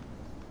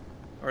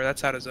 Or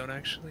that's out of zone,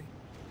 actually.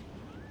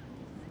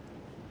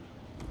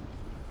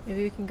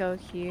 Maybe we can go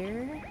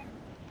here.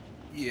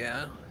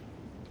 Yeah.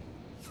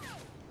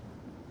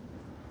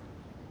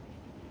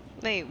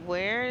 Wait,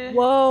 where?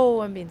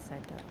 Whoa, I'm being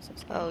sniped up. So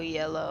scary. Oh,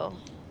 yellow.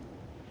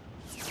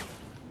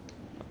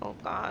 Oh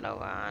god, oh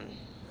god.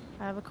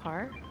 I have a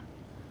car.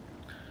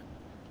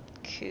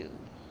 Cool.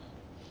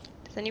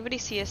 Does anybody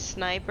see a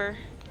sniper?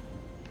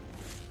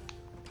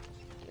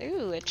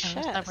 Ooh, a chest.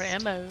 Sniper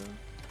ammo.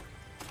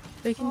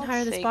 We can I'll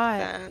hire the take spot.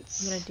 that.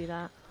 I'm gonna do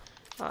that.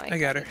 Oh, I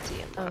got her. can't see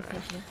him Oh, on her.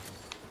 thank you.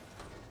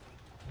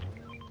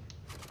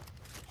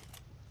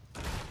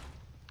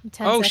 In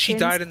 10 Oh, she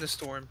seconds. died in the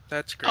storm.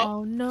 That's great.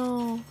 Oh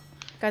no.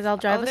 Guys, I'll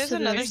drive Oh, us there's to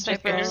the another next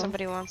sniper if circle.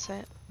 somebody wants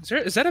it.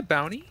 Is that a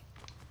bounty?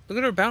 Look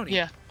at her bounty.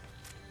 Yeah.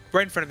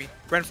 Right in front of me.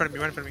 Right in front of me.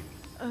 Right in front of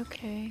me.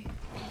 Okay.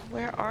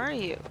 Where are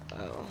you?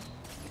 Oh.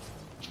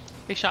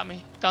 They shot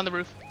me. Down the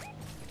roof.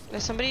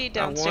 There's somebody Got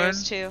downstairs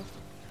one. too.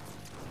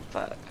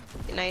 Fuck.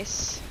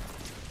 Nice.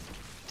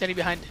 Danny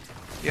behind.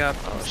 Yep.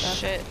 Oh Stuff.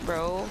 shit,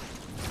 bro.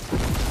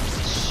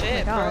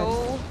 Shit, God.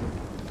 bro.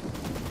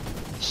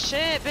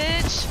 Shit,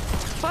 bitch.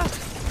 Fuck.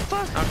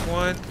 Fuck. Knock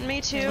one. Me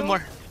too. One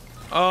more.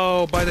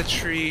 Oh, by the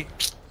tree.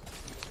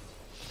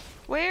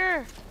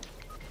 Where?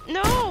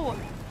 No!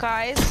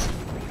 Guys.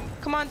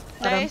 Come on.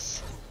 Got him.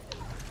 Nice.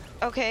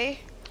 Okay.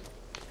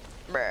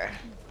 Bruh.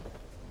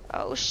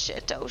 Oh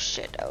shit, oh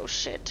shit, oh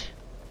shit.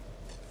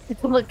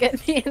 Look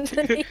at me,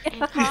 Anthony.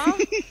 Huh?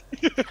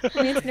 Me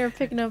and Anthony are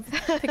picking up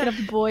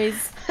the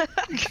boys.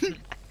 Okay,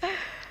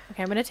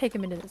 I'm gonna take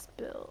him into this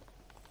build.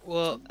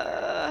 Well,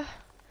 Uh,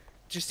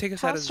 just take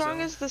us how out of strong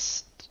zone.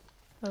 is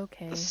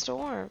Okay. the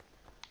storm?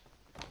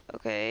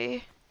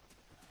 Okay.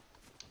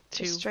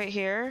 Two. Just right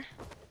here.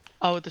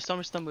 Oh, the storm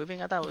is still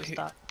moving? I thought it was Wait.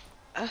 stopped.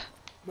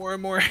 More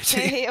and more.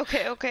 Okay,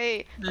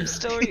 okay. I'm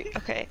still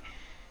okay.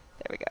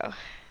 There we go.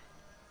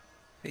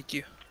 Thank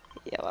you.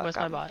 Yeah, Where's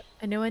my welcome. bot?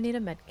 I know I need a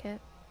med kit.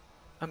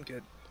 I'm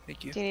good.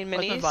 Thank you. Do you need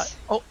Where's my minis? bot?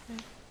 Oh,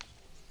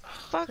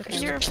 Fuck, Okay.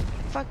 you're a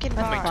fucking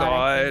That's Oh my bot.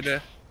 fine. I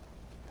god.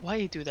 why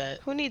you do that?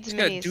 Who needs He's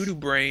got minis? doo-doo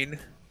brain.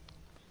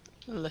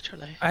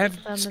 Literally. I have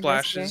On the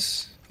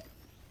splashes.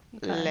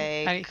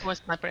 Leg. I need more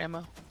sniper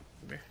ammo.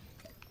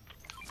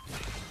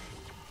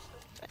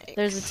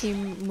 There's a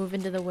team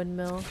moving to the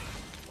windmill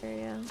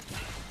area.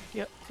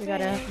 Yep. We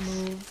gotta Thanks.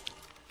 move.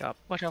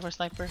 Watch out for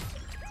sniper.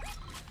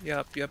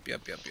 Yep.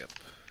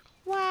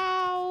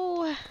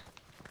 Wow.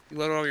 You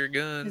load all your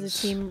guns. There's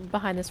a team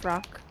behind this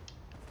rock.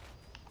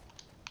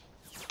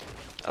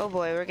 Oh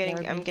boy, we're I'm being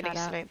getting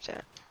shot sniped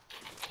at.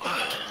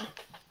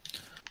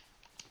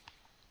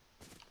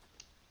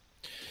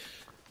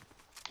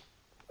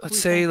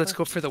 Let's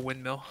go for the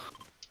windmill.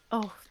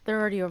 Oh, they're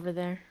already over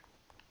there.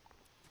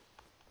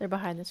 They're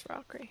behind this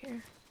rock right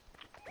here.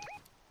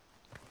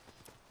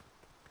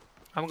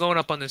 I'm going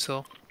up on this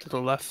hill to the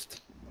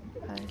left.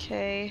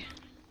 Okay.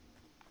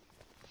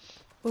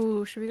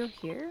 Ooh, should we go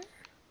here?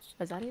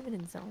 Is that even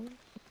in zone?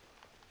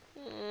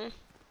 Mm.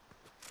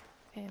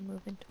 Okay, I'm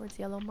moving towards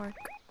yellow mark.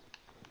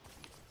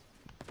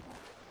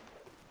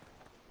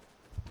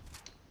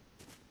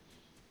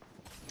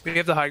 We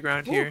have the high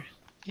ground Ooh. here.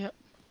 Yep.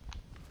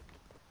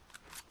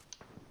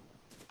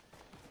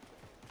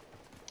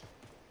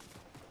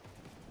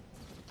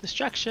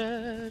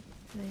 Distraction.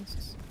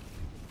 Nice.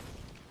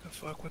 What the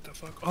fuck? What the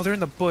fuck? Oh, they're in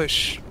the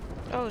bush.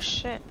 Oh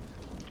shit.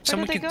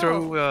 Someone they can go?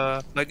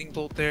 throw lightning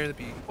bolt there. That'd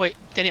be. Wait,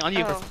 Danny, on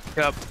you. Oh,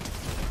 Yep.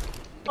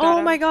 Oh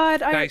him. my god,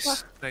 Nice.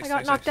 I Nice. got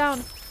nice, knocked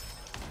nice.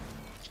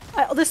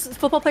 down. This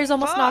football player's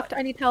almost Fuck. knocked.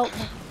 I need help.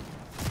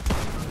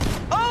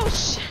 Oh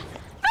shit.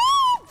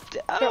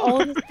 Ah! They're Oh.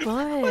 all in this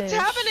bush. What's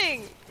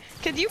happening?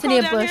 Can you It's crawl in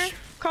a down bush. here?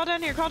 Crawl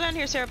down here. Crawl down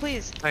here, Sarah,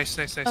 please. Nice.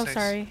 Nice. Nice. Oh, nice.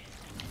 sorry.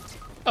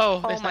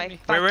 Oh, Oh that's my not me.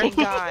 Wait, wait.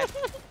 fucking god.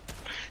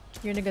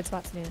 You're in a good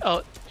spot, Tania.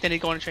 Oh, Danny,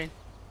 go on a train.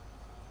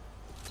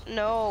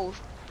 No.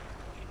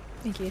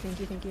 Thank you, thank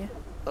you, thank you.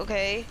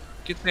 Okay.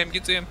 Get to him.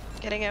 Get to him.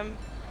 Getting him.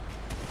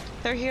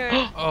 They're here.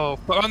 Oh,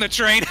 on the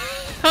train.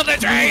 On the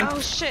train. Oh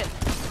shit.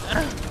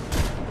 I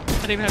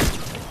didn't even have.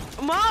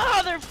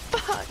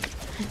 Motherfuck.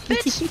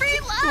 Bitch,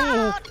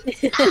 reload.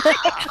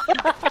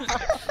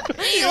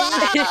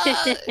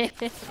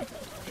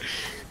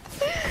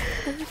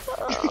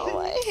 Oh,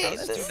 I hate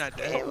How's this this dude not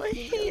dead? game. I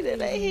hate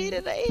it. I hate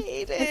it. I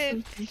hate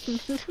it.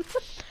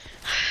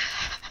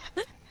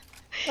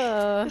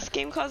 This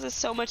game causes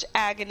so much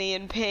agony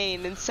and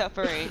pain and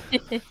suffering.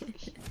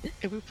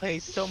 And we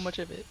played so much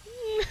of it.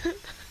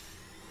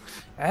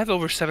 I have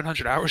over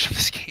 700 hours in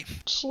this game.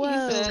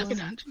 Whoa. Jesus.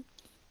 700.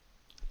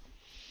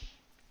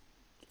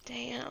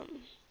 Damn.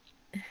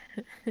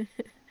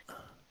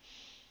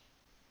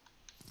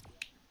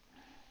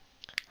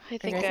 I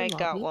think guys I in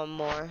got lobby? one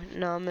more.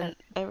 No,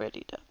 I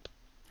readied up.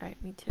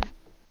 Alright, me too.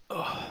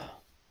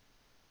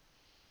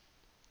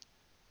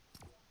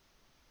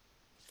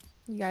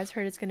 You guys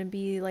heard it's gonna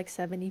be like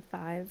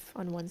 75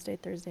 on Wednesday,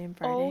 Thursday, and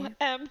Friday.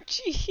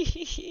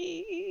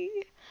 OMG.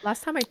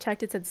 Last time I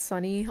checked, it said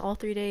sunny all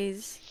 3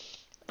 days.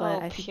 But Oh,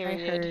 I think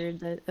period. I heard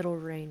that it'll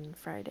rain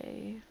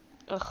Friday.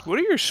 Ugh. What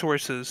are your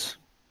sources?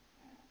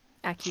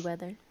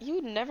 AccuWeather. You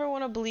would never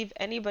want to believe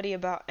anybody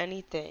about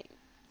anything.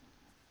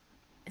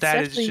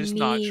 That is Especially just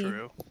not me.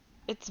 true.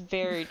 It's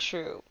very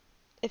true.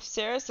 If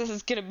Sarah says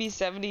it's gonna be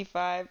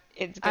 75,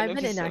 it's gonna I've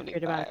be been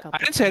inaccurate about a 75. couple. I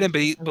didn't say I didn't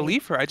times,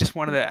 believe her. I just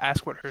wanted to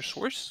ask what her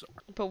sources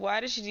are. But why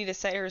does she need to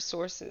cite her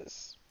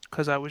sources?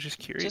 Because I was just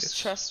curious. Just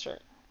trust her.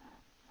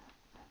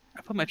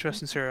 I put my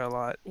trust in Sarah a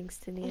lot. Thanks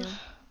to Nia.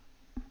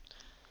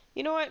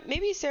 You know what?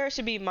 Maybe Sarah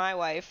should be my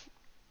wife.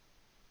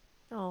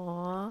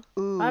 Aw.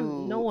 Ooh.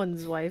 I'm no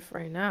one's wife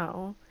right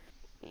now.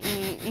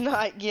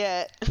 Not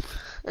yet.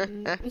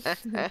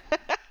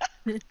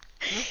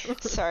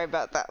 Sorry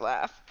about that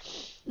laugh.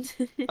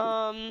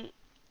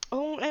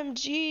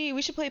 OMG,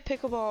 we should play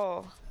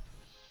pickleball.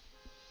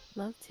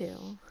 Love to.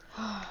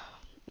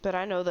 But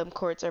I know them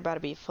courts are about to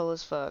be full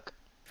as fuck.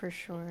 For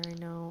sure, I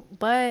know.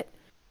 But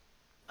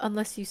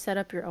unless you set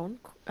up your own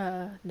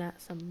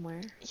net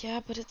somewhere.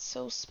 Yeah, but it's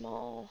so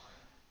small.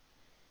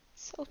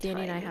 So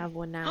Danny and I tiny. have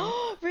one now.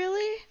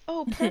 Really?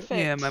 Oh, perfect.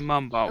 Yeah, my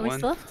mom bought And we one.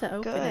 still have to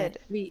open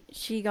it.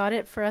 She got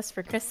it for us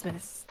for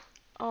Christmas.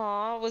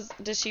 Aw,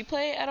 does she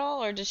play at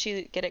all, or did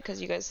she get it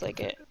because you guys like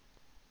it?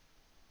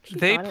 She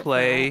They got it for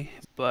play,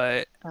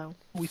 but Oh.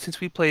 since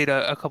we played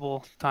a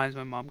couple times,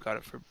 my mom got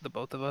it for the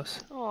both of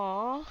us.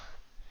 Aw,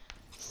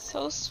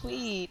 so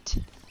sweet.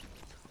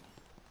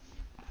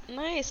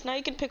 Nice, now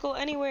you can pickle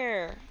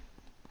anywhere.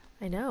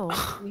 I know.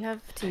 We have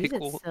to use it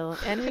Pickle. still.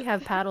 And we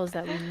have paddles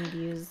that we need to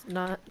use,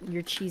 not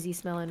your cheesy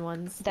smelling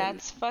ones. that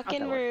That's you fucking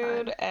got that one time.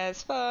 rude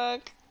as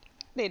fuck.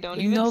 They don't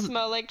You even know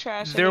smell like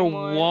trash They're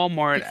anymore.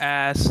 Walmart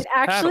ass. It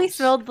actually paddles.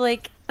 smelled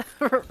like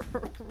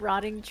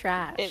rotting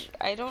trash.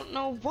 I don't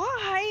know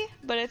why,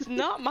 but it's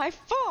not my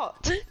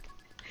fault.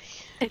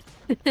 I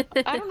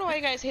don't know why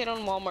you guys hate on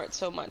Walmart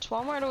so much.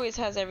 Walmart always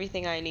has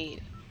everything I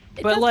need.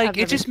 It But does like, have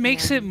it just everything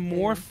makes I it need,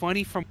 more too.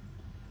 funny from,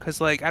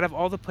 cause like out of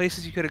all the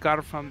places you could have got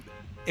it from,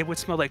 it would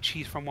smell like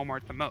cheese from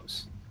Walmart the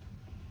most.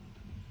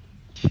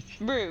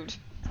 Rude.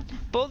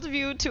 Both of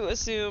you to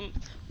assume.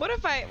 What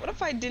if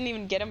I didn't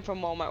even get them from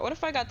Walmart? What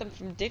if I got them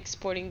from Dick's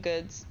Sporting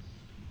Goods?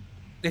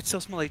 It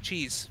still smells like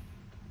cheese.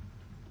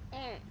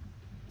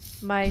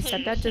 My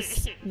stepdad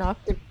just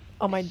knocked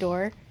on my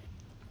door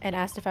and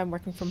asked if I'm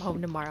working from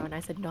home tomorrow, and I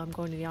said no, I'm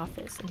going to the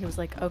office. And he was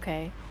like,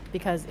 okay,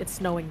 because it's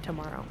snowing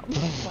tomorrow.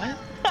 What?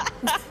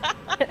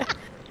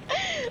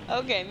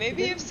 Okay,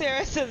 maybe if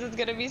Sarah says it's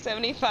gonna be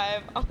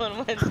 75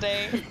 on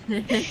Wednesday,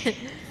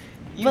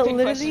 you But can question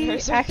literally, her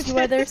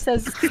AccuWeather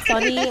sources. says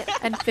sunny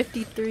and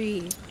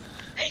 53.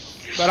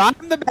 But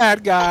I'm the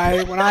bad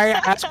guy when I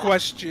ask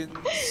questions.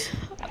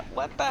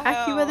 What the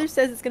hell? AccuWeather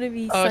says it's gonna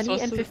be Oh, it's sunny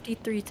and supposed to-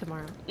 53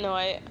 tomorrow. No,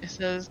 It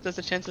says there's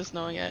a chance of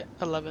snowing at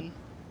 11.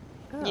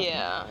 Oh,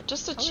 yeah,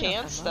 just a Probably not that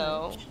chance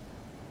though. much.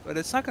 But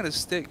it's not gonna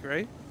stick,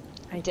 right?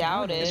 I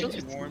Doubt doubt it. It's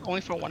It's warm.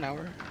 only for 1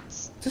 hour.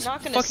 It's Just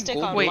not gonna fucking stick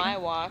Gold on Wait, my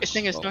watch. It's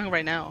saying it's snowing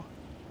right now.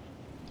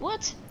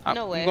 What? I'm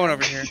No way. going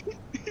over here.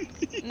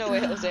 No way,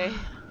 Jose.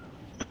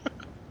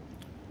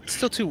 It's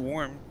still too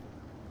warm.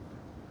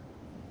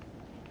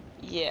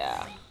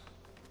 Yeah.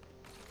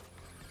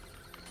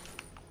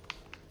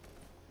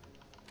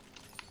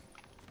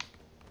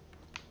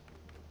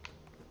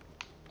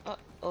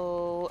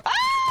 Uh-oh.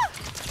 Ah!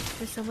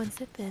 There's someone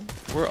sipping.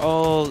 We're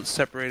all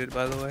separated,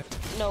 by the way.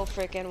 No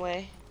frickin'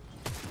 way.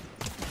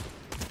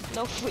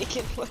 No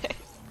freaking way.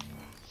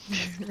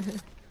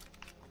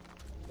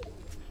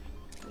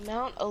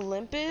 Mount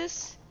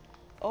Olympus?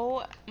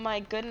 Oh my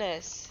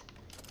goodness.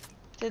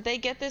 Did they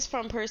get this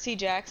from Percy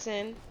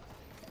Jackson?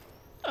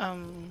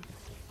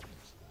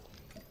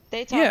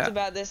 They talked Yeah.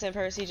 about this in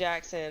Percy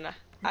Jackson.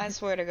 I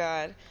swear to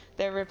God.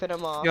 They're ripping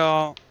them off.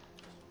 Y'all,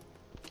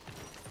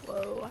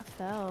 Whoa, I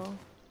fell.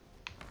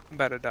 I'm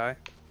about to die.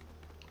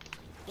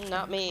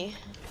 Not me.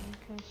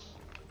 Okay.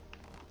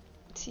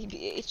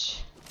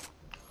 TBH.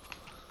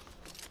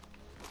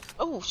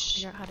 Oh,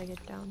 Figure out how to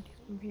get down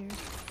from here.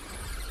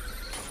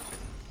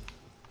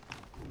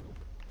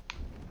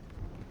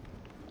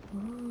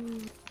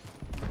 Ooh.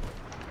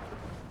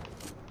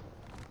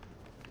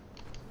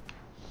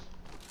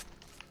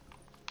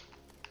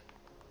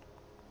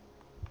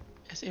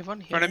 Is everyone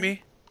In here? front of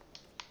me?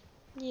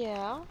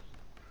 Yeah.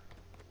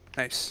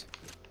 Nice.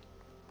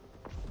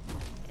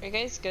 Are you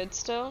guys good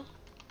still?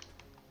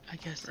 I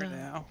guess For so.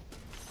 now.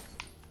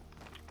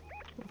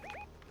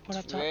 What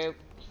up, top? Rope.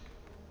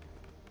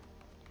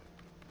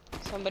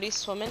 Somebody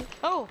swimming?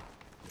 Oh!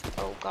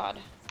 Oh god.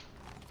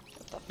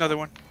 What the Another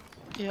one.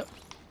 Yep.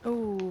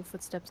 Oh,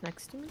 footsteps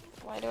next to me.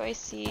 Why do I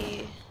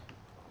see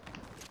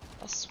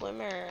a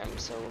swimmer? I'm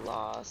so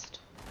lost.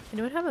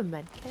 Anyone have a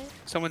med kit?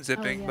 Someone's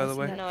zipping, yeah, by I the see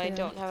way. that. No, I too.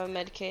 don't have a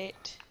med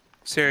kit.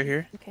 Sarah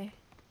here, Okay.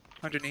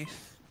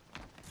 underneath.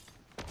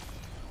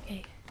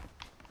 Okay.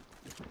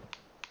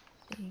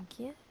 Thank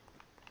you.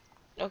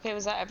 Okay,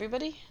 was that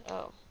everybody?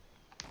 Oh,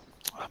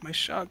 Oh, my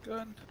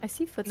shotgun. I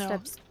see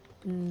footsteps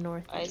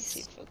north. I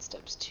see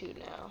footsteps too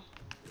now.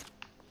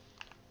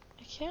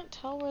 I can't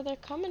tell where they're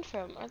coming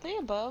from. Are they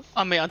above?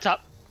 On me, on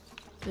top.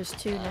 There's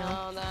two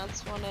now. Oh,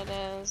 that's what it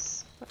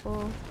is.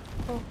 Oh.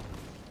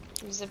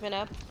 I'm zipping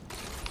up.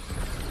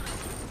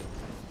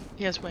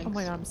 He has wings. Oh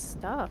my god, I'm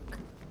stuck.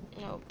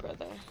 Oh,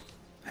 brother.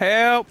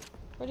 Help!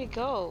 Where'd he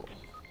go?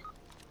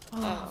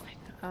 Oh,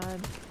 my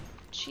god.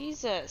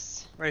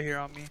 Jesus. Right here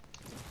on me.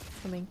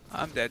 Coming.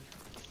 I'm dead.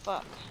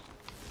 Fuck.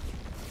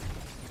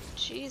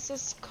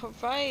 Jesus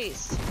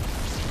Christ.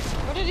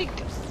 Where did he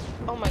go?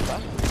 Oh my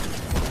god.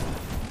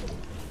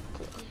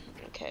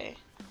 Okay.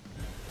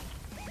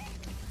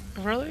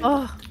 Really?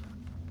 Oh.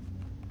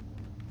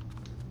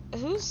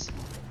 Who's?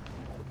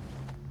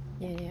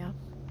 Yeah.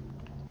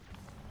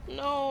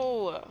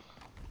 No.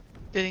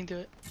 Didn't do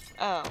it.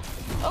 Oh.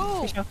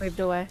 Oh. He shockwaved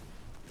away.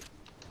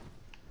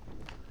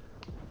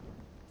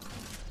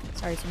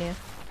 Sorry, Tania.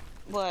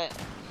 What?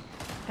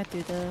 I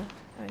threw the.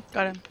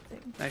 Got him.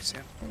 Nice,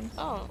 Sam.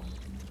 Oh.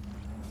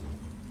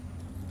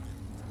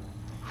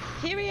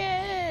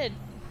 Period.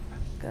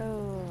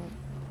 Go.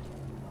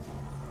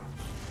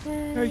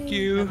 Thank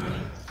you.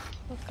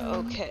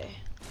 Okay.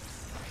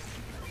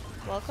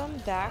 Welcome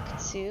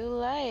back to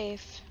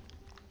life.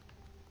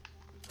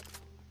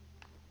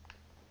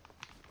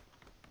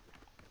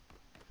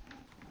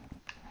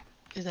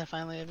 Is that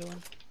finally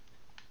everyone?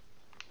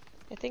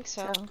 I think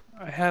so.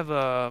 I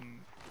have,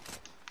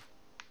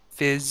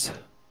 fizz.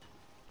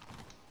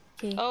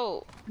 Okay.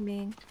 Oh,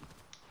 Coming.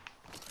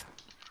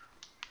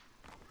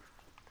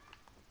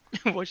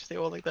 Why'd you say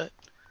all like that?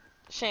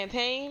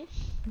 champagne.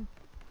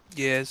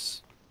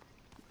 Yes.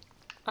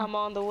 I'm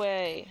on the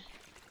way.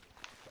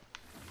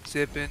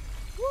 Zipping.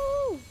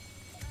 Woo!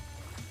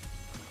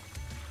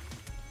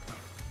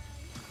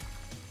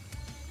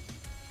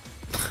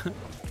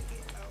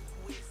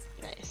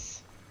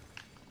 Nice.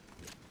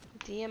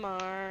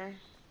 DMR.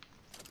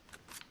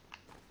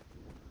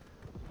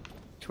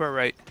 To our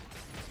right.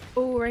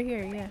 Oh, right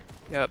here, yeah.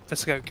 Yep,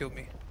 that's the guy who killed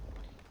me.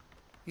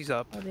 He's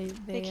up. Oh,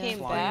 They came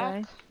flew back.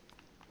 away.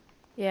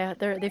 Yeah,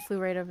 they flew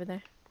right over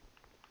there.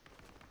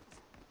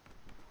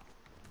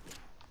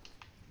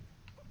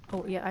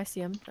 Oh, yeah, I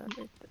see him.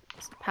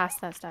 Past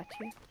that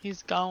statue.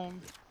 He's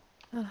gone.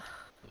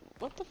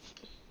 What the?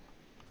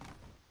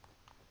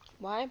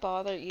 Why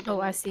bother even?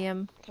 Oh, I see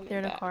him. coming They're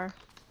in a back? car.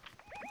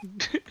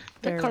 That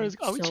They're car is.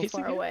 Are we so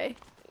chasing far it? away.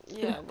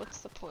 Yeah. What's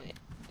the point?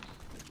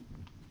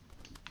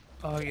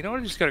 Oh, you know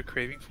what I just got a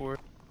craving for?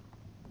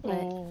 What?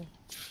 Oh.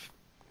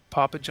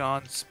 Papa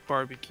John's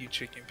barbecue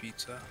chicken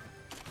pizza.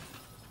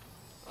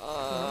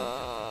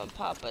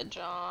 Papa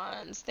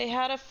John's. They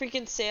had a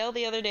freaking sale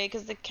the other day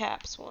because the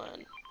Caps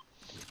won.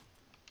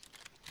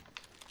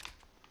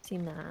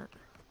 Seen that.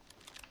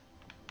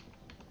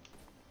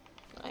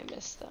 I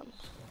miss them.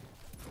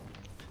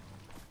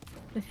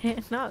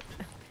 Not.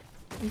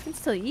 You can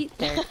still eat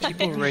there.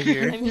 People right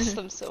here. I miss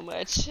them so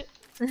much.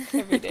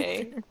 Every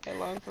day, I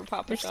long for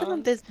Papa They're still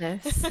in John's.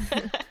 business.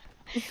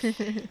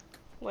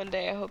 One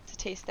day, I hope to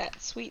taste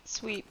that sweet,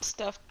 sweet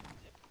stuffed,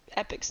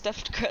 epic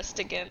stuffed crust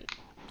again.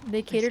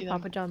 They catered see them.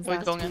 Papa John's Are we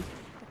last going week.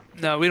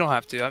 No, we don't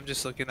have to. I'm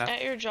just looking at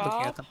At your looking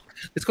job? at them.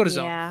 Let's go to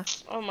zone. Yeah.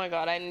 Oh my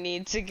god, I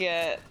need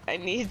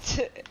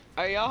to.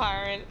 Are y'all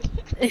hiring?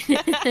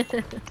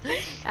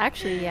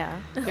 Actually, yeah.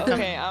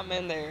 Okay, I'm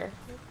in there.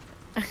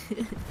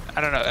 I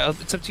don't know.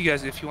 It's up to you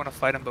guys if you want to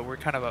fight them, but we're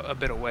kind of a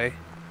bit away.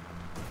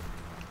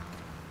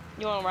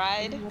 You wanna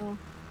ride?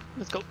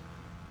 Let's go.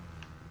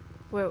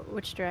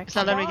 Which It's direction?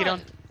 not letting me get on.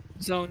 on.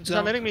 Zone, It's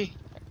not letting me.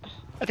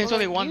 I think it's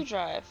only You one.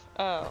 drive.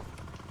 Oh.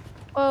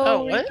 Oh,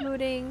 Oh, what?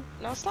 rebooting.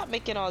 Now stop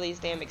making all these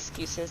damn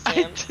excuses, I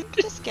Sam. didn't-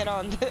 Just get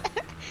on.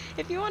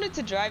 If you wanted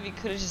to drive, you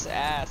could have just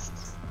asked.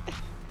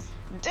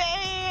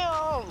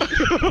 Damn!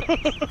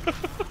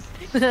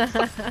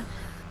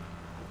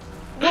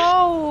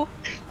 Whoa!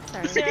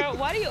 Sorry. Sarah,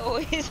 why do you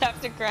always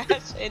have to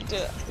crash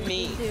into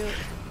me? Dude,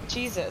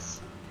 Jesus.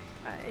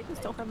 I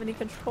just don't have any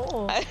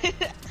control.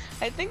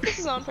 I think this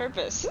is on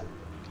purpose.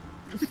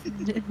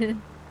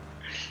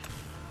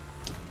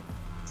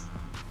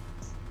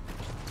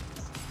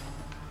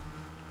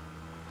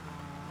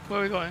 Where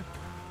are we going?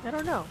 I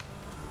don't know.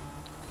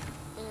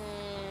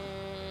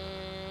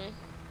 Mm.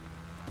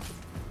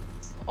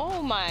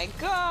 Oh my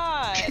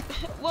god!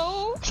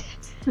 Whoa!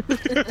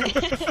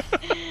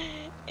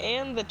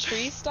 And the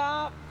tree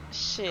stop?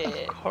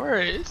 Shit. Of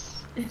course.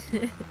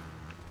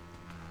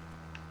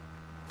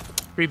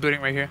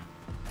 Rebooting right here.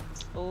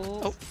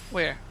 Ooh. Oh,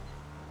 where?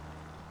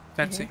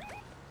 Fencing.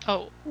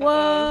 Oh,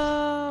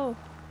 Whoa!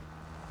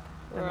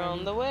 We're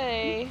on the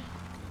way.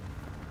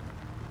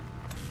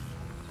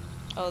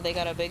 Oh, they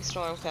got a big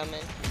storm coming.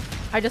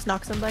 I just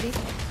knocked somebody.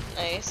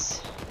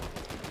 Nice.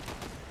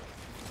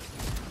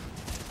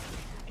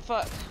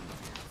 Fuck.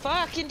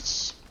 Fucking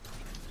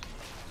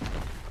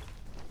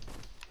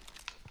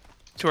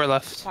To our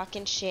left.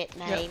 Talking shit,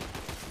 man. Yep.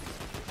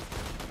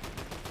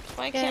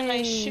 Why can't I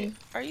Yay. shoot?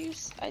 Are you?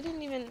 I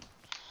didn't even.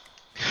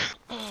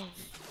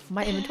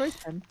 My inventory's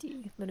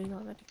empty. Literally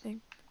not anything.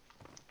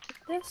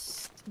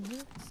 This. And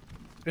this.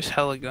 There's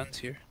hella guns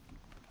here.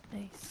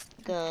 Nice.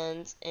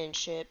 Guns and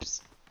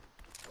ships.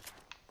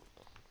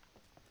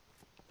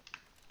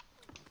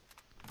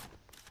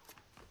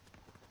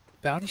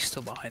 Bounty's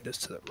still behind us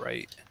to the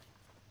right.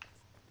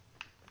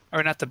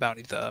 Or not the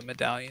bounty, the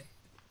medallion.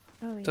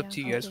 Oh, It's yeah. up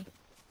to you guys. okay.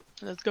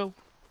 let's go.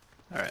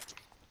 Alright.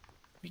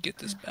 We get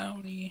this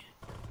bounty.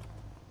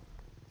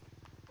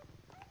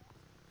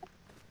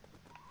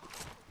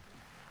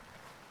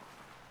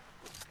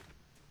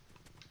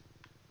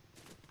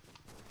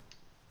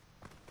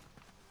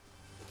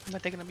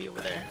 But they're gonna be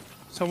over there.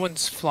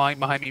 Someone's flying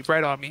behind me,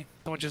 right on me.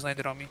 Someone just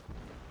landed on me.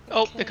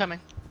 Oh, Okay. they're coming.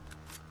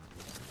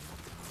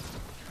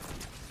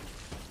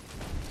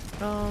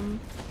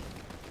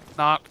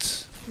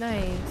 Knocked.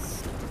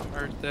 Nice. I'm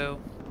hurt though.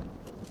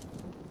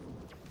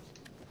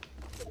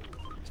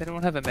 Does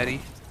anyone have a medi?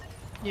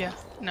 Yeah.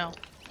 No.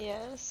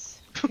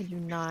 Yes. I do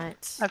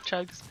not. I have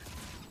chugs.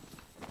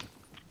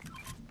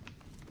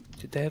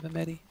 Did they have a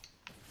medi?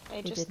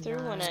 I They just did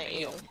threw one not. at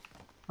you.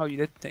 Oh, you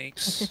did?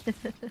 Thanks.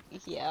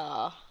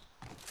 Yeah.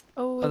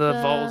 Oh, Oh, the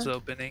vault's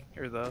opening.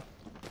 Or the...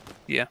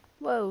 Yeah.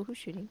 Whoa, who's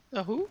shooting?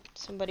 Who?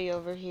 Somebody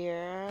over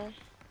here.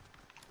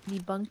 The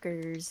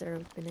bunkers are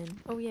opening.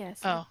 Oh,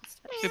 yes. Oh.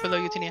 Right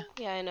below you, Tinia.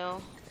 Yeah, I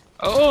know.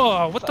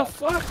 Oh, what the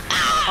fuck?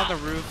 On the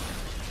roof.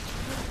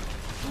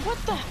 What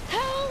the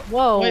hell?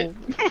 Whoa. Wait.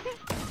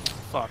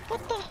 Fuck.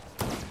 What the?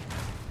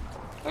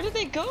 Where did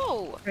they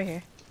go? Right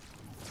here.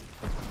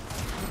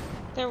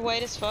 They're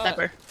white as fuck.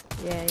 Sniper.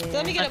 Yeah, yeah.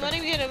 Let me yeah. get him. Let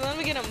me get him. Let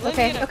me get him. Let me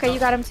Okay, get him. okay, you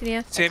got him,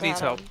 Tania. Sam needs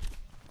help.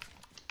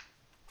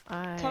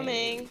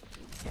 Coming.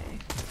 Okay.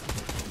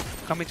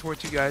 Coming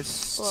towards you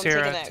guys. Oh, I'm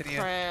Sarah, taking that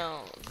Tania. crown.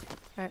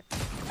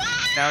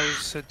 Now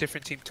there's a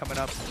different team coming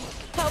up.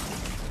 Help!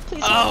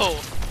 Please help.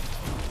 Oh!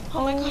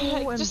 Oh my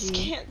god, I just OMG.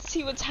 can't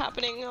see what's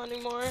happening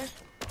anymore.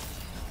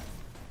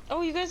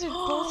 Oh, you guys are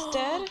both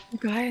dead? You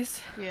guys.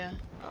 Yeah.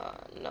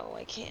 No,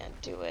 I can't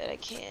do it. I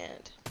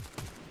can't.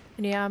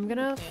 Yeah, I'm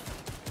gonna.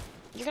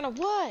 You're gonna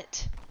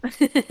what?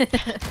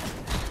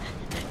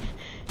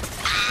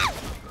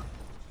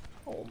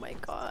 Oh my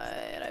god,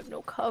 I have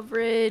no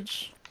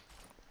coverage.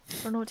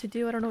 I don't know what to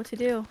do. I don't know what to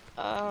do.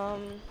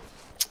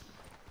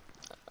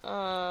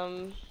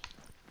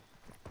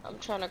 I'm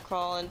trying to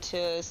crawl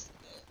into.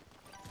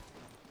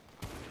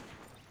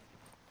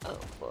 Oh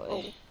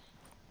boy.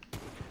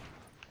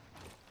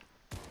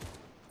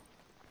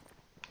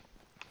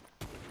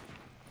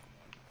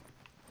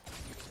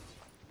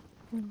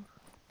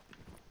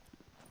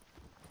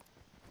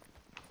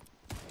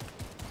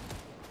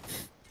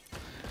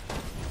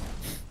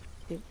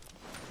 Dude.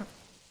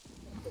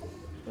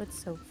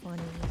 What's so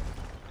funny?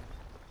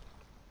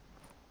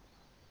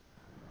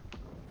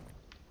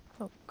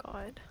 Oh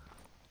god.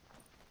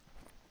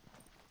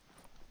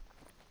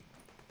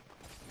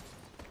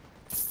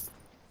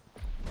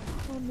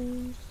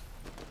 Mommy.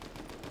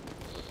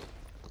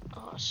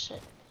 Oh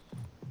shit.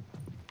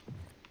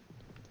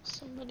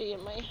 Somebody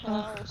in my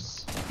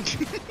house.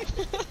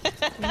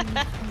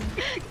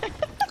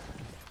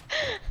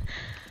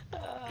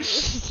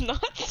 This is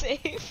not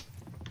safe.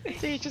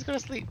 See, just go to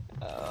sleep.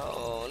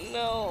 Oh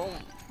no.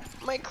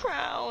 My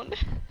crown.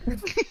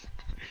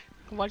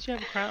 Why'd you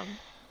have a crown?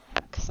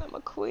 Because I'm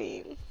a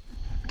queen.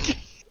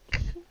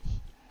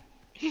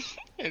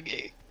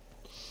 Okay.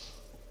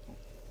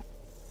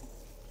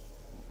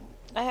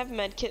 I have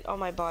medkit on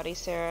my body,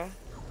 Sarah.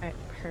 Alright,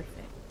 perfect.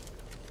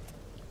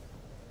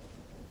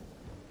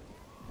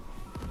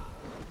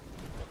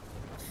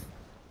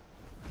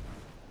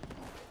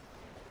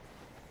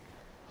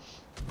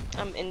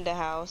 I'm in the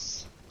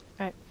house.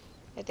 Alright.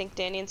 I think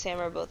Danny and Sam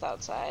are both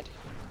outside.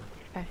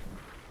 Okay.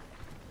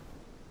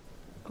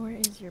 Where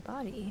is your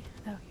body?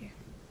 Oh, here.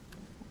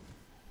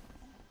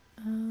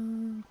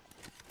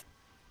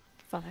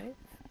 5.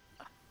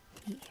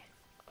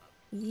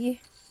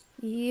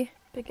 E.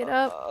 Pick it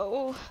up.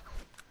 Oh.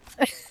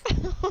 I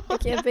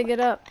can't pick it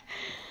up.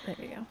 There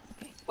we go.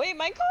 Okay. Wait,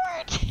 my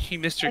card! He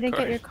missed your I didn't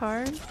card. get your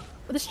card.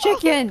 Oh, this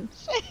chicken!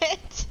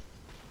 Shit!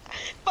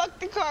 Fuck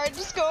the card,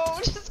 just go,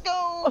 just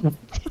go!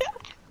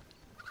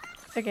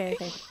 Okay.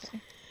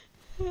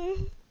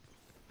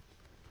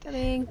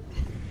 Coming.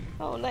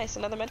 Oh, nice,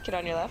 another medkit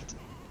on your left.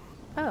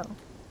 Oh.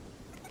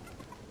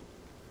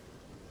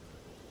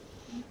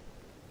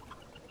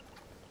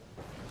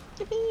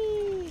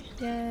 Yippee!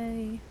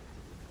 Yay.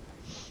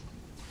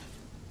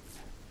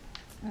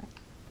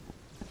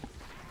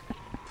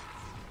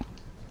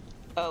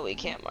 Oh, we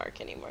can't mark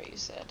anymore, you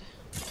said.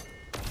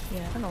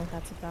 Yeah, I don't know what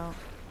that's about.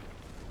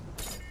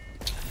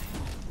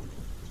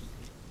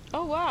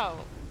 Oh, wow.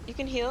 You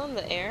can heal in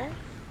the air?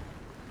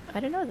 I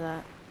didn't know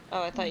that.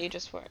 Oh, I thought you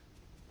just were.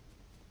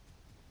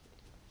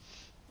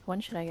 When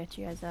should I get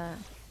you guys at?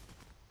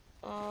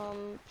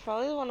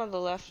 Probably the one on the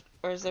left.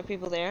 Or is there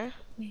people there?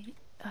 Wait,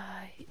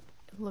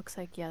 it looks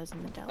like, yeah, there's a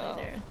medallion Oh.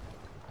 there.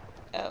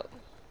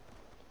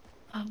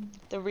 Oh.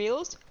 The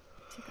reels?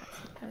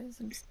 Guys,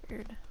 I'm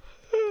scared.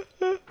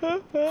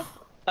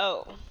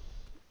 Oh.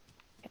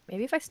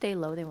 Maybe if I stay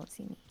low, they won't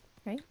see me,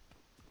 right?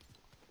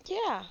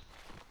 Yeah.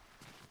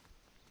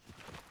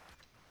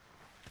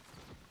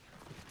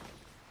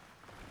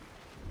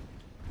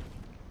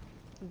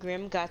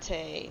 Grim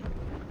Gate.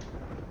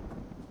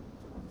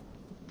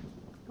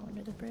 Go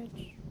under the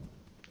bridge.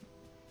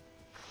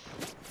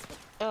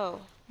 Oh.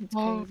 It's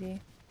Oh.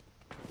 crazy.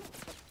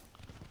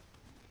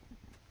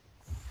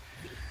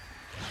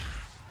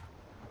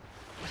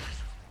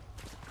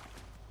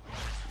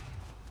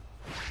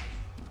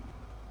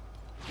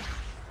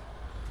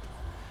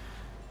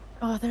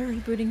 Oh, they're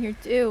rebooting here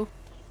too.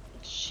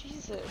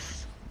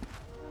 Jesus.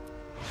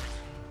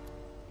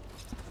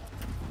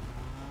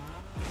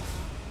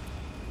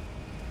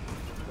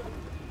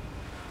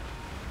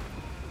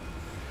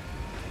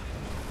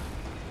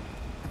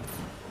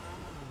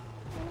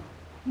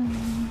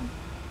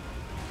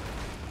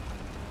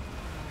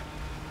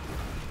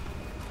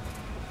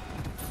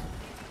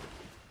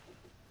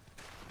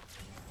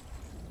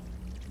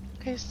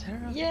 Okay,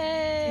 Sarah.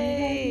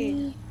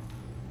 Yay!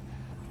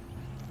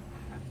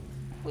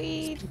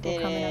 We People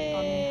did coming up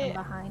on me it.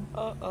 from behind.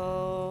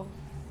 Uh-oh.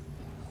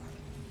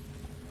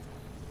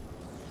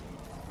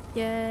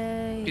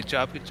 Yay! Good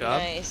job, good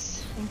job.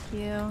 Nice.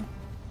 Thank you.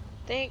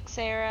 Thanks,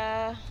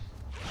 Sarah.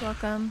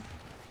 Welcome.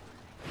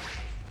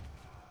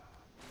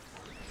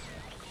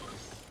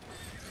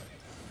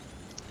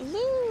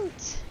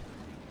 Loot!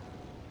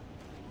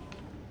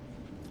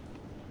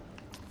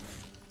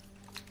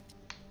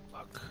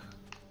 Fuck.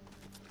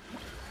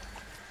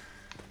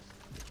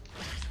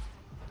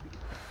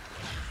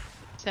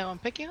 So I'm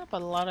picking up a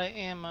lot of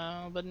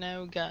ammo, but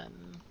no gun.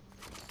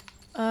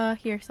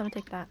 Here, someone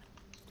take that.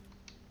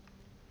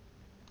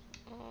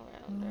 All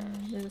around her.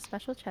 There's a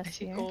special I chest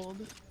see here. gold.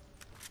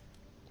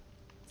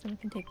 Someone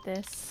can take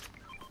this.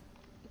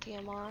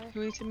 DMR.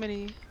 Who is a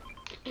mini?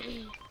 Ooh,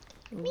 actually,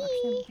 I'm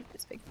gonna take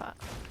this big pot.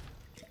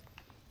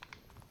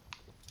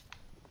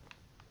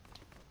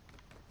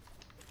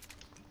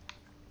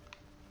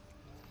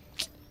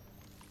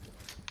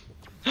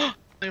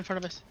 In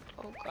front of us.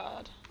 Oh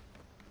god.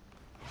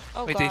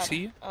 Oh Wait, god. they see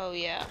you? Oh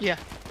yeah. Yeah.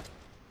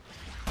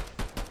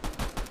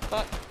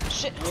 Fuck.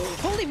 Shit.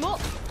 Holy mo-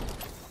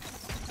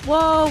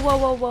 Whoa, whoa,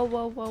 whoa, whoa,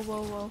 whoa, whoa,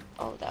 whoa, whoa.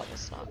 Oh, that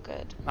was not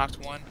good. Knocked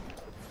one.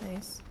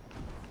 Nice.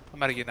 I'm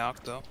about to get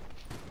knocked though.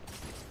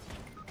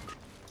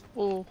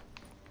 Oh.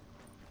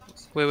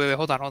 Wait,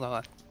 hold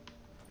on.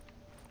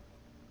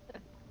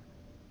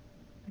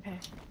 Okay.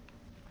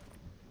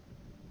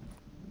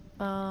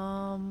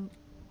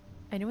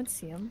 Anyone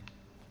see him?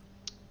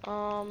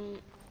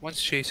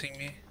 One's chasing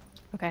me.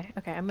 Okay,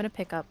 I'm gonna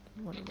pick up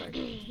one of our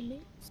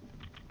teammates.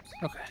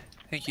 Okay,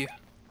 thank you.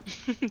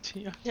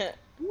 Yeah.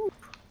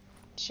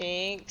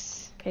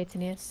 Jinx. Okay,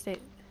 Tania, stay.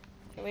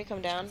 Can we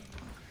come down?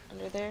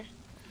 Under there?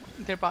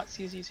 Their bot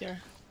sees here.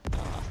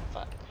 Oh,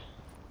 fuck.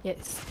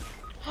 Yes.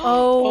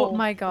 Oh, Oh,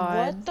 my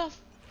god. What the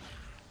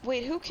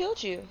Wait, who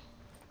killed you?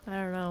 I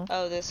don't know.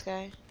 Oh, this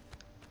guy.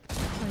 I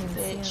don't even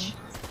see Bitch. him.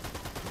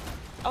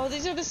 Oh,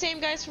 these are the same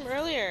guys from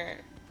earlier.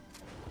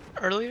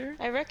 Earlier?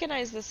 I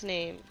recognize this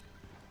name.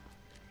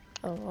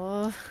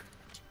 Oh.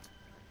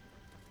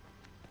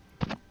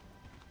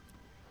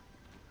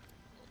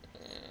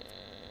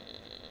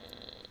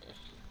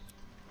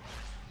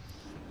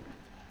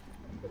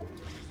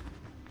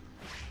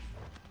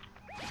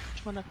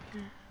 Which one up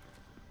here?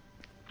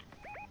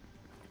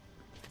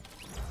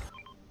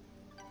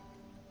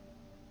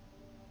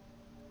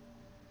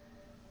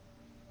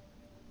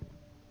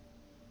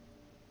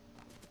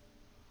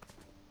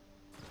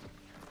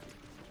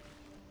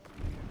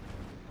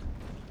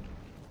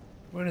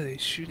 What are they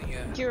shooting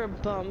at? You're a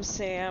bum,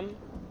 Sam.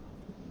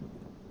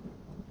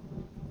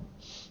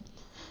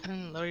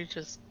 I'm literally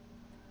just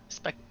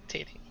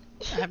spectating.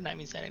 I have not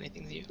even said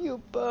anything to you.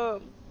 You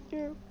bum.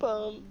 You're a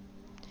bum.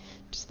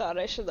 Just thought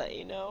I should let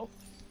you know.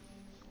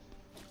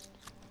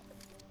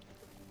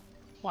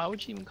 Why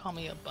would you even call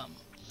me a bum?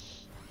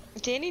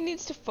 Danny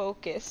needs to You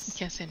focus.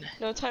 can't say that.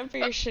 No time for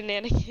your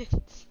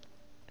shenanigans.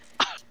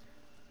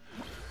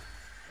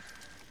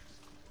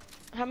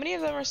 How many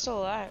of them are still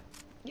alive?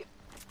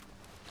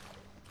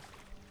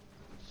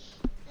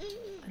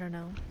 I don't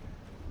know.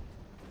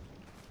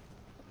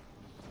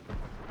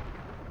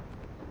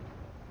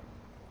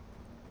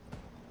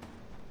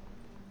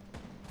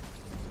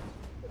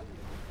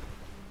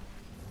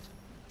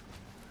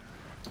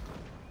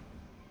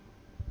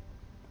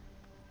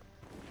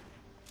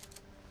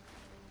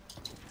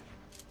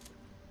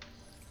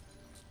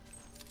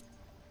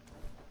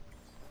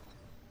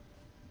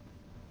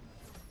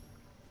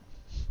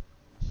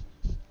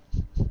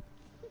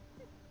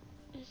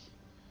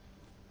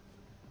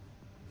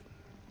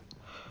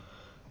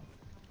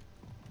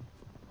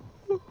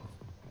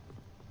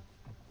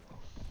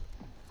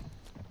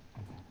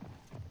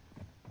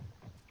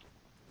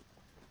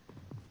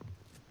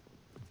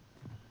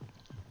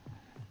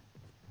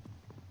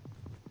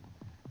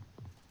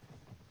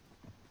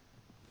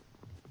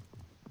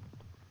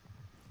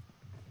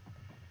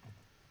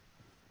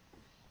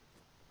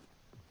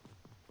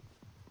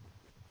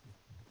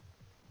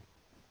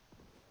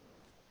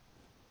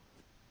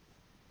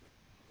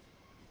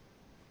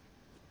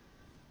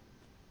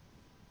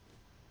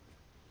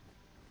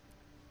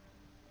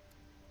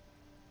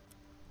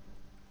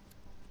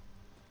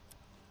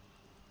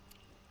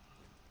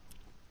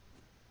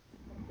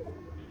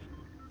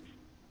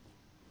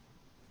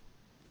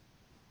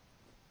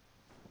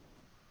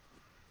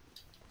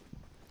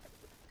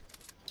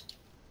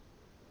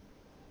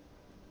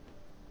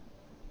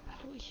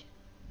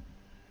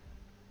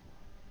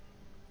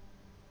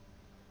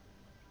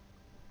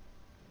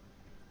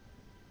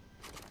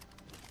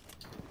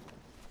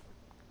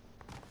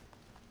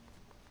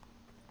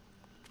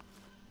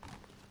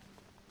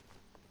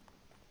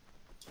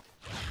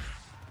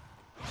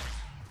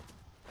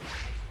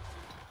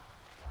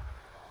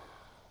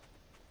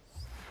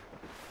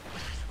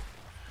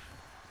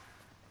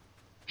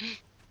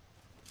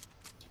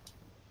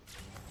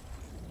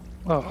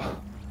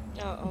 Oh.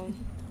 Uh-oh.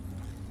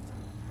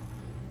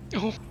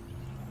 Oh.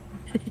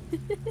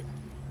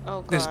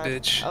 Oh god. This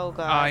bitch. Oh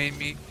god. Eyeing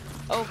me.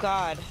 Oh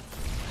god.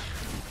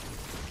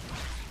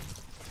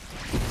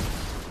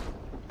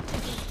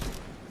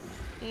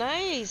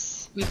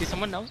 Nice. Wait, did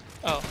someone know?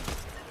 Oh.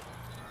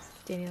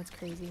 Danny, that's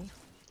crazy.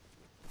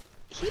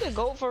 He the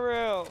goat for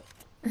real.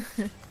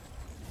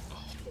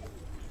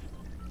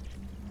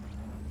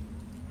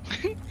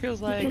 He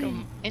was like,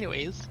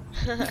 anyways.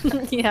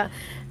 Yeah.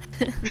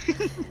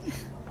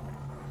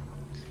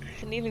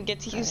 Didn't even get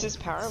to use his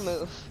power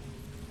move.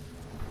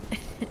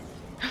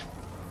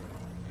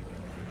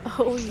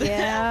 Oh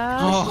yeah.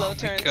 Oh Slow my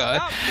turns.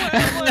 god. Stop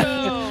playing with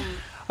him.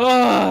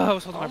 Oh, I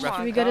was holding Oh my breath. my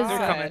Should we go to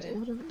God. Zed? They're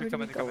Where They're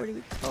coming, do they're we go? coming. Where do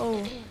we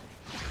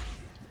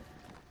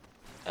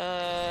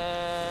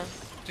go?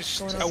 Just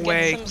Going up.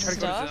 away. Get Try some to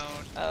go to stuff.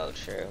 zone. Oh,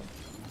 true.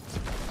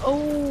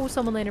 Oh,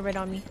 someone landed right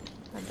on me.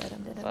 I'm dead,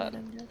 I'm dead, I'm Fuck. dead,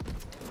 I'm dead.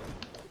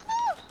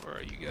 Where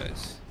are you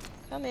guys?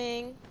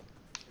 Coming.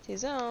 To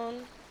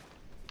zone.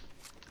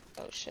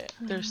 Oh shit.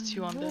 There's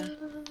two on there.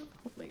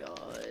 Oh my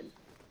god.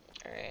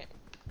 Alright.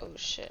 Oh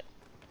shit.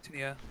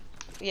 Tinia,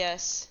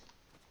 Yes.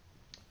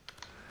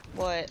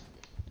 What?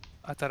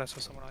 I thought I saw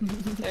someone on you.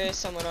 There is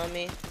someone on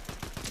me.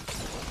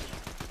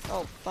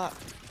 Oh fuck.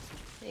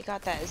 You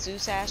got that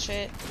Zeus ass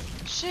shit.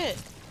 Shit.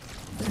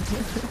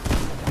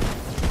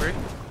 Where?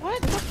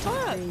 What the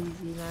fuck?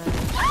 Crazy, man.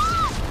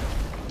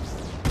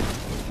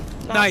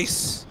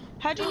 Nice.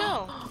 How'd you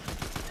know?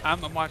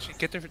 I'm watching.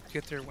 Get their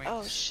wings.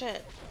 Oh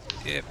shit.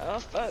 Yep. Oh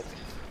fuck.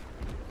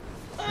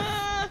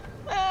 Ah!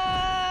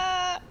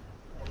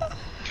 I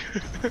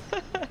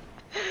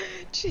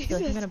feel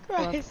like I'm Jesus gonna pull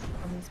up Christ.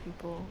 on these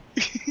people.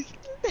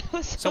 That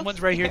was so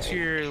Someone's right here to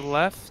scary. your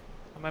left.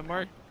 On my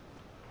mark.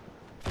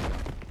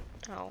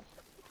 Ow.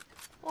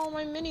 Oh,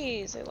 my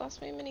minis. I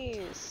lost my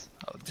minis.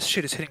 Oh, this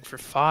shit is hitting for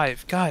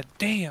 5. God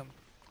damn.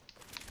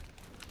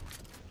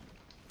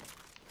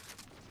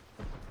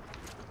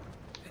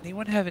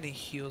 Anyone have any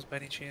heals by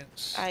any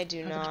chance? I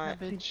do not.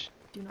 Bitch.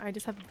 You know, I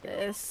just have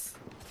this.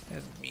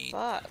 That's me.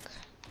 Fuck.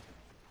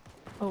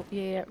 Oh,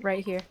 yeah, yeah,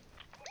 right here.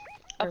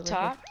 Up Right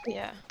top? here.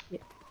 Yeah. Yeah.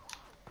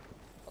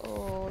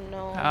 Oh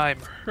no. I'm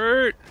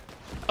hurt.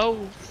 Oh.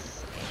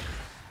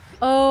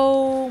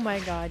 Oh my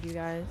god, you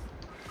guys.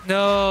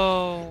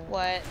 No.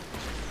 What?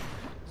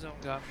 Zone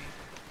got me.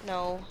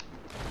 No.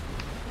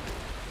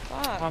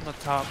 Fuck. I'm on the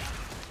top.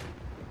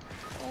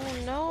 Oh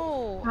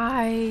no.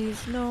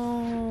 Guys,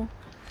 no.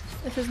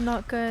 This is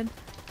not good.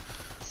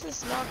 This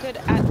is not good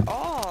at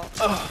all.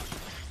 Ugh.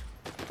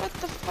 What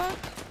the fuck?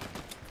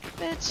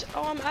 Bitch.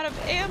 Oh, I'm out of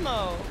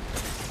ammo.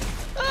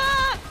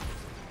 Ah!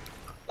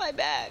 My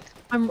bag.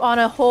 I'm on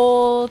a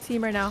whole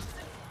team right now.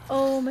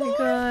 Oh my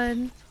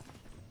god.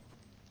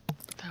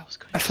 That was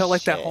good. I felt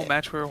like that whole Shit.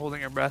 match we were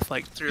holding our breath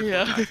like 3 or 4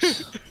 Yeah.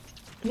 times.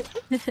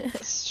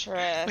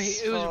 Stressful.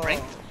 Wait, it was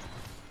ranked?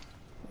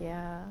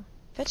 Yeah.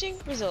 Fetching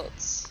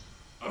results.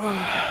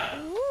 Ugh.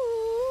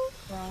 Ooh.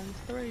 Bronze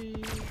 3.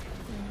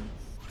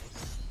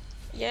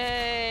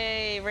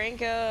 Yay!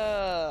 Rank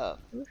up!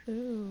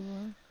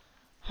 Woohoo.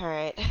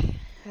 Alright,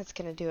 that's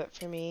gonna do it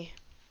for me.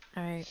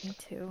 Alright, me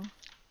too.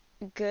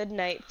 Good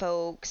night,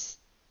 folks.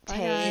 Bye,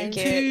 Take guys.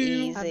 it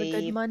too. Have a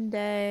good easy.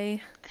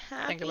 Monday.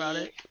 Think about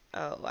Happy. it.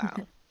 Oh, wow.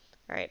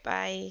 Alright,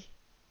 bye.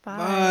 Bye.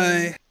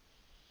 Bye.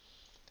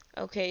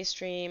 Okay,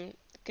 stream.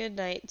 Good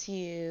night to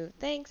you.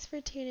 Thanks for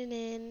tuning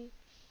in.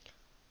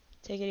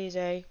 Take it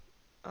easy.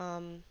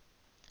 Um,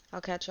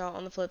 I'll catch y'all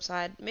on the flip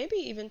side. Maybe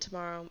even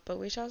tomorrow, but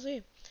we shall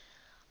see.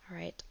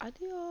 Alright,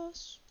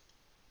 adios.